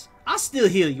ass. I'll still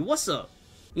heal you. What's up?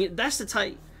 That's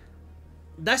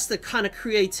the kind of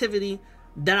creativity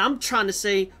that I'm trying to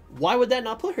say. Why would that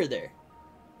not put her there?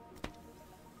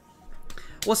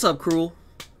 What's up, Cruel?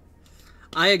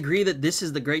 I agree that this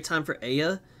is the great time for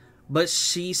eyja, but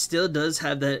she still does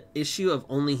have that issue of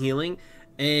only healing.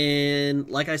 And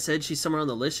like I said, she's somewhere on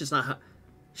the list. She's not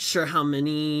sure how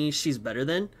many she's better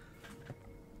than.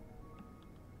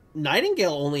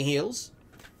 Nightingale only heals.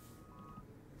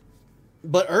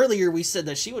 But earlier we said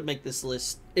that she would make this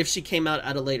list if she came out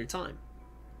at a later time.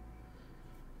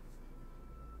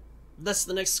 That's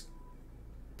the next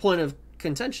point of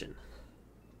contention.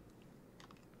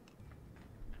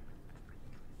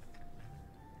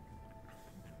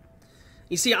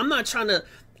 You see, I'm not trying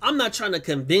to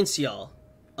convince y'all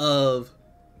of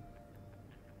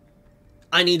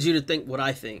I need you to think what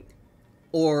I think,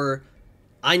 or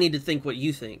I need to think what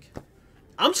you think.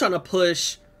 I'm trying to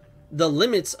push the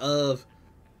limits of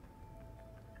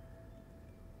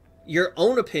your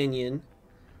own opinion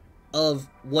of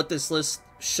what this list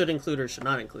should include or should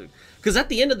not include. Because at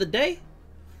the end of the day,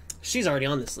 she's already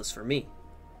on this list for me.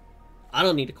 I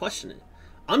don't need to question it.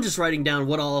 I'm just writing down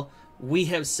what all we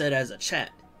have said as a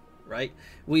chat, right?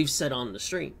 We've said on the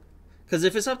stream. Because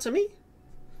if it's up to me,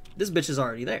 this bitch is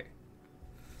already there.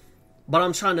 But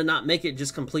I'm trying to not make it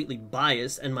just completely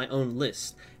biased and my own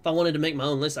list. If I wanted to make my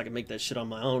own list, I could make that shit on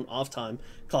my own off time.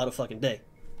 Call it a fucking day.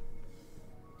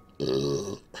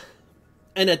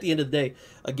 And at the end of the day,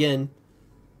 again,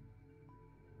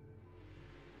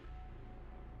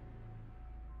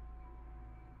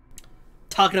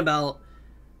 talking about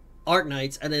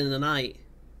Arknights at the end of the night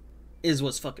is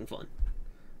what's fucking fun.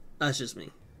 That's just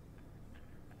me.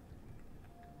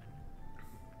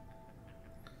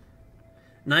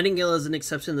 Nightingale is an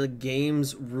exception to the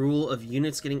game's rule of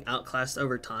units getting outclassed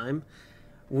over time.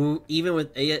 Even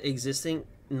with eyja existing,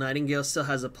 Nightingale still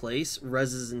has a place.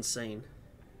 Res is insane.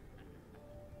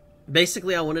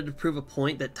 Basically, I wanted to prove a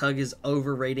point that Tug is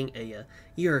overrating eyja.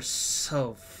 You're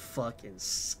so fucking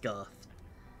scuffed.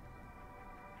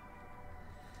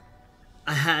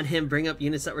 I had him bring up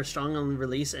units that were strong on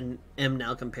release and am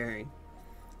now comparing.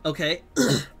 Okay.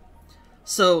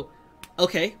 So,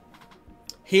 okay.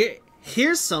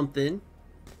 Here's something.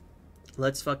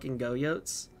 Let's fucking go,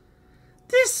 Yotes.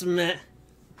 This man.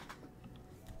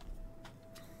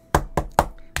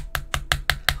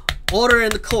 Order in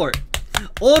the court.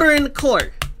 Order in the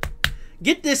court.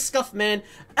 Get this scuff man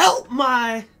out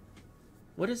my...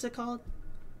 What is it called?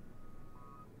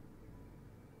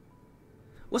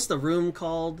 What's the room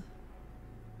called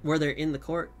where they're in the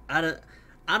court? Out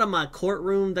of my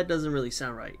courtroom? That doesn't really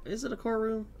sound right. Is it a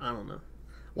courtroom? I don't know.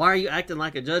 Why are you acting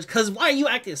like a judge? Because why are you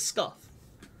acting scuff?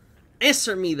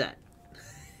 Answer me that.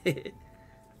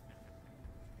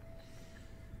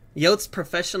 Yote's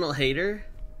professional hater.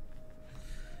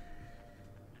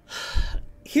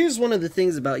 Here's one of the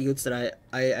things about Yotes that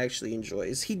I actually enjoy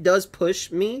is he does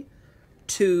push me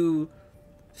to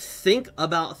think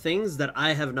about things that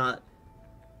I have not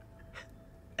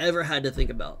ever had to think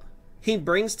about. He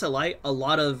brings to light a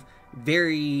lot of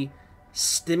very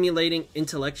stimulating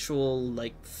intellectual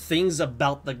like things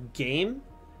about the game,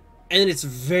 and it's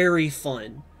very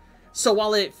fun. So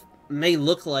while it may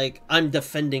look like I'm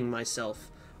defending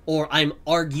myself or I'm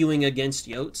arguing against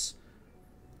Yotes,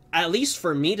 at least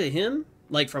for me to him,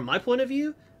 like from my point of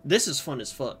view, this is fun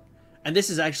as fuck. And this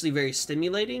is actually very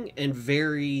stimulating and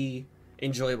very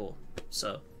enjoyable.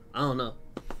 So, I don't know.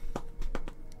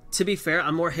 To be fair,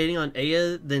 I'm more hating on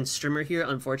eyja than streamer here,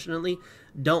 unfortunately.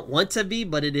 Don't want to be,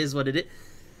 but it is what it is.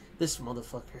 This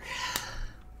motherfucker.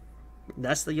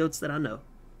 That's the Yotes that I know.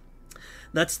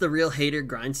 That's the real hater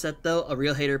grind set, though. A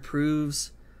real hater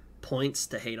proves points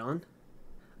to hate on.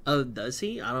 Oh, does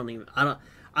he? I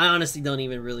honestly don't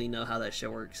even really know how that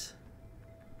shit works.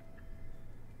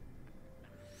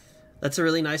 That's a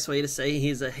really nice way to say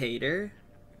he's a hater.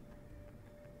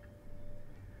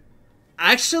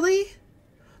 Actually,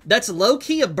 that's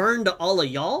low-key a burn to all of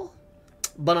y'all.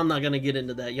 But I'm not going to get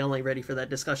into that. Y'all ain't ready for that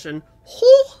discussion.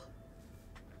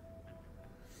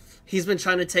 He's been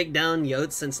trying to take down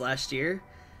Yotes since last year.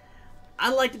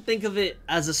 I like to think of it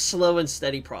as a slow and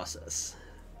steady process.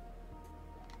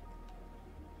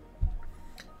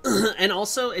 And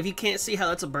also, if you can't see how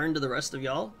that's a burn to the rest of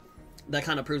y'all, that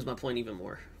kind of proves my point even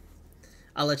more.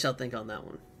 I'll let y'all think on that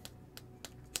one.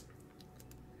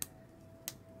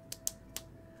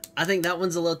 I think that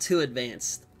one's a little too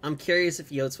advanced. I'm curious if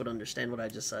Yotes would understand what I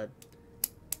just said.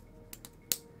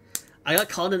 I got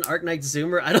called an Arknights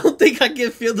Zoomer. I don't think I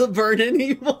can feel the burn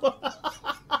anymore.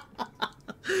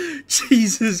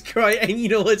 Jesus Christ. And you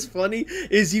know what's funny?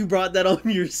 Is you brought that on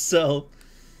yourself.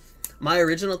 My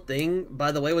original thing,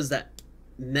 by the way, was that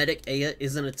Medic eyja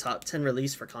isn't a top 10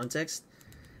 release for context.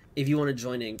 If you want to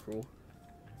join in, Cruel.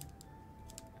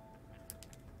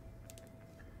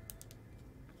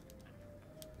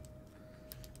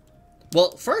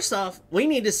 Well, first off, we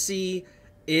need to see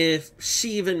if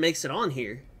she even makes it on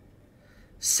here.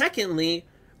 Secondly,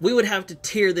 we would have to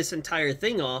tear this entire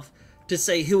thing off to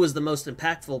say who was the most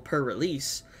impactful per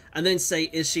release, and then say,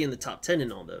 is she in the top 10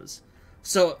 in all those?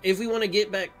 So, if we want to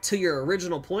get back to your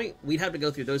original point, we'd have to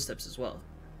go through those steps as well.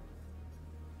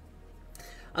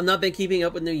 I've not been keeping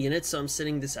up with new units, so I'm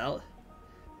sitting this out.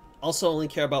 Also, only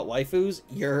care about waifus.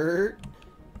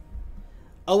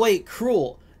 Oh wait,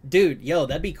 Cruel. Dude, yo,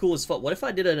 that'd be cool as fuck. What if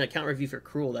I did an account review for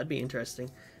Cruel? That'd be interesting.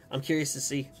 I'm curious to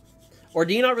see. Or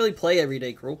do you not really play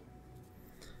everyday Cruel?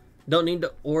 Don't need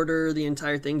to order the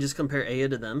entire thing. Just compare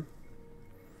eyja to them.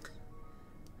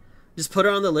 Just put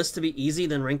her on the list to be easy,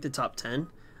 then rank the top 10.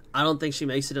 I don't think she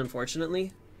makes it,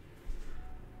 unfortunately.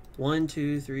 1,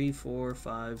 2, 3, 4,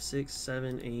 5, 6,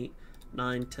 7, 8,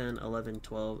 9, 10, 11,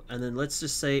 12. And then let's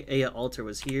just say eyja Alter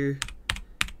was here.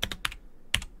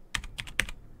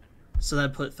 So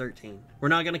that'd put 13. We're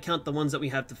not going to count the ones that we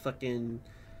have to fucking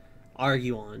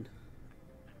argue on.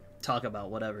 Talk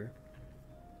about, whatever.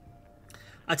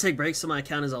 I take breaks so my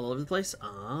account is all over the place.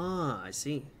 Ah, I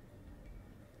see.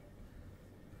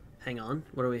 Hang on.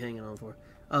 What are we hanging on for?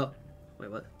 Oh,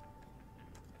 wait, what?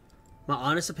 My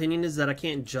honest opinion is that I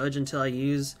can't judge until I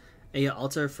use eyja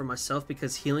Alter for myself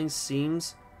because healing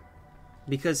seems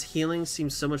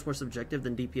so much more subjective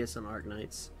than DPS and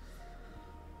Arknights.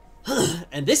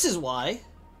 And this is why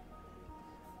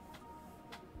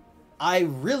I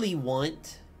really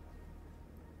want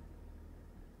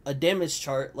a damage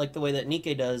chart like the way that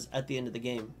Nikke does at the end of the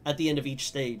game, at the end of each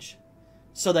stage,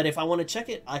 so that if I want to check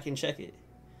it, I can check it.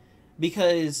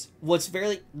 Because what's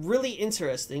really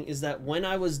interesting is that when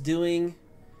I was doing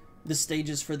the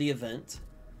stages for the event,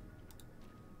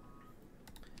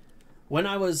 when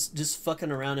I was just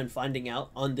fucking around and finding out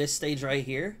on this stage right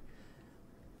here,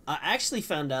 I actually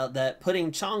found out that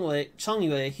putting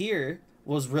Chongyue here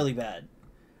was really bad.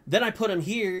 Then I put him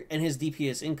here and his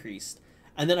DPS increased.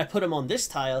 And then I put him on this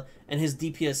tile and his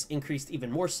DPS increased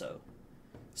even more so.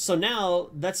 So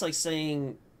now that's like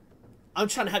saying I'm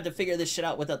trying to have to figure this shit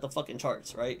out without the fucking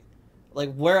charts, right?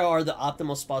 Like, where are the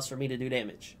optimal spots for me to do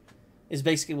damage? Is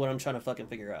basically what I'm trying to fucking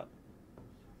figure out.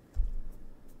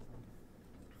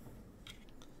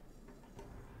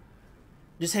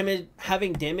 Just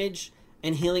having damage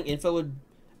and healing info would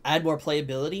add more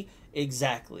playability?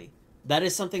 Exactly. That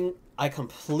is something I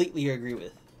completely agree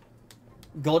with.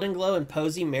 Golden Glow and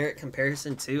Posey merit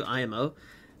comparison to IMO.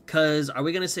 Because are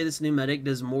we going to say this new medic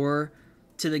does more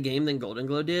to the game than Golden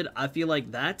Glow did? I feel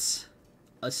like that's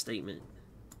a statement.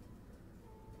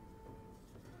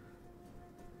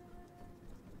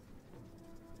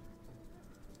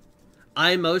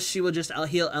 IMO, she will just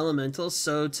out-heal elementals,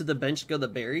 so to the bench go the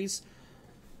berries.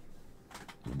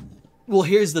 Well,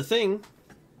 here's the thing.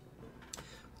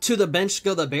 To the bench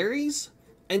go the berries,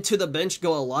 and to the bench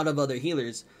go a lot of other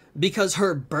healers. Because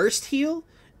her burst heal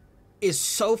is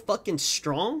so fucking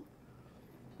strong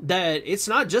that it's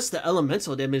not just the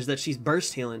elemental damage that she's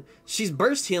burst healing. She's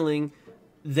burst healing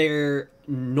their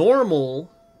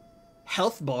normal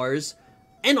health bars,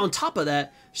 and on top of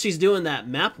that, she's doing that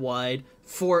map wide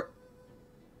for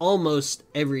almost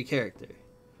every character.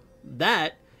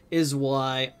 That is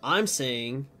why I'm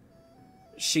saying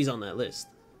she's on that list.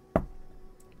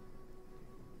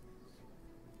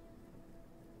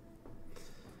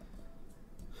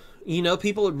 You know,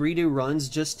 people would redo runs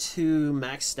just to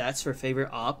max stats for favorite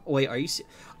op. Wait, are you...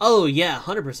 Oh, yeah,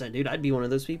 100%, dude. I'd be one of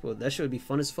those people. That shit would be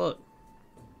fun as fuck.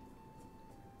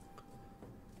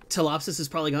 Telopsis is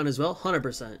probably gone as well.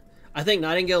 100%. I think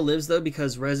Nightingale lives, though,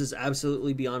 because Res is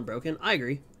absolutely beyond broken. I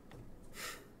agree.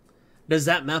 Does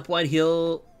that map-wide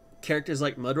heal characters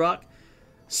like Mudrock?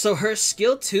 So her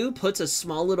skill 2 puts a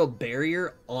small little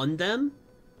barrier on them.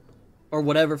 Or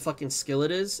whatever fucking skill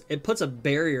it is. It puts a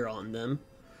barrier on them.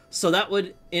 So that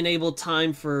would enable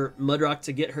time for Mudrock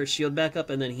to get her shield back up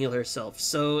and then heal herself.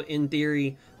 So, in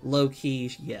theory,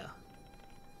 low-key, yeah.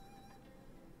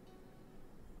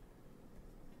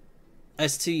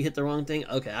 S2, you hit the wrong thing?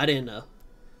 Okay, I didn't know.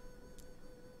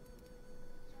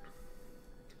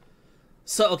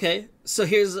 So, okay. So,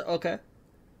 here's... Okay.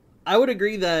 I would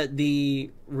agree that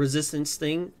the resistance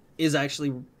thing is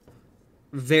actually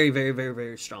very, very, very,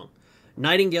 very strong.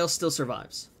 Nightingale still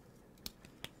survives.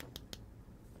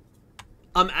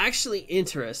 I'm actually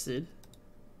interested,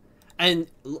 and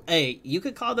hey, you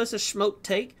could call this a schmoke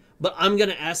take, but I'm going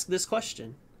to ask this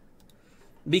question.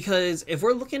 Because if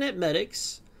we're looking at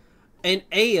medics, and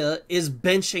Eyja is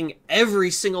benching every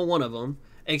single one of them,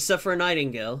 except for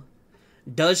Nightingale,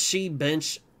 does she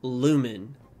bench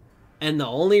Lumen? And the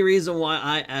only reason why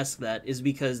I ask that is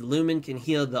because Lumen can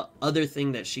heal the other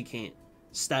thing that she can't.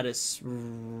 Status,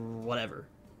 whatever.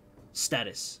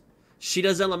 Status. She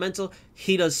does elemental,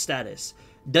 he does status.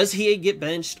 Does he get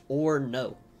benched or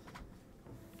no?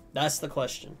 That's the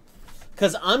question.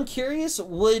 Because I'm curious,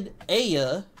 would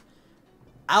Eyja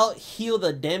out heal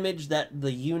the damage that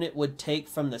the unit would take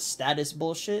from the status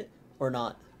bullshit or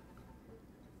not?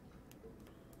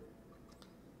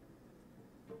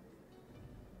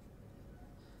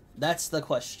 That's the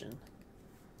question.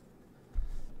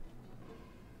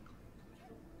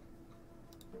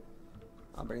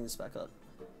 I'll bring this back up.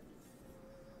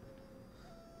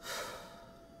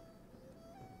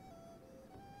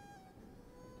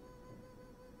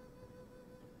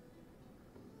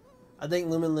 I think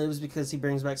Lumen lives because he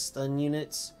brings back stun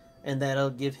units, and that'll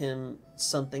give him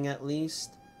something at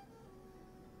least.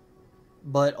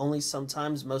 But only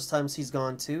sometimes. Most times he's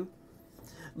gone too.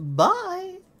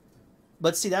 Bye!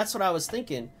 But see, that's what I was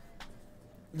thinking.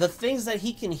 The things that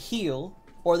he can heal,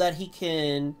 or that he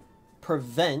can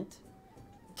prevent,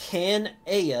 can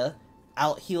Eyja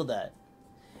out-heal that?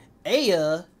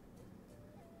 Eyja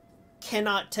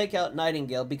cannot take out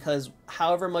Nightingale because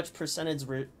however much percentage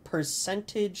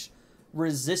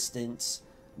resistance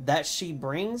that she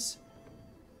brings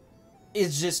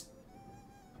is just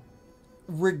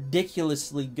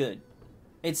ridiculously good.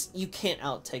 You can't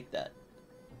outtake that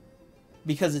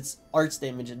because it's arts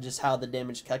damage and just how the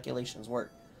damage calculations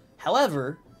work.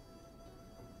 However,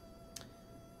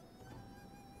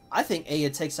 I think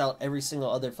Eyja takes out every single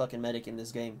other fucking medic in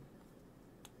this game.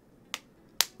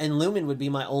 And Lumen would be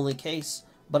my only case,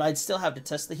 but I'd still have to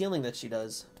test the healing that she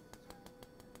does.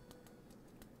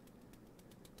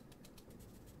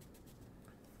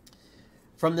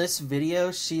 From this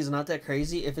video, she's not that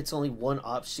crazy. If it's only one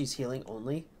op, she's healing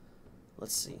only.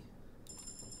 Let's see.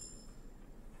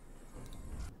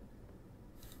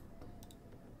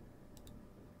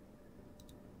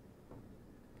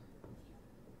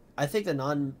 I think the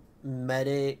non-medics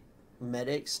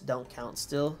don't count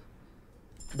still.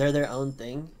 They're their own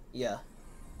thing. Yeah.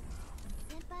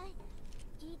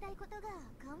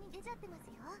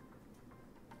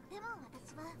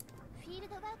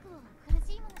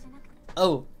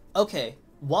 Oh, okay.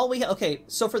 Okay,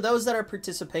 so for those that are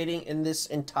participating in this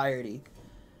entirety,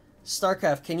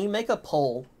 StarCraft, can you make a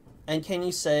poll and can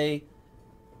you say,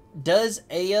 does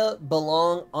Eyja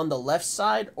belong on the left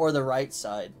side or the right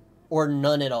side? Or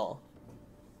none at all?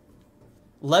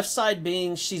 Left side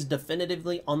being she's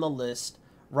definitively on the list.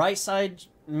 Right side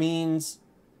means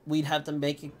we'd have to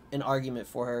make an argument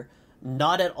for her.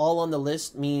 Not at all on the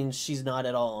list means she's not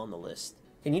at all on the list.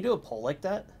 Can you do a poll like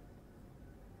that?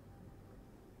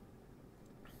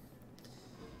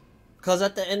 Because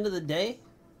at the end of the day,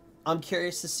 I'm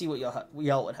curious to see what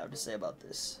y'all would have to say about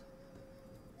this.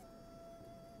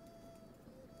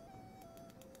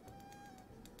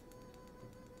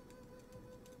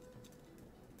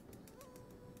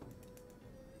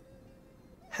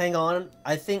 Hang on.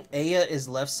 I think eyja is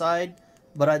left side,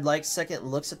 but I'd like second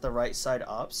looks at the right side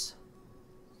ops.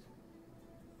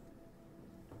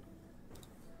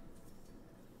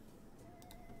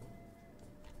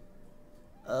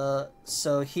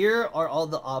 So here are all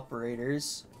the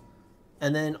operators.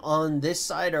 And then on this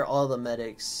side are all the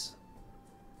medics.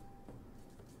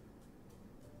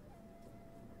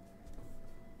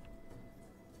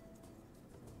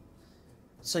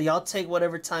 So y'all take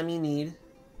whatever time you need.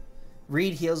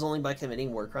 Reed heals only by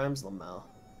committing war crimes. Lamau.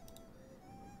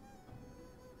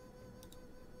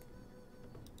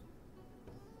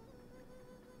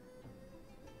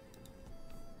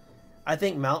 I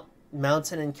think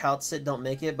Mountain and Calcit don't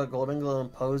make it, but Golden Glow and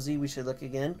Posey, we should look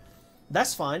again.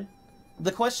 That's fine.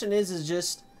 The question is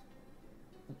just,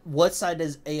 what side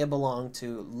does eyja belong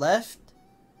to? Left,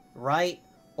 right,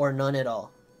 or none at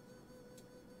all?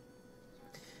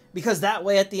 Because that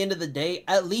way, at the end of the day,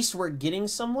 at least we're getting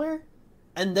somewhere,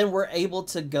 and then we're able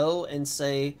to go and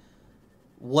say,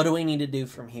 what do we need to do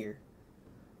from here?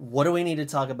 What do we need to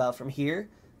talk about from here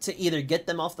to either get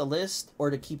them off the list or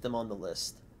to keep them on the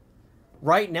list?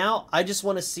 Right now, I just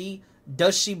want to see,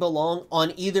 does she belong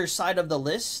on either side of the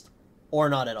list or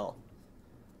not at all?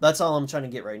 That's all I'm trying to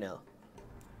get right now.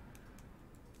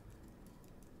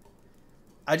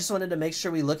 I just wanted to make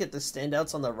sure we look at the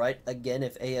standouts on the right again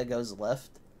if eyja goes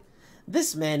left.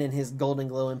 This man in his Golden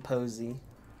Glow and Posey.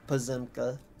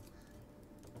 Pazemka.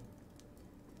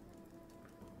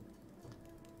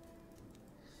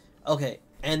 Okay,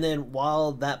 and then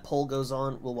while that poll goes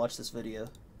on, we'll watch this video.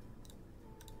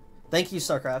 Thank you,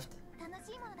 StarCraft.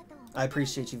 I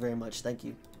appreciate you very much. Thank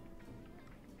you.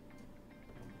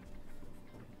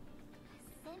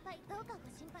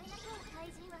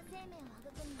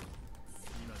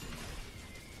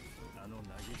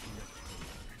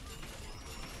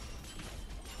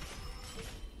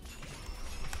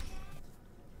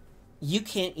 You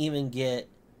can't even get...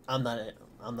 I'm not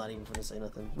even gonna say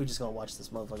nothing. We're just gonna watch this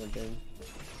motherfucking thing.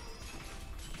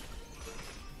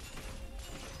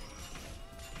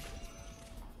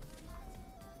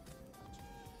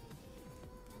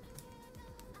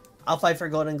 I'll fight for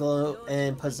Golden Glow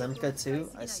and Pazemka too.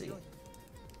 I see.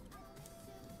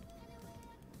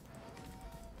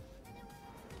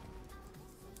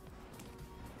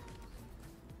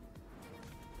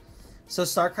 So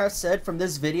StarCraft said from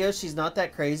this video she's not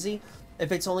that crazy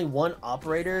if it's only one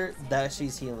operator that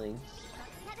she's healing.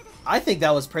 I think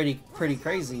that was pretty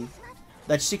crazy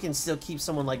that she can still keep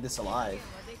someone like this alive.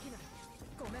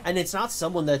 And it's not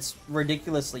someone that's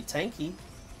ridiculously tanky.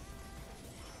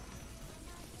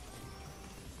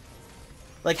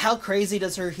 Like, how crazy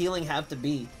does her healing have to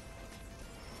be?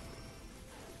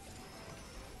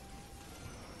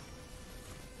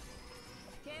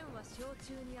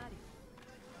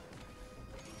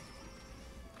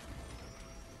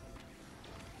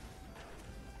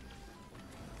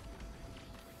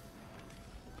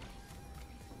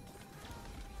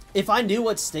 If I knew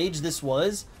what stage this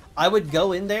was, I would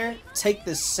go in there, take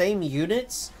the same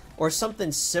units or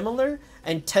something similar,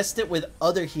 and test it with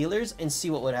other healers and see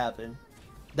what would happen.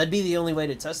 That'd be the only way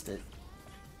to test it.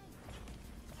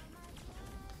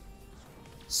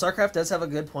 StarCraft does have a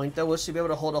good point though. Will she be able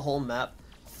to hold a whole map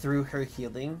through her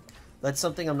healing? That's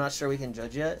something I'm not sure we can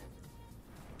judge yet.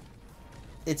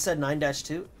 It said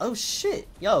 9-2. Oh shit.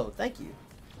 Yo, thank you.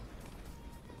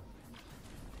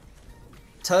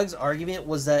 Tug's argument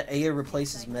was that eyja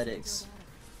replaces medics.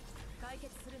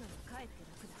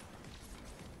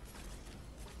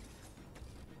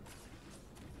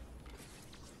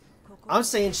 I'm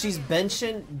saying she's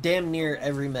benching damn near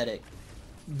every medic.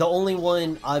 The only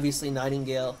one, obviously,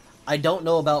 Nightingale. I don't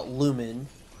know about Lumen.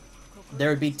 There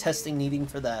would be testing needing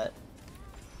for that.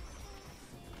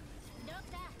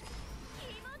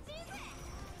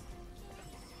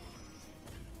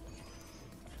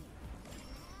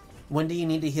 When do you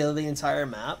need to heal the entire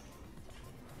map?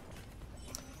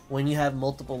 When you have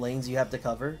multiple lanes you have to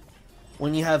cover.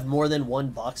 When you have more than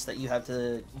one box that you have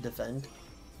to defend.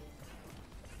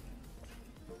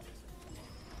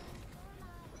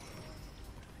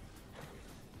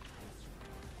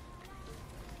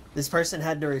 This person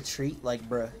had to retreat, like,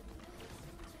 bruh.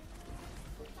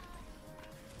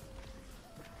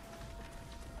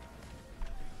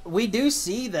 We do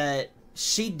see that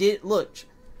she did... Look,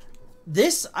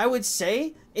 this, I would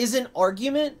say, is an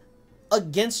argument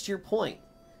against your point.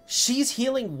 She's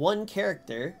healing one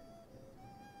character,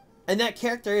 and that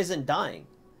character isn't dying.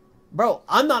 Bro,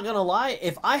 I'm not gonna lie.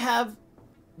 If I have...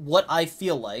 What I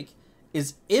feel like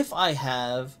is if I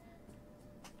have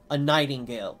a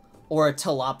Nightingale or a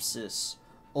Telopsis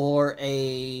or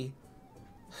a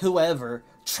whoever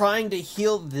trying to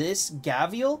heal this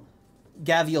Gavial,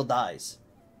 Gavial dies.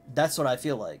 That's what I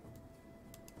feel like.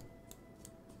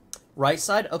 Right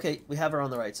side? Okay, we have her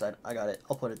on the right side. I got it.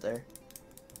 I'll put it there.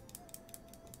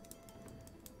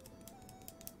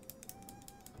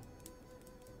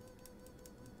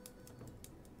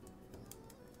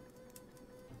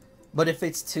 But if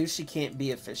it's 2, she can't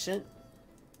be efficient.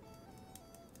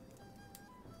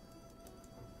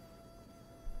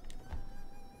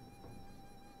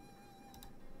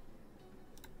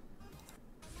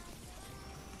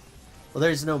 Well,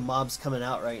 there's no mobs coming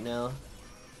out right now.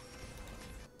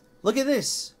 Look at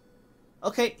this.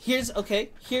 Okay, here's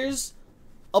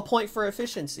a point for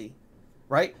efficiency,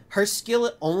 right? Her skill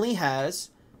only has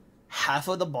half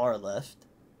of the bar left.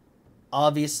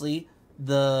 Obviously,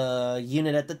 the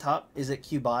unit at the top, is it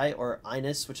Cubai or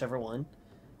Inus, whichever one?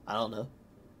 I don't know.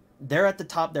 They're at the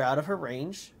top, they're out of her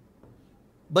range.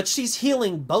 But she's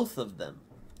healing both of them.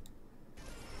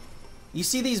 You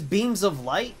see these beams of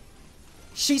light?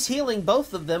 She's healing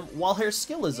both of them while her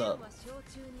skill is up.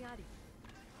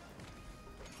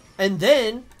 And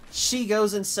then she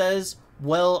goes and says,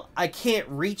 well, I can't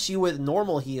reach you with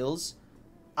normal heals.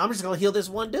 I'm just going to heal this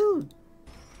one dude.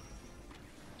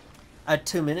 At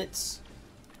 2 minutes.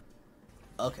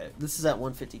 Okay, this is at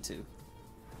 152.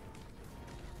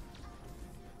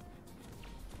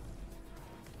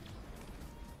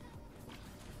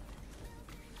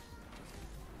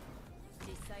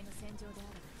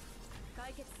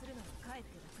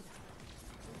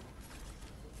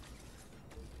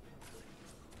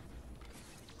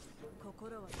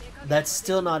 That's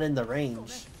still not in the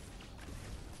range.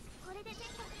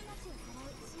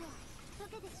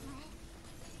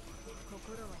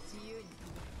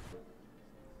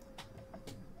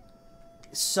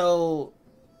 So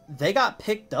they got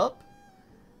picked up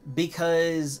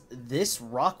because this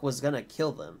rock was gonna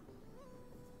kill them.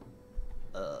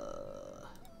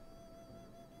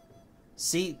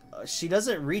 See, she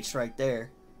doesn't reach right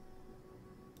there.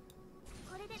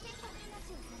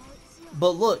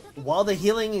 But look, while the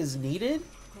healing is needed,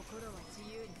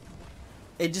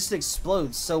 it just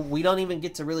explodes, so we don't even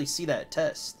get to really see that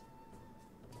test.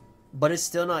 But it's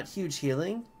still not huge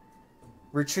healing.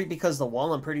 Retreat because the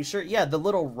wall, I'm pretty sure. Yeah, the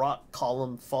little rock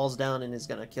column falls down and is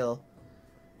gonna kill.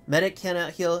 Medic can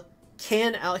out-heal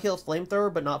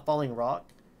Flamethrower, but not Falling Rock.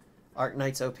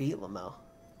 Arknights OP, Lamau.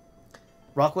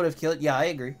 Rock would have killed. Yeah, I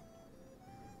agree.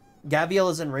 Gaviel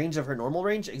is in range of her normal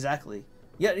range? Exactly.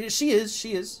 Yeah, she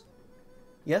is.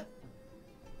 Yeah.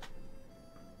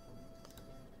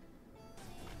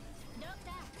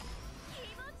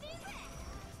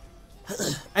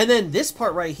 And then this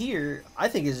part right here, I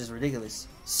think is just ridiculous.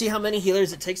 See how many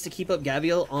healers it takes to keep up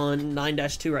Gaviel on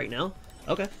 9-2 right now?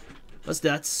 Okay.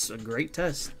 That's a great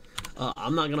test.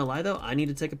 I'm not gonna lie though, I need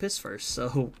to take a piss first.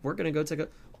 So I'm gonna go take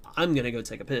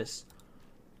a piss.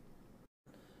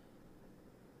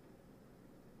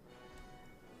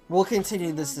 We'll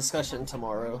continue this discussion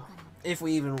tomorrow, if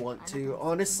we even want to.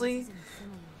 Honestly,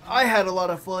 I had a lot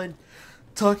of fun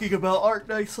talking about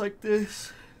Arknights like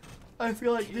this. I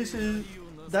feel like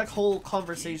that whole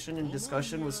conversation and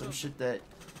discussion was some shit that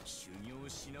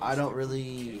I don't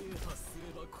really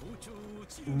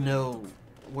know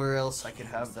where else I could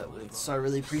have that with. So I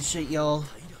really appreciate y'all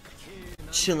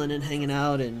chilling and hanging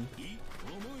out and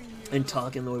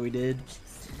talking the way we did.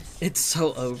 It's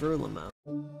so over, Lamau.